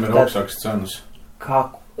pērk, tur vienam ir augstākas cenas.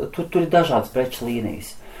 Tur ir dažādas preču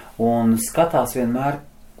līnijas. Un skatās vienmēr,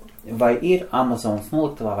 vai ir Amazonas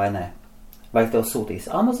noliktavā vai nē. Vai tev sūtīs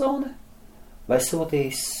Amazone, vai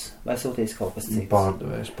sūtīs kaut kas cits.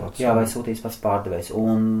 Pārdevējs pats. Jā, vai sūtīs pats pārdevējs.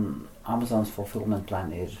 Un Amazonas fulfillment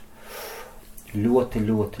plan ir ļoti,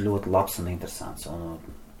 ļoti, ļoti labs un interesants. Un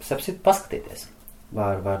paskatīties.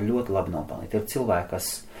 Var ļoti labi nopelnīt. Ir cilvēki, kas,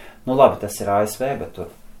 labi, tas ir ASV, bet tur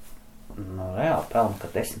reāli pelna, ka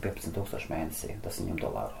 10-15 tūkstoši mēnesī, tas viņam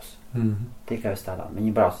dolāros. Tikai uz tādām.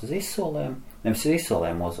 Viņi brauc uz izsolēm, nevis uz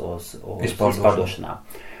izsolēm, uz izpārdošanām.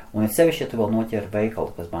 Un ir sevišķi, ja tu vēl noķer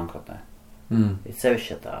veikalu, kas bankrotē. Ir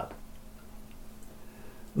sevišķi tāda.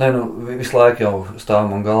 Nē, visu laiku jau stāv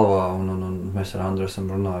man galvā, un mēs ar Andru esam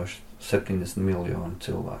runājuši 70 miljoni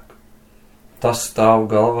cilvēku. Tas stāv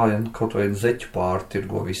galvā, ja kaut vai zeķu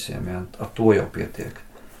pārtirgo visiem, ja, ar to jau pietiek.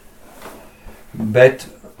 Bet,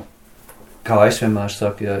 kā es vienmēr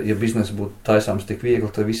saku, ja biznesa būtu taisāms tik viegli,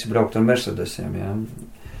 tad visi braukt ar Mercedesiem, ja.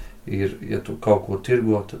 Ja tu kaut ko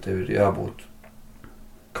tirgo, tad tev ir jābūt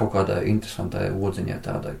kaut kādai interesantai odziņai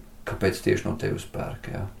tādai, kāpēc tieši no tevis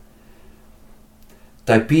pērk, ja.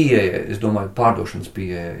 Tai pieeja, es domāju, pārdošanas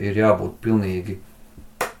pieeja ir jābūt pilnīgi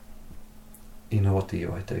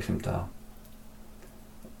inovatīvai, teiksim tā.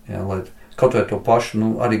 Jā, lai kaut vai to pašu,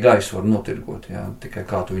 arī gaisu var notirgot, jā, tikai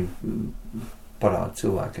kā tu viņu parādi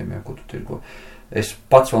cilvēkiem, jā, ko tu tirgo. Es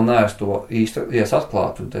pats vēl neesmu to īsti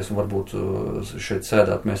atklāt, un es varbūt šeit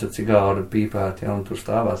sēdāt, mēs ar cigāru pīpēt, jā, un tur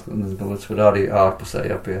stāvās, un es varu arī ārpusē,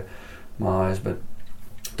 jā, pie mājas, bet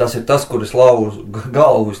tas ir tas, kur es lauzu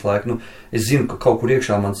galvu visu laiku. Es zinu, ka kaut kur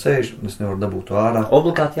iekšā man sēž, un es nevaru dabūt to ārā.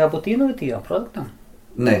 Obligāti jābūt inovatīvām produktam?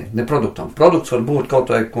 Ne produktam. Produkts var būt kaut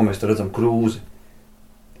vai, ko mēs te redzam, krūzi.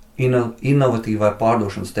 Inovatīvai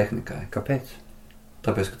pārdošanas tehnikai. Kāpēc?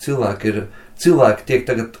 Tāpēc, ka cilvēki tiek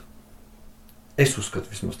tagad, es uzskatu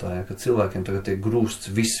vismaz tā, ja, ka cilvēkiem tagad tiek grūsts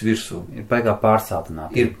viss virsū. Ir baigā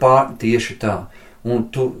pārsātināt. Tieši tā. Un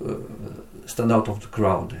tu stand out of the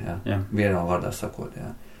crowd, ja, vienā vārdā sakot,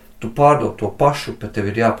 ja. Tu pārdod to pašu, bet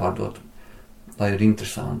tev ir jāpārdod, lai ir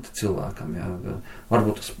interesanti cilvēkam, ja.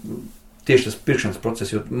 Varbūt tieši tas pirkšanas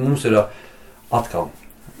process, jo mums ir atkal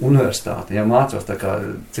universitāte, ja, mācos tā kā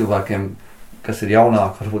cilvēkiem, kas ir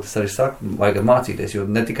jaunāki, varbūt es arī saku, vajag mācīties, jo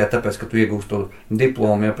ne tikai tāpēc, ka tu iegūsti to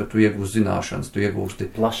diplomu, ja, bet tu iegūsti zināšanas, tu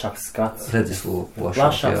iegūsti plašāks skats, redzesloku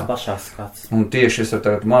plašāks skats. Un tieši es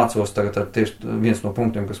tagad mācos, tieši viens no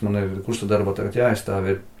punktiem, kas man ir kursa darbā tagad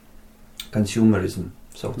jāizstāv, ir consumerism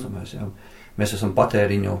saucamais, ja. Mēs esam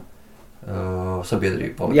patēriņu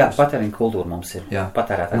sabiedrība palikusi. Jā, patēriņu kultūra mums ir. Jā,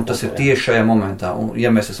 un tas ir tieši šajā momentā, un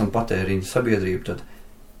ja mēs esam patēriņu sabiedrība, tad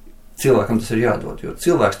cilvēkam tas ir jādod, jo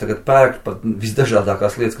cilvēks tagad pērk pat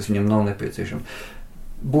visdažādākās lietas, kas viņam nav nepieciešama.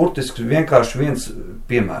 Burtiski vienkārši viens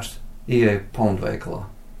piemērs – ieeja Pound veikalā.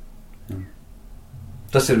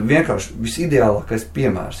 Tas ir vienkārši visideālākais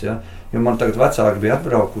piemērs, ja? Jo man tagad vecāki bija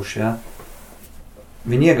atbraukuši, ja?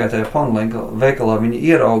 Viņi iegāja tajā Pound veikalā, viņi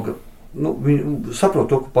ierauga, viņi saprot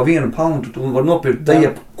to, ka pa 1 poundu tu var nopirkt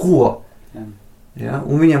jebko. Ja,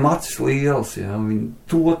 un viņam acis lielas, ja,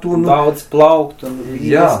 daudz plaukt un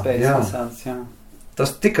iespējas visādas, jā.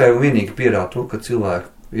 Tas tikai un vienīgi pierāda to, ka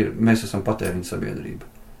mēs esam patēriņa sabiedrība.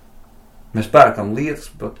 Mēs pērkam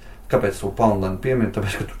lietas, bet kāpēc to Poundlandu pieminu?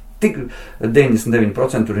 Tāpēc, ka tur tik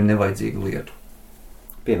 99% tur ir nevajadzīgu lietu.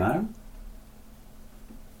 Piemēram?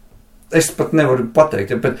 Es pat nevaru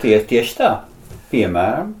pateikt, ja, bet tieši tā.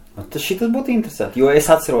 Piemēram, šitas būtu interesanti, jo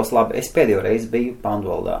es atceros labi, es pēdējo reizi biju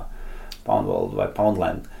Poundworld vai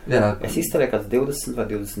Poundland. Jā. Es izturēju kāds 20 vai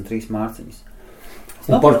 23 mārciņus.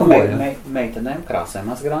 Un par ko, ja? Meitenēm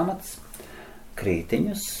krāsēmās grāmatas,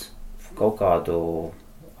 krītiņus, kaut kādu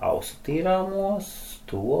ausu tīrāmos,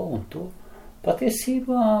 to un to.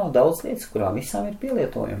 Patiesībā daudz lietas, kurām visām ir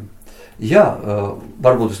pielietojumi. Jā,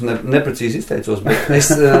 varbūt es neprecīzi izteicos, bet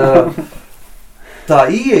es tā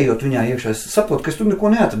ieejot viņā iekšā, es saprotu, ka es tur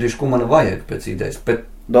neko neatradīšu, ko man vajag pēc idejas. Bet...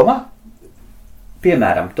 Domā?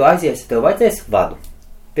 Piemēram, tu aiziesi, tev vajadzēs vadu.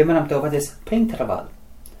 Piemēram, tev vajadzēs printera vadu.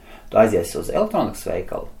 Tu aiziesi uz elektronikas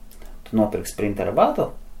veikalu, tu nopirksi printera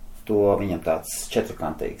vadu, to viņam tāds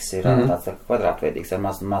četrkantīgs ir, tāds kvadrātveidīgs ar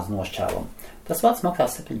maz nošķēlumu. Tas vads maksā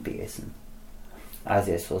 7,50.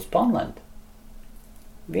 Aizies uz Poundland,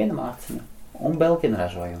 1 mārciņa un Belkina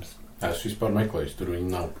ražojums. Es vispār meklēju, tur viņi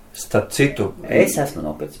nav. Starp citu... Es esmu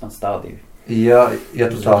nopircis, man stāv 2. Ja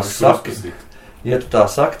tu tā saki... Ja tu tā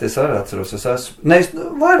saki, es arī atceros, es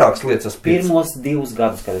vairākas lietas esmu pircis. Pirmos 2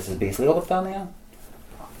 gadus, kad es esmu bijis Lielbritānijā,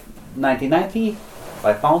 1990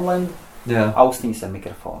 vai Poundland, austiņas ar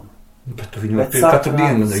mikrofonu. Bet tu viņu var pirkt katru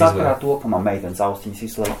dienu. Sakarā to, ka man meitenes austiņas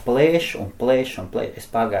visu laiku plēš. Es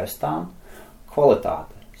pārgāju uz tām.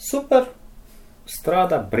 Kvalitāte. Super.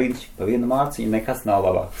 Strādā brīnišķīgi. Pa 1 mārciņu nekas nav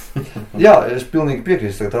labāks. Jā, es pilnīgi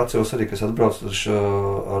piekrīstu. Tagad atceros arī, ka es atbraucu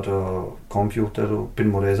ar kompjūteru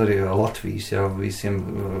pirmoreiz arī Latvijas, jā, visiem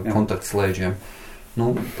kontaktslēdžiem.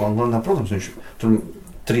 Poundlandā, protams, viņš tur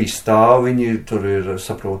 3 stāviņi, tur ir,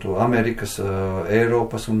 saprotu, Amerikas,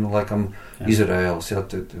 Eiropas un, laikam, Izraēlas, jā,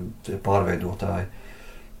 tie pārveidotāji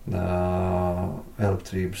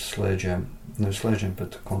elektrības slēdžiem. Nevis slēdžiem,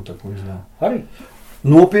 bet kontaktlīdz. Arī?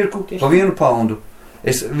 Nopirku pa 1 poundu.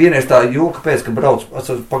 Es vienreiz tā jūka pēc, ka braucu,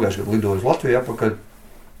 atceros, pagājušajā gadu lidoju uz Latviju apakaļ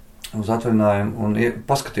uz atvaļinājumu un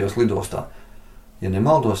paskatījos lidostā. Ja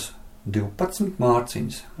nemaldos, 12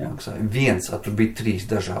 mārciņas maksāja. Viens, tur bija 3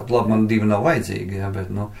 dažādi. Labi, man 2 nav vajadzīgi, jā, bet,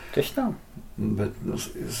 Tieši tā. Bet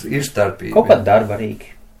ir starpīgi. Kaut kā darbarīgi.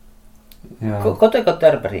 Kaut kā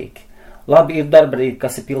darbarīgi. Labi, ir darbarīgi,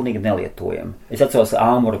 kas ir pilnīgi nelietojami. Es atceros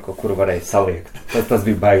āmuru, kuru varēja saliekt. Tas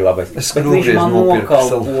bija baigi labais. Bet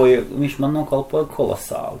viņš man nokalpoja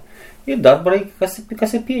kolosāli. Ir darbarīgi,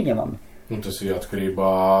 kas ir pieņemami. Tas ir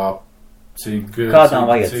atkarībā kādām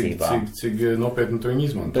vajadzībām. Cik nopietni tu viņu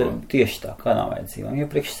izmanto. Tieši tā, kādām vajadzībām. Jo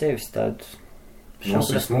priekš sevis tādu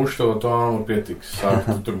Mums to āmuru pietiks.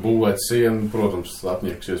 Sākt tur būvēt sienu, protams,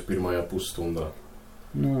 atņemsies pirmajā pusstundā.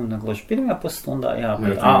 Negluži pirmajā pusstundā, jā.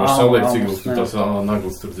 Bet var saliekt, cik tas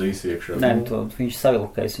naglis tur dzīs iekšā. Nē, viņš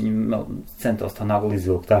savilkais, viņi centos tā nagli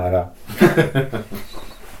izvilkt ārā.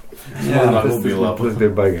 Jā, tas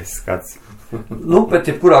bija baigais skats. Bet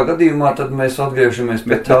jebkurā gadījumā tad mēs atgriežamies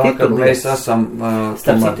pie tā, kad mēs esam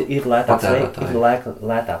ir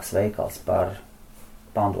lētāks veikals par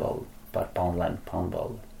poundballu. Par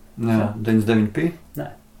poundballu. Jā, 99p? Nē,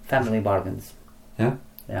 Family Bargains. Jā?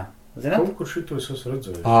 Jā. Zināt? Kaut kur šito es esmu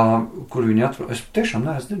redzējis. Kur viņi atrod? Es tiešām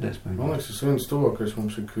neesmu dzirdējis. Man liekas, tas viens tuvākais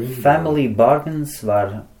mums ir Queen. Family Bargains var,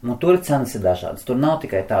 tur cenas ir dažādas. Tur nav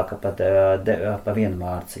tikai tā, ka pa 1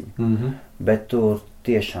 mārciņu. Bet tur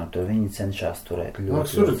tiešām viņi cenšas turēt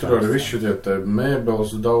ļoti. Tur arī viss šitie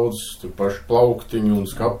mēbeles daudz, tur paši plauktiņi un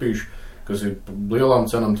skapīši, kas ir lielām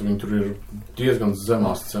cenām, viņi tur ir diezgan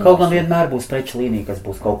zemās cenas. Kaut gan vienmēr būs preču līnija, kas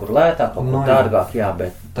būs kaut kur lētāk, kaut kur dārgāk, jā,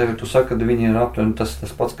 bet... Tagad tu saki, ka viņi ir aptuveni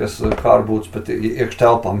tas pats, kas kārbūts, bet iekš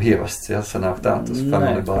telpām ievests, jā, sanāk tā, tas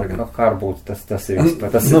Family Bargain. Kārbūts, tas ir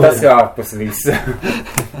vispār, tas ir ārpus viss.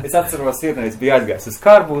 Es atceros, vienreiz bija aizgājis uz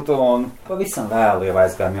kārbūtu un pavisam vēlu jau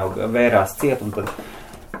aizgājām, jau vērās ciet un tad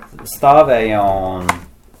stāvēja un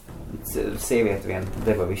sievieti vien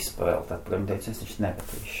deva visu pavēl, tad viņi teica, es taču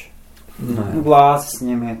nepatīšu. Glāzes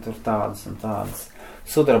ņemiet tur tādas un tādas.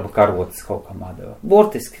 Sudraba karotes kaut kā mādeva.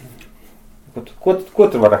 Burtiski. Ko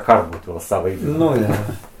tur var ar karbotu vēl salīdzināt? Jā.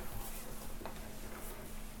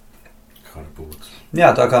 Karbots.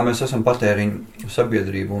 Jā, tā kā mēs esam patēriņu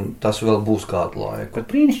sabiedrība un tas vēl būs kādu laiku.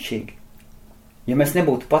 Bet brīnišķīgi. Ja mēs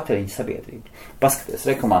nebūtu patēriņu sabiedrība. Paskaties,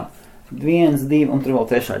 rekomand. 1, 2 un tur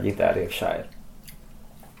vēl 3. ģitāra iekšā ir.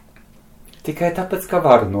 Tikai tāpēc, ka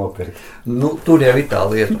varu nopirkt. Tur jau ir tā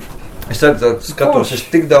lieta. Es skatos, es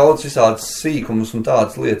tik daudz visādas sīkumus un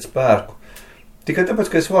tādas lietas pērku. Tikai tāpēc,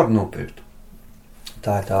 ka es varu nopirkt.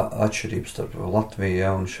 Tā ir tā atšķirība starp Latviju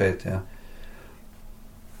un šeit, jā.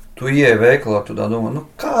 Tu ieej veikalā, tu tā domā,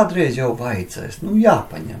 kādreiz jau vajadzēs,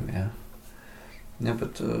 jāpaņem, jā. Ja,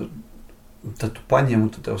 bet tad tu paņem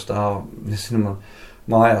un tad tev stāv, man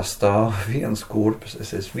mājās stāv viens kurpes,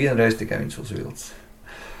 es vienreiz tikai viņus uzvilcis.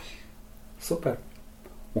 Super.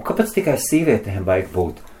 Un kāpēc tikai sīvietēm vajag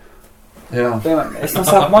būt? Jā. Piemēram, es no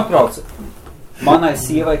sākuma atbraucu. Manai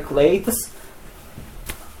sievai kleitas.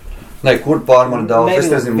 Nē, kurpār man daudz. Es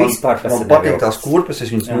nezinu, man patīk tās kurpes,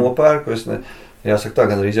 es viņas nopērku. Jāsaka tā,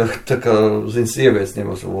 gan arī jau tā kā, sievietes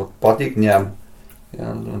ņemos, patīk ņem.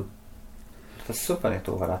 Jā. Tas super, ja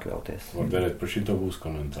to var atļauties. Var darēt, par šito būs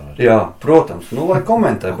komentāri. Jā, protams, lai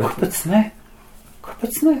komentē. Bet...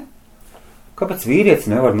 Kāpēc ne? Kāpēc vīrietis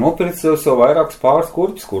nevar nopirkt sev vairākus pāris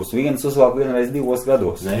kurpes, kurus viens uzvelk vienreiz 2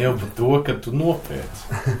 gados? Ne jau par to, ka tu nopēc.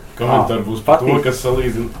 Komentāri būs par to, kas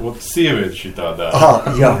salīdzina, ko sievieti šitā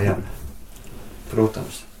dara. Jā.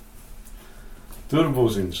 Protams. Tur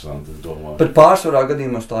būs interesanti, es domāju. Bet pārsvarā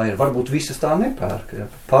gadījumos tā ir. Varbūt visas tā nepērk. Ja?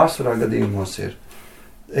 Pārsvarā gadījumos ir.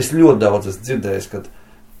 Es ļoti daudz esmu dzirdējis, ka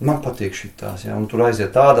man patīk šitās, ja? Un tur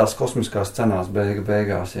aiziet tādās kosmiskās cenās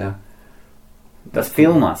beigās. Ja? Tas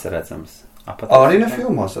filmās ir redzams. Arī ne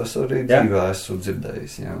filmās, es arī dzīvē esmu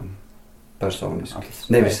dzirdējis, jā, personiski.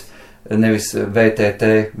 Nevis VTT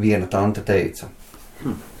viena tante teica.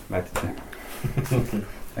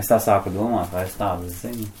 Es tā sāku domāt, vai es tādas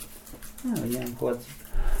zinu. Jā, viņiem kaut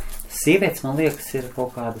sievietes, man liekas, ir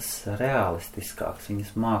kaut kādas realistiskākas.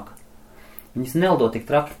 Viņas māka. Viņas neldo tik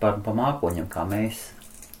traki pa mākoņiem, kā mēs.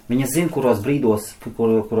 Viņas zina, kuros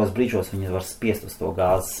brīžos viņas var spiest uz to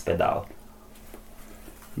gāzes pedāli.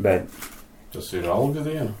 Bet... Tas ir alga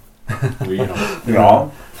diena? Vīram. Jā.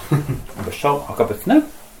 Bez šaubu. Kāpēc ne?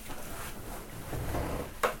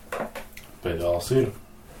 Pedāls ir.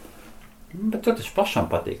 Bet tad taču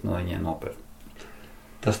pašam patīk no viņiem nopirkt.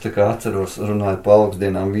 Tas tā kā atceros, runājot pa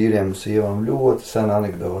augstdienām vīriem un sievām, ļoti sena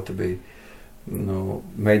anekdota bija.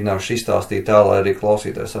 Mēģināšu izstāstīt tā, lai arī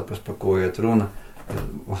klausītājs saprast, par ko iet runa.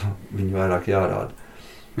 Viņi vairāk jārāda.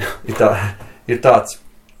 Ir tāds...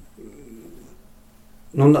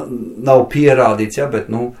 nav pierādīts, ja, bet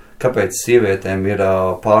kāpēc sievietēm ir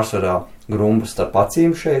pārsvarā grumbas starp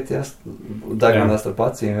acīm šeit, ja, daganā starp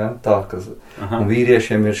acīm, ja, tā, kas, un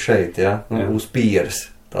vīriešiem ir šeit, ja, uz pieres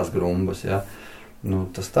tās grumbas, ja. Nu,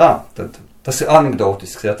 tas tā, tad tas ir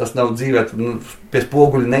anekdotisks, ja, tas nav dzīvēt, pie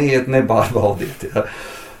spoguļa neiet, nebārbaudiet, ja.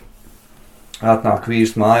 Atnāk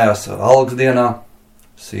vīrs mājās algas dienā,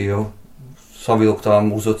 sieva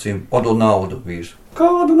savilktām uz acīm, padod naudu, vīrs.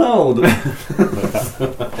 Kādu naudu?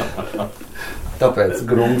 Tāpēc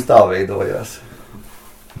grumbas tā veidojās.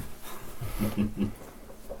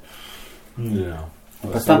 Jā.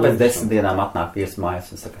 Pēc tam pēc 10 dienām atnāk vīrs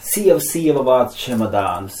mājās un saka, sieva vāc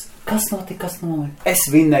čemodānus. Kas notika? Es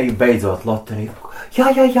vinnēju beidzot loteriju.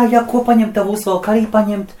 Jā, ko paņemt tavu uzvalku arī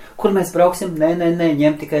paņemt? Kur mēs brauksim? Nē,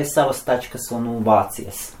 ņem tikai savas tačkas un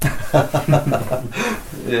vācies.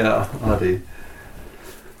 Jā, arī.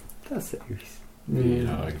 Tas ir viss.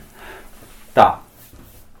 Jā.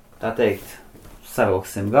 Tā teikt,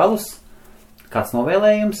 savilksim galus. Kāds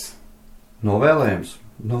novēlējums?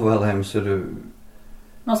 Novēlējums ir...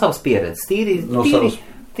 No savas pieredzes.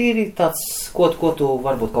 Tīri tāds, ko tu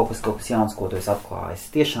varbūt kaut kas jauns, ko tu esi atklājis.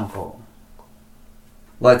 Tiešām kaut.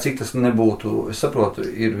 Lai cik tas nebūtu, es saprotu,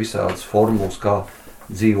 ir visādas formulas, kā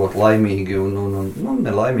dzīvot laimīgi un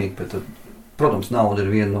nelaimīgi, bet, protams, nauda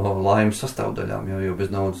ir viena no laimes sastāvdaļām, jo bez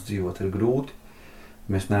naudas dzīvot ir grūti.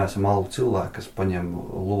 Mēs neesam algu cilvēki, kas paņem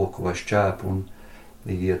loku vai šķēpu un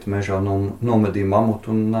iet mežā, nomedī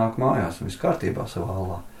mamutu un nāk mājās un viss kārtībā savā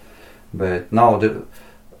alā. Bet nauda ir,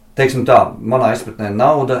 teiksim tā, manā izpratnē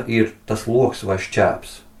nauda ir tas loks vai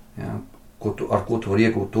šķēps, ja, ar ko tu vari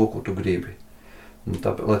iegūt to, ko tu gribi. Un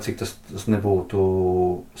tāpēc, lai cik tas nebūtu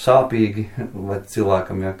sāpīgi, vai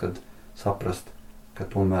cilvēkam, ja, kad saprast, ka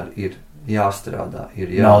tomēr ir jāstrādā,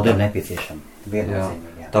 ir jādara. Nauda ir nepieciešama. Jā.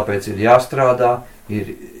 Tāpēc ir jāstrādā,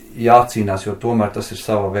 ir jācīnās, jo tomēr tas ir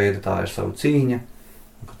sava veida, tā ir sava cīņa,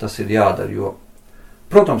 ka tas ir jādara, jo,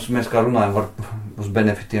 protams, mēs kā runājam, var uz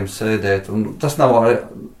benefitiem sēdēt, un tas nav,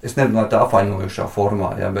 es nerunāju tā afainojušā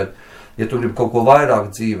formā, ja, bet, ja tu gribi kaut ko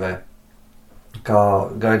vairāk dzīvē, kā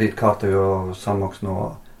gaidīt kārtējo samaksu no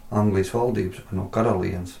Anglijas valdības, no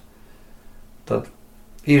karalienes, tad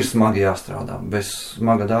ir smagi jāstrādā. Bez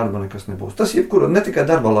smaga darba nekas nebūs. Tas jebkura, ne tikai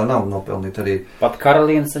darbā, lai naudu nopelnīt arī. Pat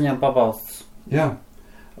karaliene saņem pabalstus. Jā.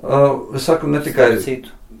 Es saku, ne tikai...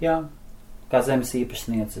 Jā, kā zemes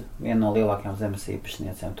īpašniece, viena no lielākajām zemes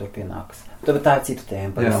īpašniecēm tur pienākas. Tad tā ir cita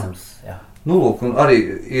tēma, pavisams. Jā. Nu, lūk, un arī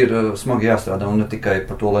ir smagi jāstrādā, un ne tikai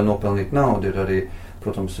par to, lai nopelnītu naudu, ir arī,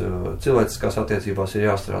 protams, cilvēciskās attiecībās ir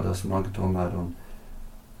jāstrādā smagi tomēr, un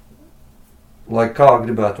lai kā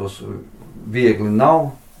gribētos, viegli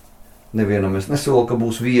nav, nevienam es nesolu, ka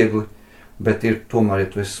būs viegli, bet ir tomēr, ja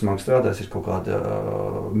tu esi smagi strādājis, ir kaut kāda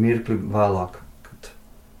mirkli vēlāk, kad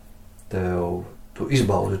tu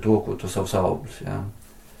izbaudi to, ko tu savus augļus, jā,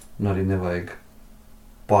 un arī nevajag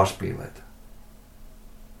pārspīlēt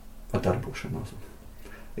ar darbošanos.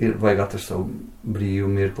 Vajag atrast savu brīvu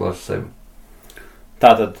mirkli ar sevi.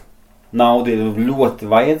 Tātad nauda ir ļoti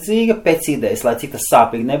vajadzīga pēc idejas, lai cik tas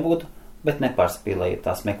sāpīgi nebūtu, bet nepārspīlējiet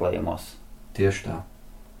tās meklējumos. Tieši tā.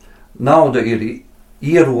 Nauda ir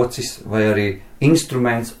ierocis vai arī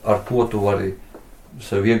instruments, ar ko tu vari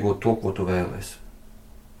sev iegūt to, ko tu vēlies.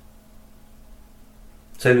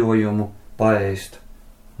 Ceļojumu, paēst,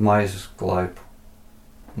 maizes klaipu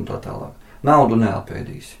un tā tālāk. Naudu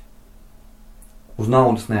neapēdīsi. Uz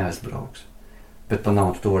naudas neaizbrauks. Bet pa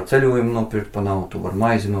naudu tu var ceļojumu nopirkt, pa naudu tu var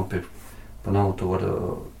maizi nopirkt, pa naudu tu var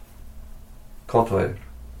kaut vai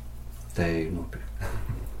tēju nopirkt.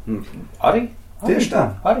 Arī? Tieši tā.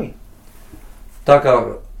 Arī. Tā kā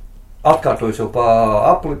atkārtojos jau pa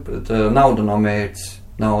apli, bet nauda nav mērķis,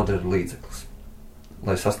 nauda ir līdzeklis,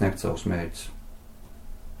 lai sasniegtu savus mērķus.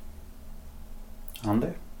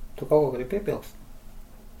 Andri, tu kaut ko gribi piepilst?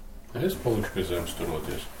 Es palikšu pie zemes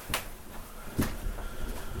turoties.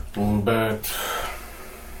 Bet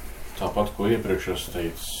tāpat, ko iepriekš es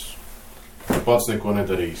teicu, pats neko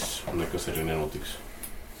nedarīs, nekas arī nenotiks.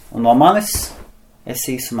 Un no manis es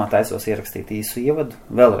īsumā taisos ierakstīt īsu ievadu,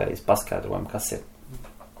 vēlreiz paskaidrojumu, kas ir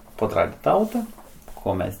Podraida tauta,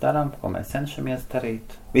 ko mēs darām, ko mēs cenšamies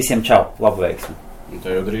darīt. Visiem čau, labu veiksmi! Un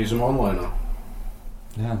te jau drīzumā online.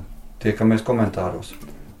 Jā, tiekamies komentāros.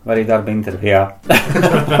 Vai arī darba intervijā.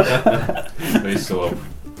 Visu labu.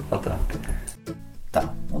 Atā. Tā,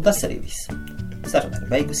 un tas arī viss. Saruna ir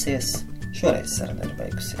beigusies, šoreiz saruna ir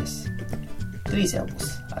beigusies. Drīz jau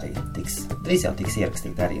tiks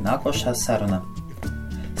ierakstīta arī nākošā saruna.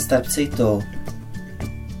 Starp citu,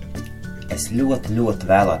 es ļoti, ļoti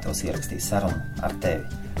vēlētos ierakstīt sarunu ar tevi.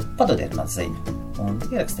 Padodiet man ziņu un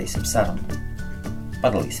ierakstīsim sarunu.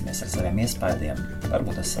 Padalīsimies ar saviem iespējiem,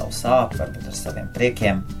 varbūt ar savu sāpi, varbūt ar saviem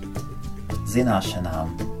priekiem,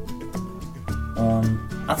 zināšanām. Un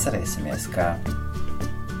atcerēsimies, ka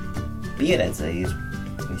pieredze ir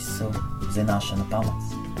visu zināšanu pamats.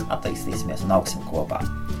 Attīstīsimies un augsim kopā.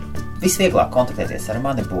 Visvieglāk kontaktēties ar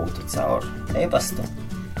mani būtu caur e-pastu.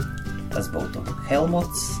 Tas būtu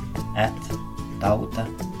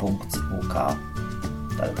helmuts@tauta.uk.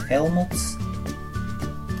 Tātad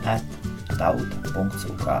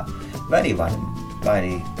helmuts@tauta.uk. Vai arī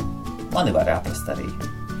mani var atrast arī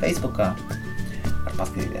Facebookā. Var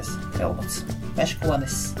paskatīties Helmuts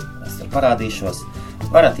Meškonis. Es tur parādīšos.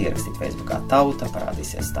 Varat ierakstīt Facebookā Tauta,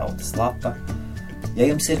 parādīsies Tautas lapa. Ja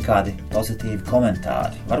jums ir kādi pozitīvi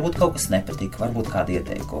komentāri, varbūt kaut kas nepatīk, varbūt kādi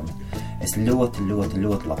ieteikumi, es ļoti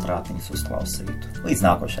labprāt viņus uzklausītu. Līdz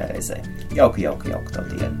nākošajai reizei. Jauku tev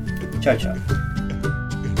dienu. Čau!